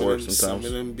just how it works sometimes. Some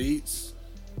of them beats,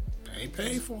 I ain't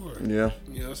paid for it. Yeah.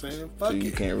 You know what I'm saying? Fuck so you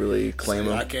it. can't really claim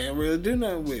them. I can't really do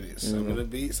nothing with it. Some of the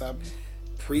beats I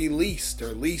pre-leased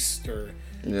or leased or,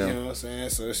 you know what I'm saying?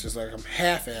 So it's just like I'm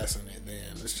half-assing it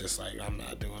then. It's just like I'm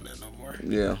not doing that no more.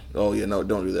 Yeah. Oh, yeah, no,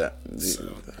 don't do that.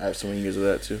 So, I have so many years of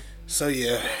that, too. So,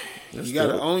 yeah. You got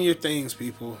to own your things,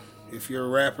 people. If you're a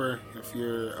rapper, if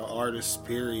you're an artist,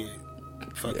 period,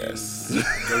 fucking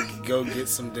go get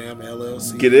some damn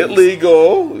LLC. Get it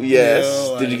legal. Yes. You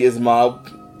know, like, did you get Mob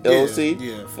LLC?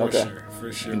 Yeah,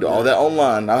 for sure. You do all that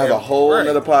online. I have a whole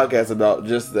another podcast about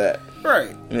just that.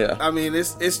 Right. Yeah. I mean,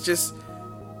 it's just,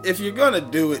 if you're going to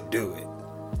do it, do it.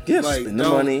 Yeah, like, spend the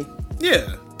money.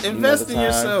 Yeah. Invest in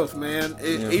yourself, man.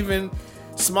 Even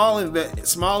small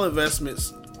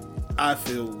investments, I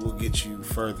feel, will get you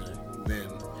further than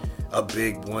a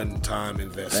big one-time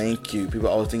investment. Thank you. People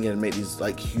always think you have to make these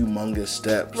like humongous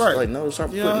steps. Right. Like, no,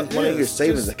 start putting money in your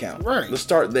savings account. Right. Let's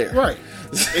start there. Right.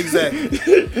 Exactly.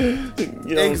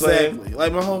 You know exactly. What I'm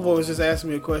like, my homeboy was just asking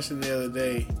me a question the other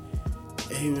day,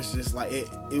 and he was just like, it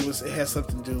had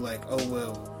something to do like, oh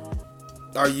well,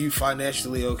 are you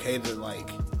financially okay to like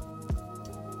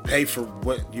pay for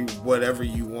whatever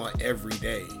you want every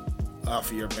day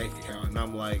off of your bank account? And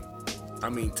I'm like, I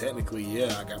mean, technically,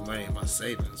 yeah, I got money in my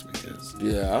savings because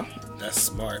that's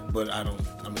smart. But I'm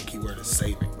the keyword is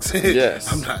savings.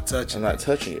 Yes, I'm not touching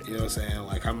it. You know what I'm saying?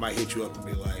 Like, I might hit you up and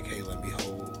be like, hey, let me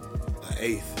hold an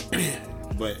eighth,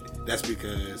 but that's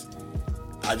because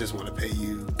I just want to pay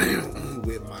you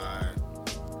with my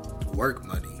work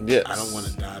money. Yes, I don't want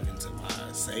to dive into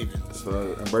my savings.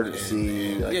 So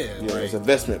emergency, and it's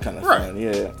investment kind of fund.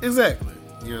 Yeah, exactly.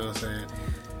 You know what I'm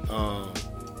saying?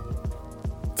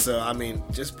 So I mean,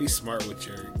 just be smart with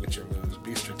your moves.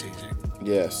 Be strategic.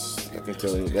 Yes, I can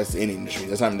tell you that's any industry.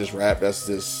 That's not even just rap. That's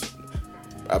just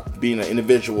being an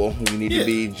individual. You need to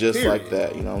be just like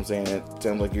that. You know what I'm saying? It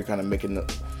sounds like you're kind of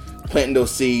planting those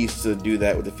seeds to do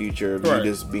that with the future of you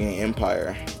just being an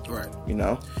empire. Right. You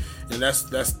know? And that's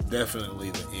definitely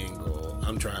the end goal.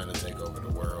 I'm trying to take over the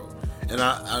world, and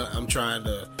I'm trying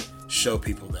to show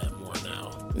people that more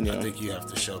now. Yeah. I think you have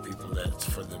to show people that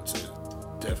for them to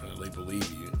definitely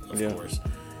believe you, of course.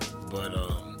 But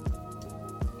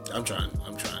I'm trying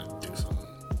to do some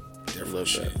different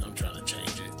shit. I'm trying to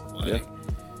change it. Like,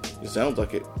 it sounds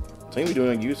like it. You sound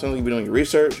like you've been doing your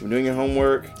research, you've been doing your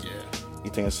homework. Yeah.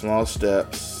 You're taking small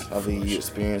steps. Obviously, you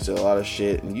experienced a lot of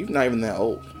shit, and you're not even that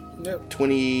old. Yep.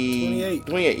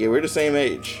 28. Yeah, we're the same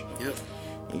age.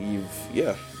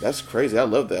 Yep. That's crazy. I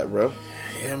love that, bro.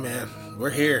 Yeah, man.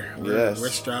 We're here. We're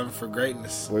striving for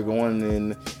greatness. We're going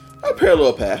in a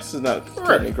parallel path. It's not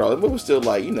cutting crawling, but we're still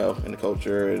like, in the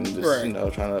culture and just, trying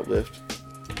to uplift.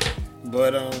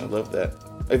 But I love that.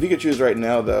 If you could choose right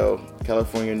now, though,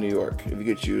 California, New York, if you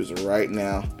could choose right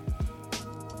now,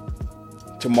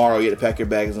 tomorrow you had to pack your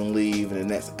bags and leave in the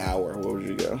next hour, where would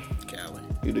you go? Cali.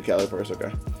 You do Cali first,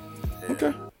 okay. Yeah.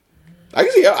 Okay. I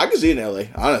can see it in LA,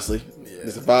 honestly. Yeah.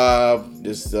 It's a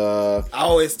vibe. I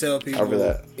always tell people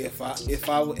that.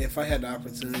 if I had the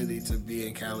opportunity to be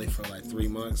in Cali for like 3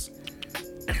 months,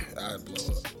 I'd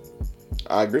blow up.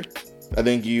 I agree. I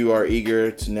think you are eager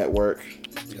to network.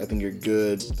 I think you're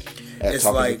good at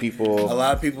talking to people. A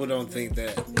lot of people don't think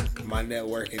that my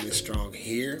networking is strong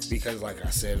here because, like I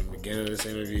said in the beginning of this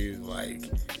interview, like,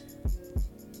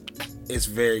 it's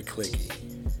very cliquey.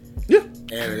 Yeah.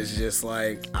 And it's just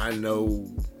like, I know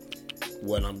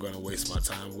what I'm going to waste my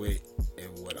time with and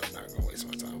what I'm not going to waste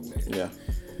my time with. Yeah.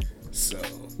 So.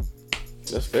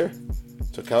 That's fair.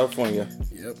 So, California.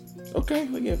 Yep. Okay. I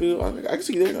can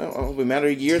see you there. It'll be a matter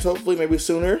of years, hopefully, maybe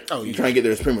sooner. Oh, you're trying to get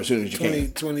there as pretty much soon as you can.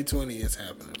 2020 is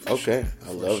happening. Okay.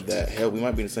 I love that. Hell, we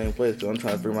might be in the same place, but I'm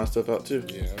trying to figure my stuff out, too.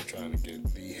 Yeah, I'm trying to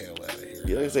get the hell out of here.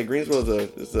 Yeah, like I said, Greensboro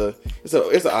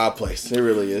it's an odd place. It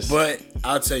really is. But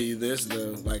I'll tell you this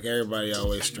though, like everybody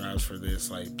always strives for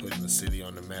this, like putting the city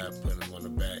on the map, putting them on the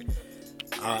back.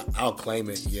 I'll claim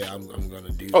it. Yeah, I'm gonna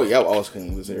do that. Oh yeah, I'll always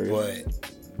claim this area.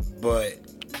 But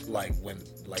like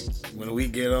when we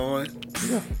get on,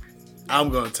 I'm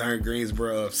gonna turn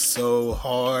Greensboro up so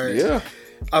hard. Yeah.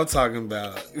 I'm talking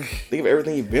about. Think of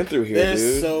everything you've been through here, There's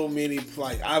dude. so many,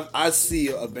 like, I see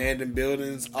abandoned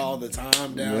buildings all the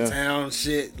time downtown,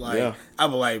 shit. Like,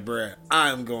 I'm like, bruh,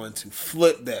 I'm going to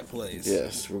flip that place.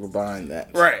 Yes, we're buying that.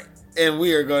 Right. And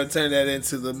we are going to turn that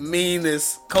into the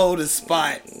meanest, coldest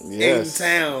spot in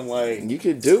town. Like, you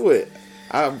could do it.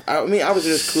 I mean, obviously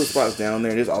there's cool spots down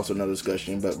there. There's also another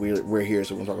discussion, but we're here,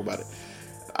 so we'll talk about it.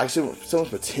 I see so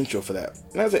much potential for that.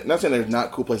 Not saying there's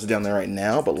not cool places down there right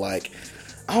now, but like,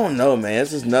 I don't know, man.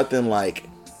 It's just nothing like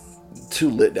too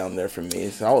lit down there for me.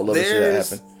 So I would love to see that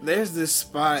happen. There's this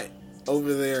spot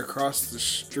over there across the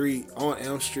street on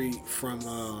Elm Street from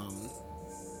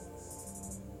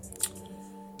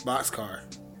Boxcar.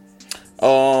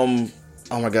 Oh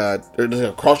my God! There's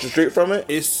across the street from it.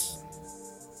 It's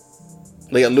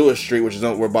like at Lewis Street, which is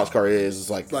where Boxcar is. It's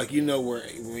like where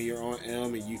when you're on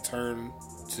Elm and you turn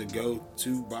to go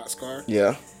to Boxcar.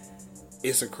 Yeah.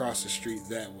 It's across the street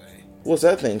that way. What's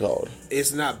that thing called?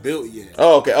 It's not built yet.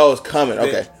 Oh, okay. Oh, it's coming.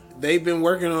 Okay. They've been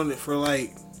working on it for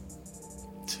like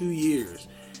 2 years.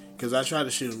 Because I tried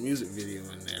to shoot a music video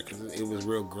in there because it was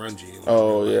real grungy.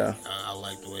 Yeah. I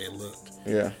liked the way it looked.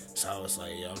 Yeah. So I was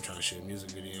like, I'm trying to shoot a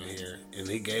music video here. And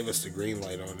he gave us the green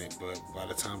light on it, but by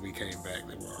the time we came back,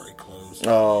 they were already closed.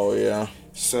 Oh, yeah.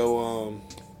 So,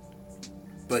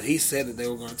 but he said that they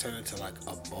were going to turn it into like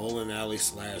a bowling alley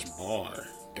 / bar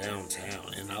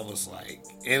downtown. And I was like,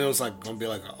 and it was like going to be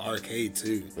like an arcade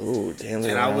too. Ooh, damn.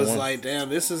 And I was like, damn,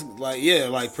 this is like,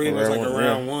 like pretty much like a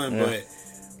round one, but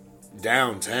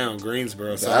downtown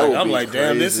Greensboro. So I'm like, crazy.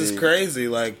 Damn, this is crazy.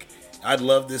 Like, I'd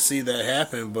love to see that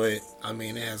happen, but I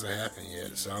mean, it hasn't happened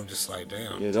yet. So I'm just like,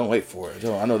 damn. Yeah, don't wait for it.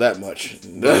 I know that much.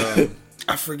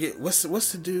 I forget what's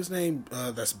the dude's name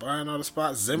that's buying all the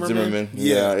spots. Zimmerman.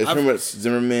 Yeah, it's pretty much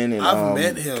Zimmerman and I've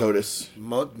met him Codis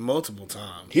multiple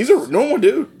times. He's a normal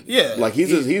dude. Yeah, like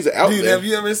he's out dude, there. Have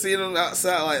you ever seen him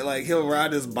outside? Like he'll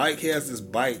ride his bike. He has this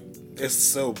bike. It's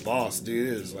so boss, dude.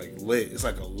 It is like lit. It's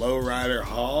like a low rider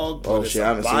hog. But it's I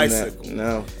haven't bicycle. Seen that.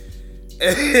 No.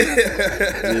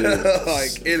 Dude,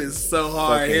 like it is so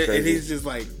hard, and he's just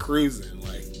like cruising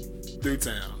like through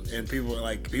town, and people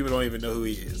don't even know who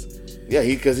he is. Yeah,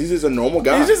 because he's just a normal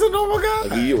guy. He's just a normal guy.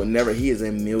 Like he is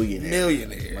a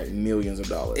millionaire. Like millions of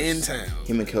dollars. In town.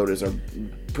 Him and Codis are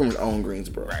pretty much own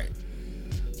Greensboro. Right.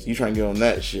 So you trying to get on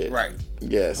that shit. Right.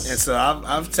 Yes. And so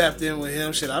I've tapped in with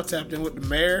him. Shit, I've tapped in with the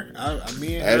mayor.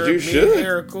 Me and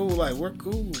her are cool. Like, we're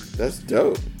cool. That's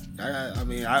dope.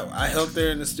 I helped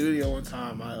there in the studio one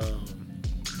time.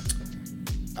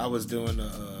 I was doing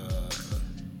a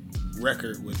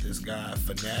record with this guy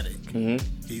Fanatic.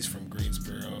 Mm-hmm. He's from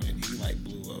Greensboro and he like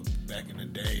blew up back in the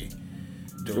day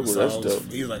doing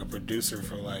songs. He's like a producer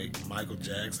for like Michael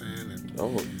Jackson and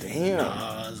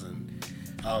Nas and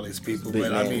all these people.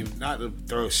 But I mean, not to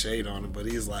throw shade on him, but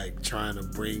he's like trying to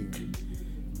bring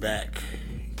back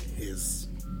he's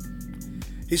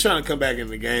trying to come back in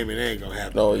the game, and it ain't gonna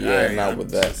happen. Oh yeah, not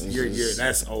with that.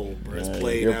 That's old, bro. It's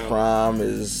played your out. Prime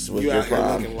is with you your out here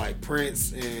prime. looking like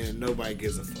Prince, and nobody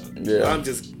gives a fuck. Yeah, I'm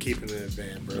just keeping it in the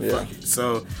band, bro. Yeah. Fuck it.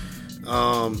 So,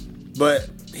 but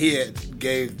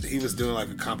he was doing like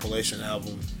a compilation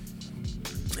album,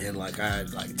 and like I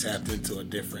had like tapped into a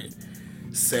different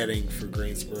setting for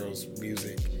Greensboro's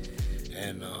music,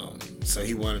 and so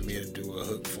he wanted me to do a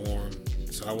hook for him.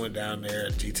 So I went down there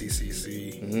at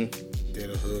GTCC, did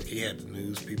a hook. He had the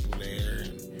news people there,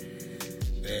 and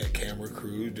they had a camera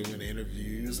crew doing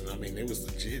interviews. And I mean, it was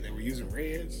legit. They were using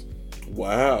Reds.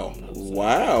 Wow.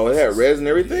 They had Reds and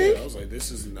everything? Yeah, I was like,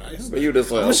 this is nice. But you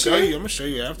just like, I'm gonna show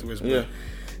you afterwards. But yeah.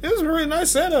 It was a really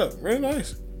nice setup. Really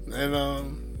nice.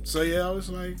 And so yeah, I was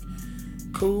like,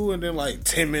 cool. And then like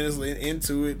 10 minutes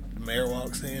into it, the mayor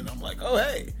walks in. I'm like, oh,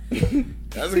 hey.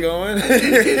 How's it going?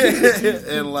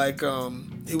 And like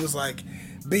he was like,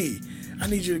 B, I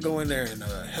need you to go in there and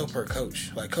help her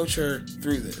coach her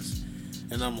through this.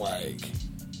 And I'm like,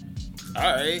 all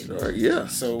right, yeah.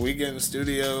 So we get in the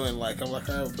studio and like I'm like,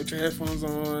 all right, put your headphones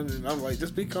on, and I'm like,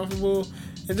 just be comfortable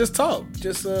and just talk,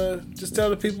 just tell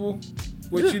the people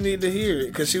what you need to hear,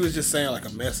 because she was just saying like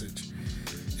a message,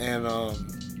 and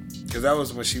because that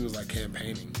was when she was like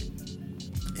campaigning,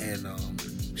 and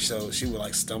so she would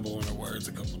like stumble on her words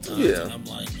a couple times. Yeah. And I'm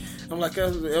like,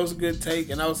 that was a good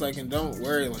take. And I was like, and don't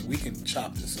worry, like we can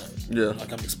chop this up. Yeah.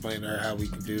 Like I'm explaining to her how we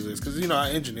can do this, because I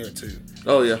engineer too.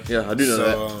 Oh yeah, I do know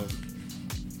that.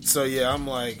 So yeah, I'm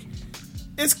like,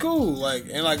 it's cool. Like,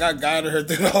 and like I guided her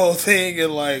through the whole thing,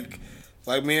 and like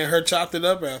me and her chopped it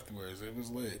up afterwards. It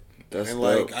was lit. That's and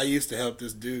dope. like I used to help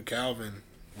this dude Calvin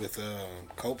with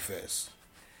Cope Fest.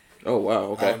 Oh wow,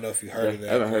 okay. I don't know if you heard of that.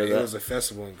 I haven't heard of that. It was a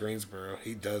festival in Greensboro.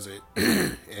 He does it,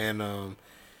 and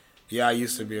yeah, I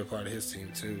used to be a part of his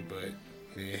team too. But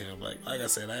me and him, like I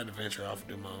said, I had to venture off and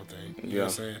do my own thing. You know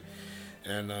what I'm saying?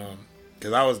 And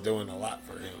because I was doing a lot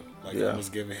for him, like I was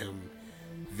giving him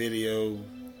video.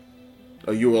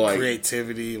 Oh, you were like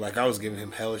creativity. Like I was giving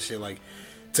him hella shit, like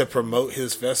to promote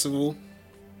his festival.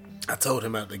 I told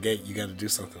him out the gate, you got to do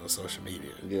something on social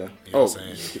media. Yeah. You know what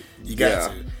I'm saying? You got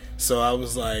to. So I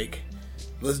was like,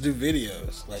 let's do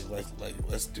videos. Like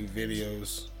let's do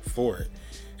videos for it.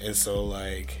 And so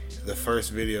like the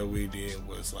first video we did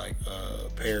was like a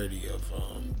parody of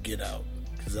Get Out,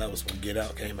 because that was when Get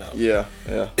Out came out. Yeah.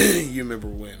 You remember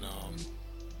when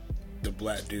the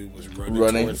black dude was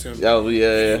running towards him? Oh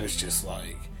yeah. It was just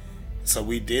like, so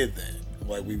we did that.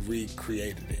 Like we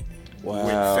recreated it. Wow. We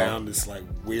went and found this like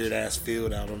weird ass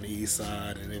field out on the east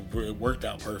side, and it worked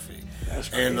out perfect. That's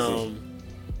crazy. And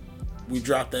we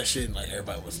dropped that shit, and like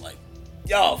everybody was like,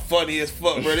 "Y'all funny as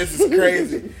fuck, bro. This is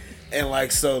crazy." And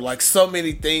like so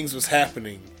many things was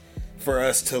happening for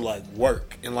us to like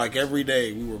work, and like every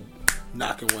day we were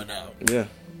knocking one out. Yeah.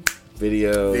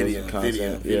 Video. And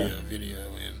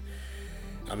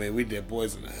I mean, we did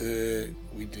Boys in the Hood.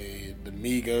 We did the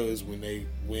Migos when they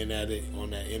went at it on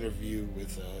that interview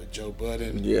with Joe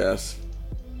Budden. Yes.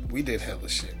 We did hella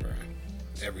shit, bro.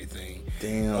 Everything.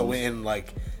 Damn. Oh, and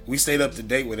like we stayed up to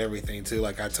date with everything too.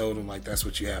 Like I told him, like that's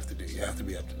what you have to do. You have to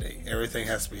be up to date. Everything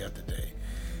has to be up to date.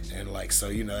 And like so,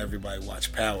 everybody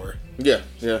watch Power. Yeah.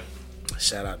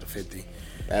 Shout out to 50.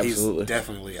 Absolutely. He's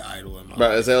definitely an idol in my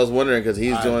life. life. I was wondering because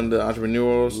he's doing the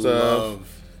entrepreneurial stuff.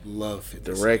 Love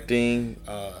 50 directing.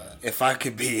 Cent. If I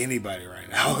could be anybody right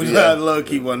now, I low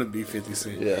key want to be 50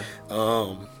 Cent. Yeah.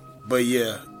 But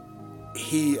yeah,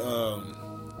 he what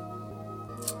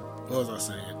was I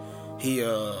saying? He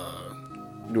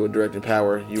you were directing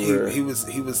Power. He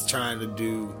was trying to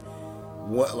do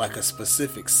what like a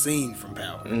specific scene from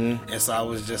Power, and so I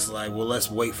was just like, well, let's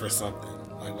wait for something.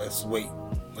 Like let's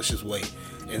just wait.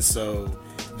 And so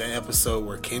the episode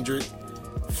where Kendrick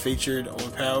featured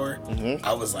on Power,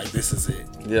 I was like, this is it.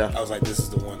 Yeah. I was like, this is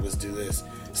the one. Let's do this.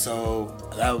 So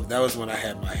that was when I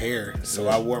had my hair. So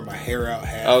I wore my hair out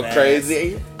half. Oh,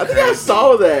 crazy! I think I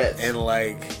saw that. And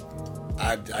like,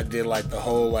 I did like the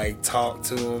whole like talk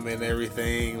to him and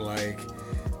everything. Like,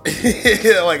 we redid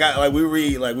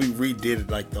it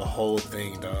like the whole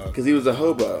thing, dog. Because he was a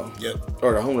hobo. Yep.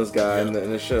 Or the homeless guy in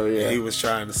the show. Yeah. And he was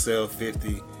trying to sell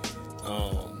 50.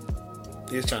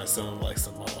 He was trying to sell him like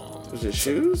some. Was it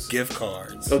shoes? Gift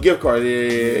cards. Oh, gift cards.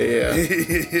 Yeah.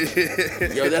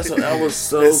 Yo, that was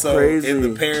so crazy. In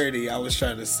the parody, I was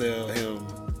trying to sell him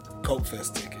Coke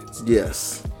Fest tickets.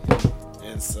 Yes.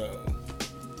 And so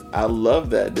I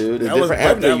love that, dude. A different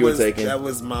avenue you were taking. That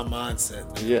was my mindset.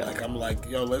 Man. Yeah. Like I'm like,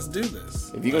 yo, let's do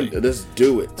this. If you're gonna let's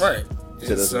do it. Right.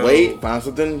 So let's wait, find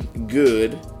something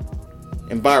good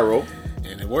and viral.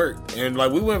 And it worked. And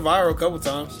like we went viral a couple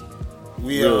times.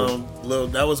 We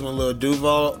that was when Lil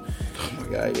Duval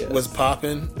was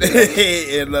popping, and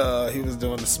he was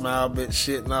doing the Smile Bitch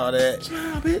shit and all that.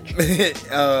 Smile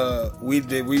Bitch. We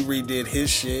redid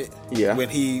his shit. Yeah. When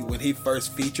he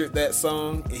first featured that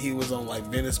song, he was on like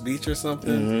Venice Beach or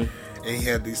something, and he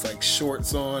had these like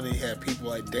shorts on, and he had people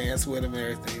like dance with him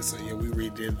and everything. So yeah, we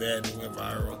redid that and it went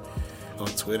viral on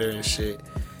Twitter and shit.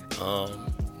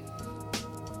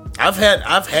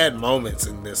 I've had moments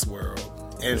in this world.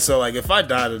 And so, like, if I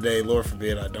die today, Lord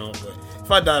forbid I don't, but if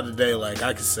I die today, like,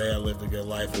 I could say I lived a good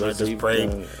life, and I just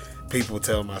pray people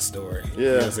tell my story. Yeah. You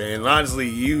know what I'm saying? And honestly,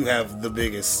 you have the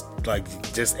biggest, like,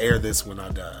 just air this when I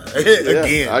die.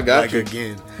 Again. I got you.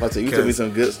 Again. You told me some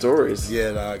good stories.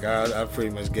 Yeah, dog, I pretty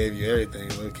much gave you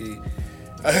everything, low-key.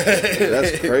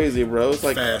 That's crazy, bro. It's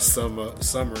like fast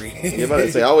summary. Yeah, about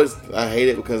to say, I hate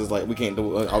it because it's like we can't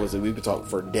do. Obviously, we could talk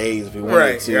for days if we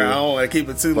wanted to. Yeah, I don't want to keep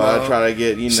it too long. I try to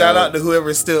get shout out to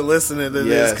whoever's still listening to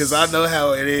this, because I know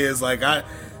how it is. Like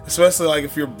especially like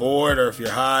if you're bored or if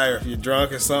you're high or if you're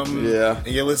drunk or something. Yeah. And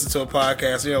you listen to a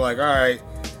podcast, and you're like, all right,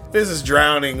 this is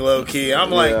drowning, low key.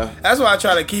 I'm like, that's why I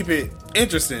try to keep it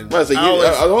interesting. Right, so the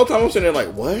whole time I'm sitting there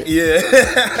like, what? Yeah.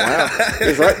 Wow.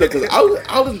 It's right though, because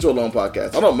I'll listen to a long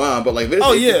podcast. I don't mind, but like, if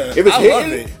it's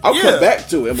hitting, I'll come back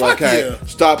to it. I'm like, hey,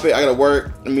 stop it. I gotta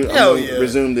work. I'm gonna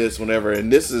resume this whenever.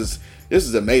 And this is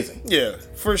amazing. Yeah,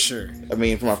 for sure. I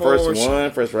mean, for my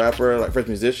first rapper, like first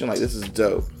musician, like this is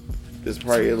dope. This is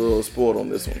probably a little spoiled on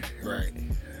this one. Right.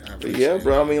 But yeah,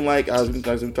 bro. I mean, like,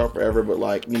 we talk forever, but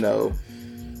like,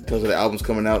 because of the album's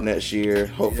coming out next year,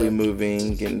 hopefully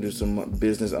moving, getting to do some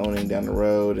business owning down the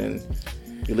road, and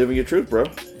you're living your truth, bro.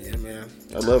 Yeah, man.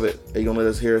 I love it. Are you gonna let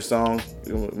us hear a song?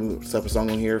 You gonna slap a song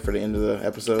on here for the end of the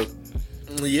episode?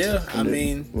 Yeah,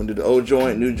 we're gonna do the old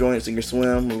joint, new joint, sing or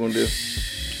swim. We're gonna do.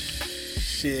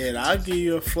 Shit, I'll give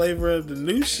you a flavor of the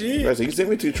new shit. Right, so you can send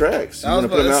me 2 tracks. I was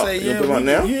about to say, put them out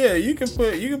now? Yeah, you can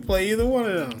play either one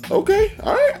of them. Okay,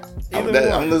 all right. I'm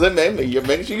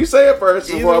make sure you say it first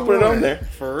before I put it on there.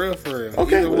 For real.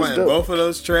 Okay, either one. Both of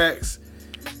those tracks,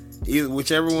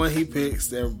 whichever one he picks,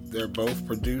 they're both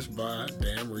produced by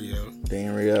Dan Rio.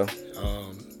 Dan Rio.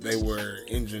 They were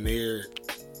engineered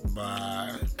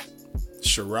by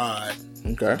Sherrod.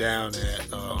 Okay. Down at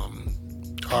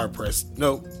Hard Press.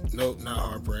 Nope, not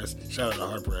Hard Press. Shout out to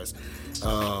Hard Press.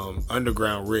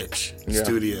 Underground Rich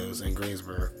Studios in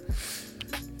Greensboro.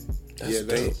 That's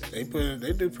dope.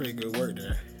 They do pretty good work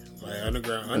there. Like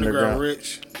Underground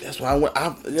Rich. That's why I went.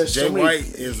 Jay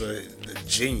White is a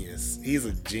genius. He's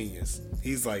a genius.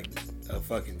 He's like a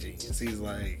fucking genius. He's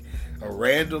like a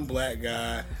random black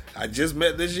guy I just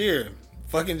met this year.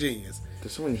 Fucking genius.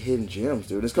 There's so many hidden gems,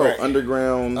 dude. It's called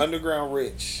Underground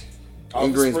Rich.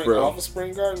 In Greensboro. Off of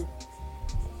Spring Garden.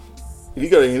 If you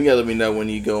go to him, you gotta let me know when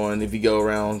you go on. If you go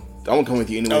around, I want to come with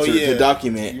you anyway to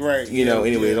document. Right. I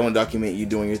want to document you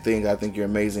doing your thing. I think you're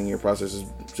amazing. Your process is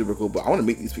super cool. But I want to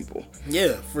meet these people.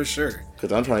 Yeah, for sure.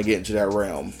 Because I'm trying to get into that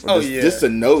realm. Just to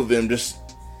know them, just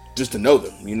to know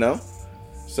them, you know?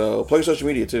 So, plug your social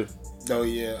media, too. Oh,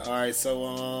 yeah. All right.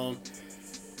 So,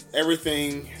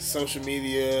 everything, social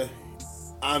media,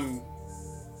 I'm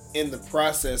in the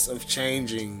process of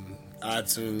changing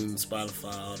iTunes,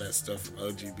 Spotify, all that stuff from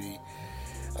OGB.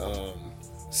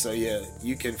 So yeah,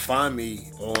 you can find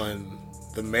me on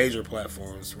the major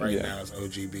platforms now. It's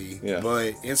OGB,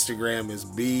 but Instagram is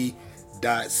b.c_Blxck,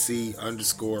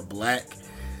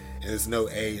 and there's no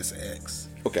A, it's an X.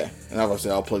 Okay, and obviously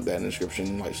I'll plug that in the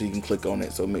description, like so you can click on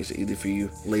it, so it makes it easy for you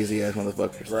lazy ass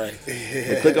motherfuckers. Right.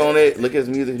 Click on it, look at his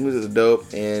music. His music is dope,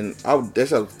 and I'll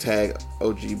tag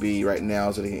OGB right now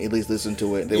so they can at least listen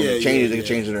to it. When it changes, they can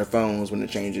change it on their phones when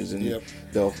it changes, and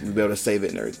they'll be able to save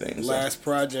it and everything. Last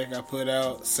project I put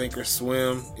out, Sink or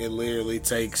Swim. It literally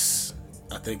takes,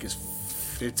 I think it's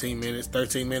 13 minutes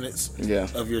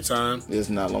of your time. It's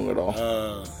not long at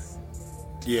all.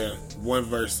 Yeah, one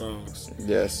verse songs.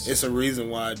 Yes. It's a reason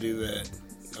why I do that.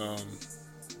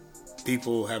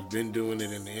 People have been doing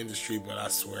it in the industry, but I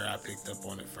swear I picked up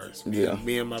on it first.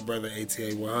 Me and my brother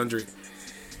ATA 100.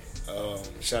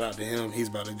 Shout out to him. He's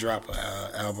about to drop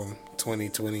an album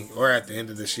 2020 or at the end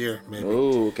of this year, maybe.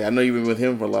 Oh, okay. I know you've been with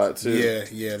him for a lot too.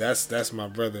 Yeah. That's my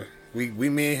brother. We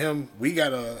me and him. We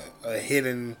got a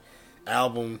hidden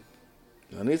album.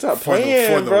 I need to stop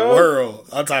playing for the world.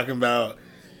 I'm talking about.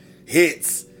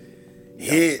 Hits,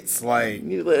 like you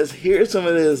need to let us hear some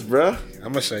of this, bro.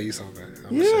 I'm gonna show you something.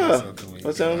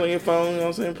 What's on your phone? You know what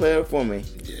I'm saying? Play it for me.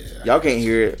 Yeah. Y'all can't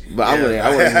hear it, but I want to hear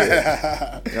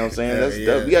it. You know what I'm saying? That's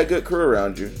dope. You got a good crew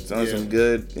around you. Some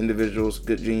good individuals,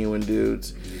 good genuine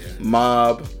dudes. Yeah.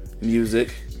 Mob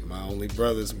music. My only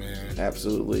brothers, man.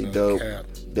 Absolutely dope. Cap.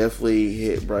 Definitely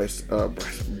hit Bryan up.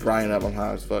 I'm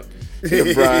high as fuck.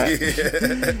 Hit Bryan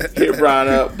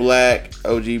up. Blxck,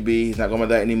 OGB. He's not going by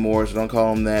that anymore, so don't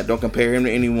call him that. Don't compare him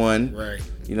to anyone. Right.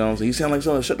 You know what I'm saying? You sound like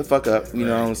someone. Shut the fuck up. You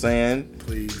know what I'm saying?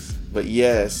 Please. But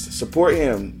yes, support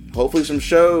him. Hopefully some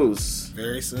shows.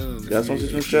 Very soon. That's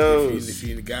some shows. If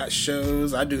you got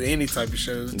shows, I do any type of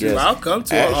shows too. Yes. I'll come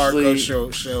to a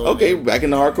hardcore show. Okay, back in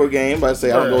the hardcore game. But I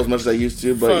say I don't go as much as I used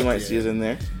to, but you might see us in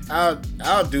there. I'll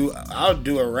do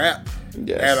a rap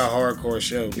at a hardcore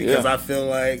show because I feel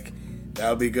like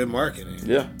that'll be good marketing.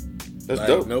 Yeah, that's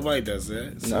dope. Nobody does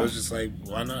that, so it's just like,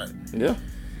 why not? Yeah,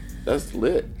 that's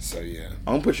lit. So yeah,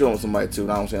 I'm gonna put you on with somebody too.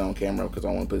 I don't say it on camera because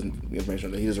I want to put information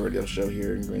on that. He does a radio show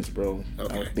here in Greensboro.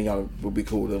 Okay. I think y'all would be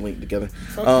cool to link together.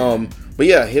 But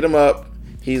yeah, hit him up.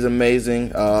 He's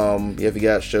amazing. If you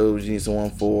got shows you need someone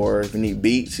for, if you need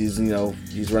beats, he's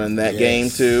running that game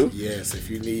too. Yes, if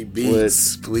you need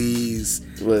beats, please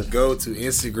go to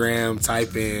Instagram,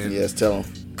 type in tell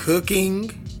him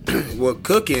cooking.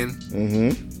 Cooking.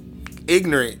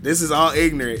 Ignorant. This is all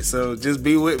ignorant, so just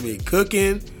be with me.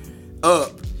 Cooking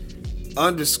up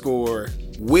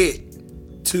 _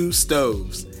 with 2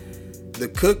 stoves. The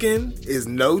cooking is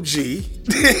no G.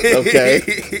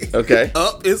 Okay.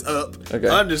 Up is up. Okay.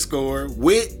 _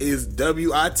 wit is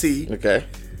WIT. Okay.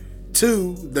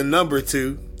 2, the number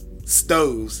 2.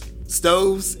 Stoves.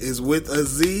 Stoves is with a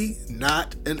Z,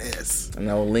 not an S.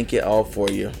 And I will link it all for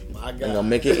you. My God. I'm gonna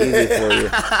make it easy for you.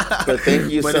 But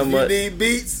thank you so much. But if you need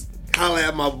beats, holla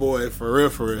at my boy, for real.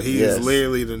 He is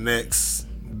literally the next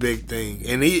big thing.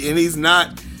 And he's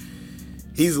not.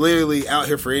 He's literally out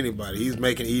here for anybody. He's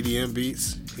making EDM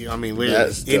beats. Literally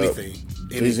anything.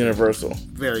 He's universal.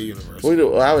 Very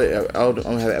universal. I'll have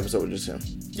an episode with just him.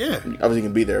 Yeah. Obviously, he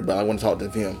can be there, but I want to talk to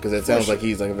him because it sounds like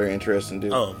he's like a very interesting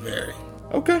dude. Oh, very.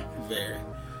 Okay. Very.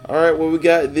 All right. Well, we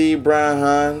got the Bryan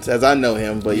Hines, as I know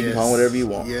him, but you can call him whatever you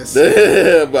want. Yes.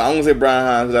 But I'm gonna say Bryan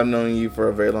Hines because I've known you for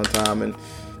a very long time, and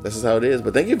this is how it is.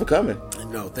 But thank you for coming.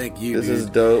 No, thank you. This is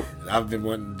dope. I've been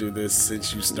wanting to do this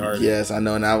since you started. Yes, I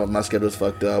know. Now my schedule's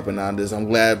fucked up, and I'm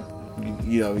glad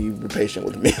you were patient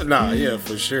with me. Nah, yeah,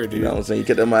 for sure, dude. You know what I'm saying? You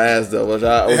kicked up my ass though, which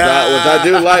I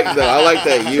do like though. I like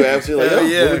that. You absolutely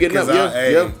like, yeah, we getting up.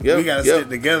 We gotta sit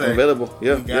together. I'm available. We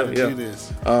gotta do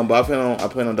this. But I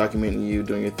plan on documenting you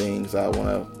doing your things. I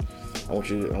want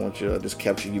you to just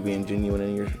capture you being genuine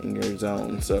in your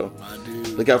zone. So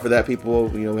look out for that, people.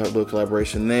 We have a little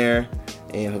collaboration there,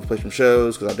 and have to play some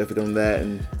shows because I'll definitely do that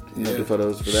and do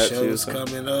photos for that too. Shows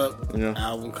coming up.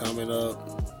 Album coming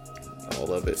up.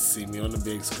 All of it. See me on the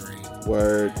big screen.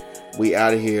 Word. We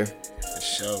out of here. For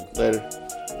sure. Later.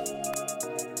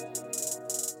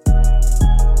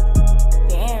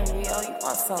 Damn, Rio, you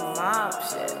want some mob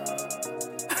shit.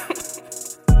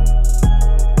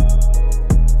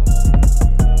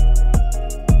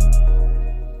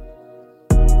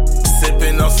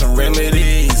 Sipping on some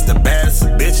remedies. The baddest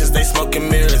bitches, they smoking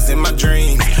mirrors in my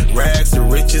dreams. Rags to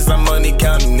riches, I'm money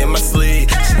counting in my sleeve.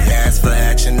 She asked for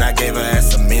action, I gave her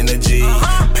ass some energy.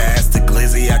 Past the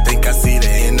glizzy, I think I see the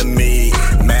enemy.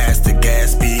 Master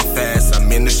gas, speed fast,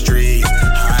 I'm in the street.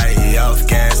 High off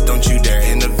gas, don't you dare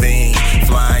intervene.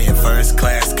 Flying first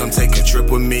class, come take a trip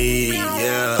with me.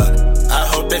 Yeah, I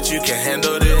hope that you can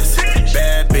handle this.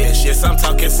 Bad bitch, yes, I'm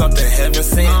talking something heaven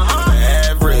sent.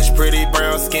 Average, pretty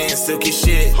brown skin, silky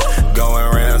shit. Going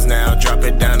rounds now, drop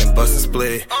it down and bust a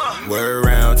split. We're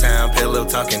around town, pillow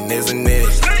talking, isn't it?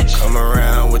 Come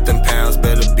around with them pounds,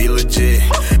 better be legit.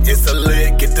 It's a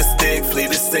lick, get the stick, flee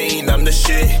the scene, I'm the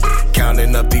shit.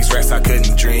 Counting up these racks, I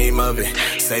couldn't dream of it.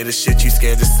 Say the shit you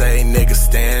scared to say, nigga,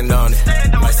 stand on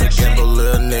it. Life's a gamble,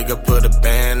 little nigga, put a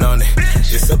band on it.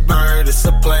 It's a bird, it's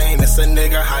a plane, it's a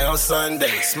nigga high on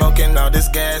Sunday. Smoking all this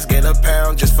gas, get a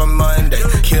pound just for Monday.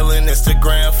 Killing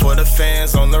Instagram for the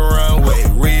fans on the runway.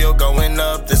 Real going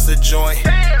up, this a joint.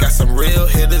 Got some real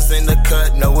hitters in the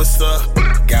cut, know what's up.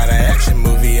 Got an action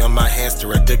movie on my hands,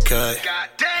 direct the cut.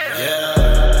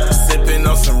 Yeah, sipping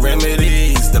on some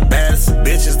remedies. The baddest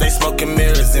bitches, they smoking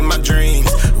mirrors in my dreams.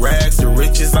 Rags to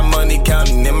riches, I'm money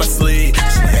counting in my sleeve. She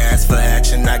asked for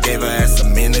action, I gave her ass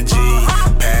some energy.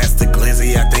 Past the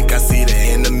glizzy, I think I see the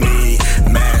enemy.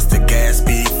 Master gas,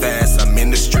 speed fast, I'm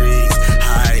in the streets.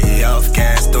 High off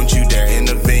gas, don't you dare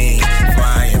intervene.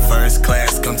 Flying first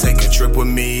class, come take a trip with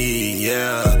me.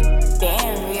 Yeah.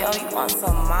 Damn, Rio, you want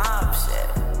some mob shit.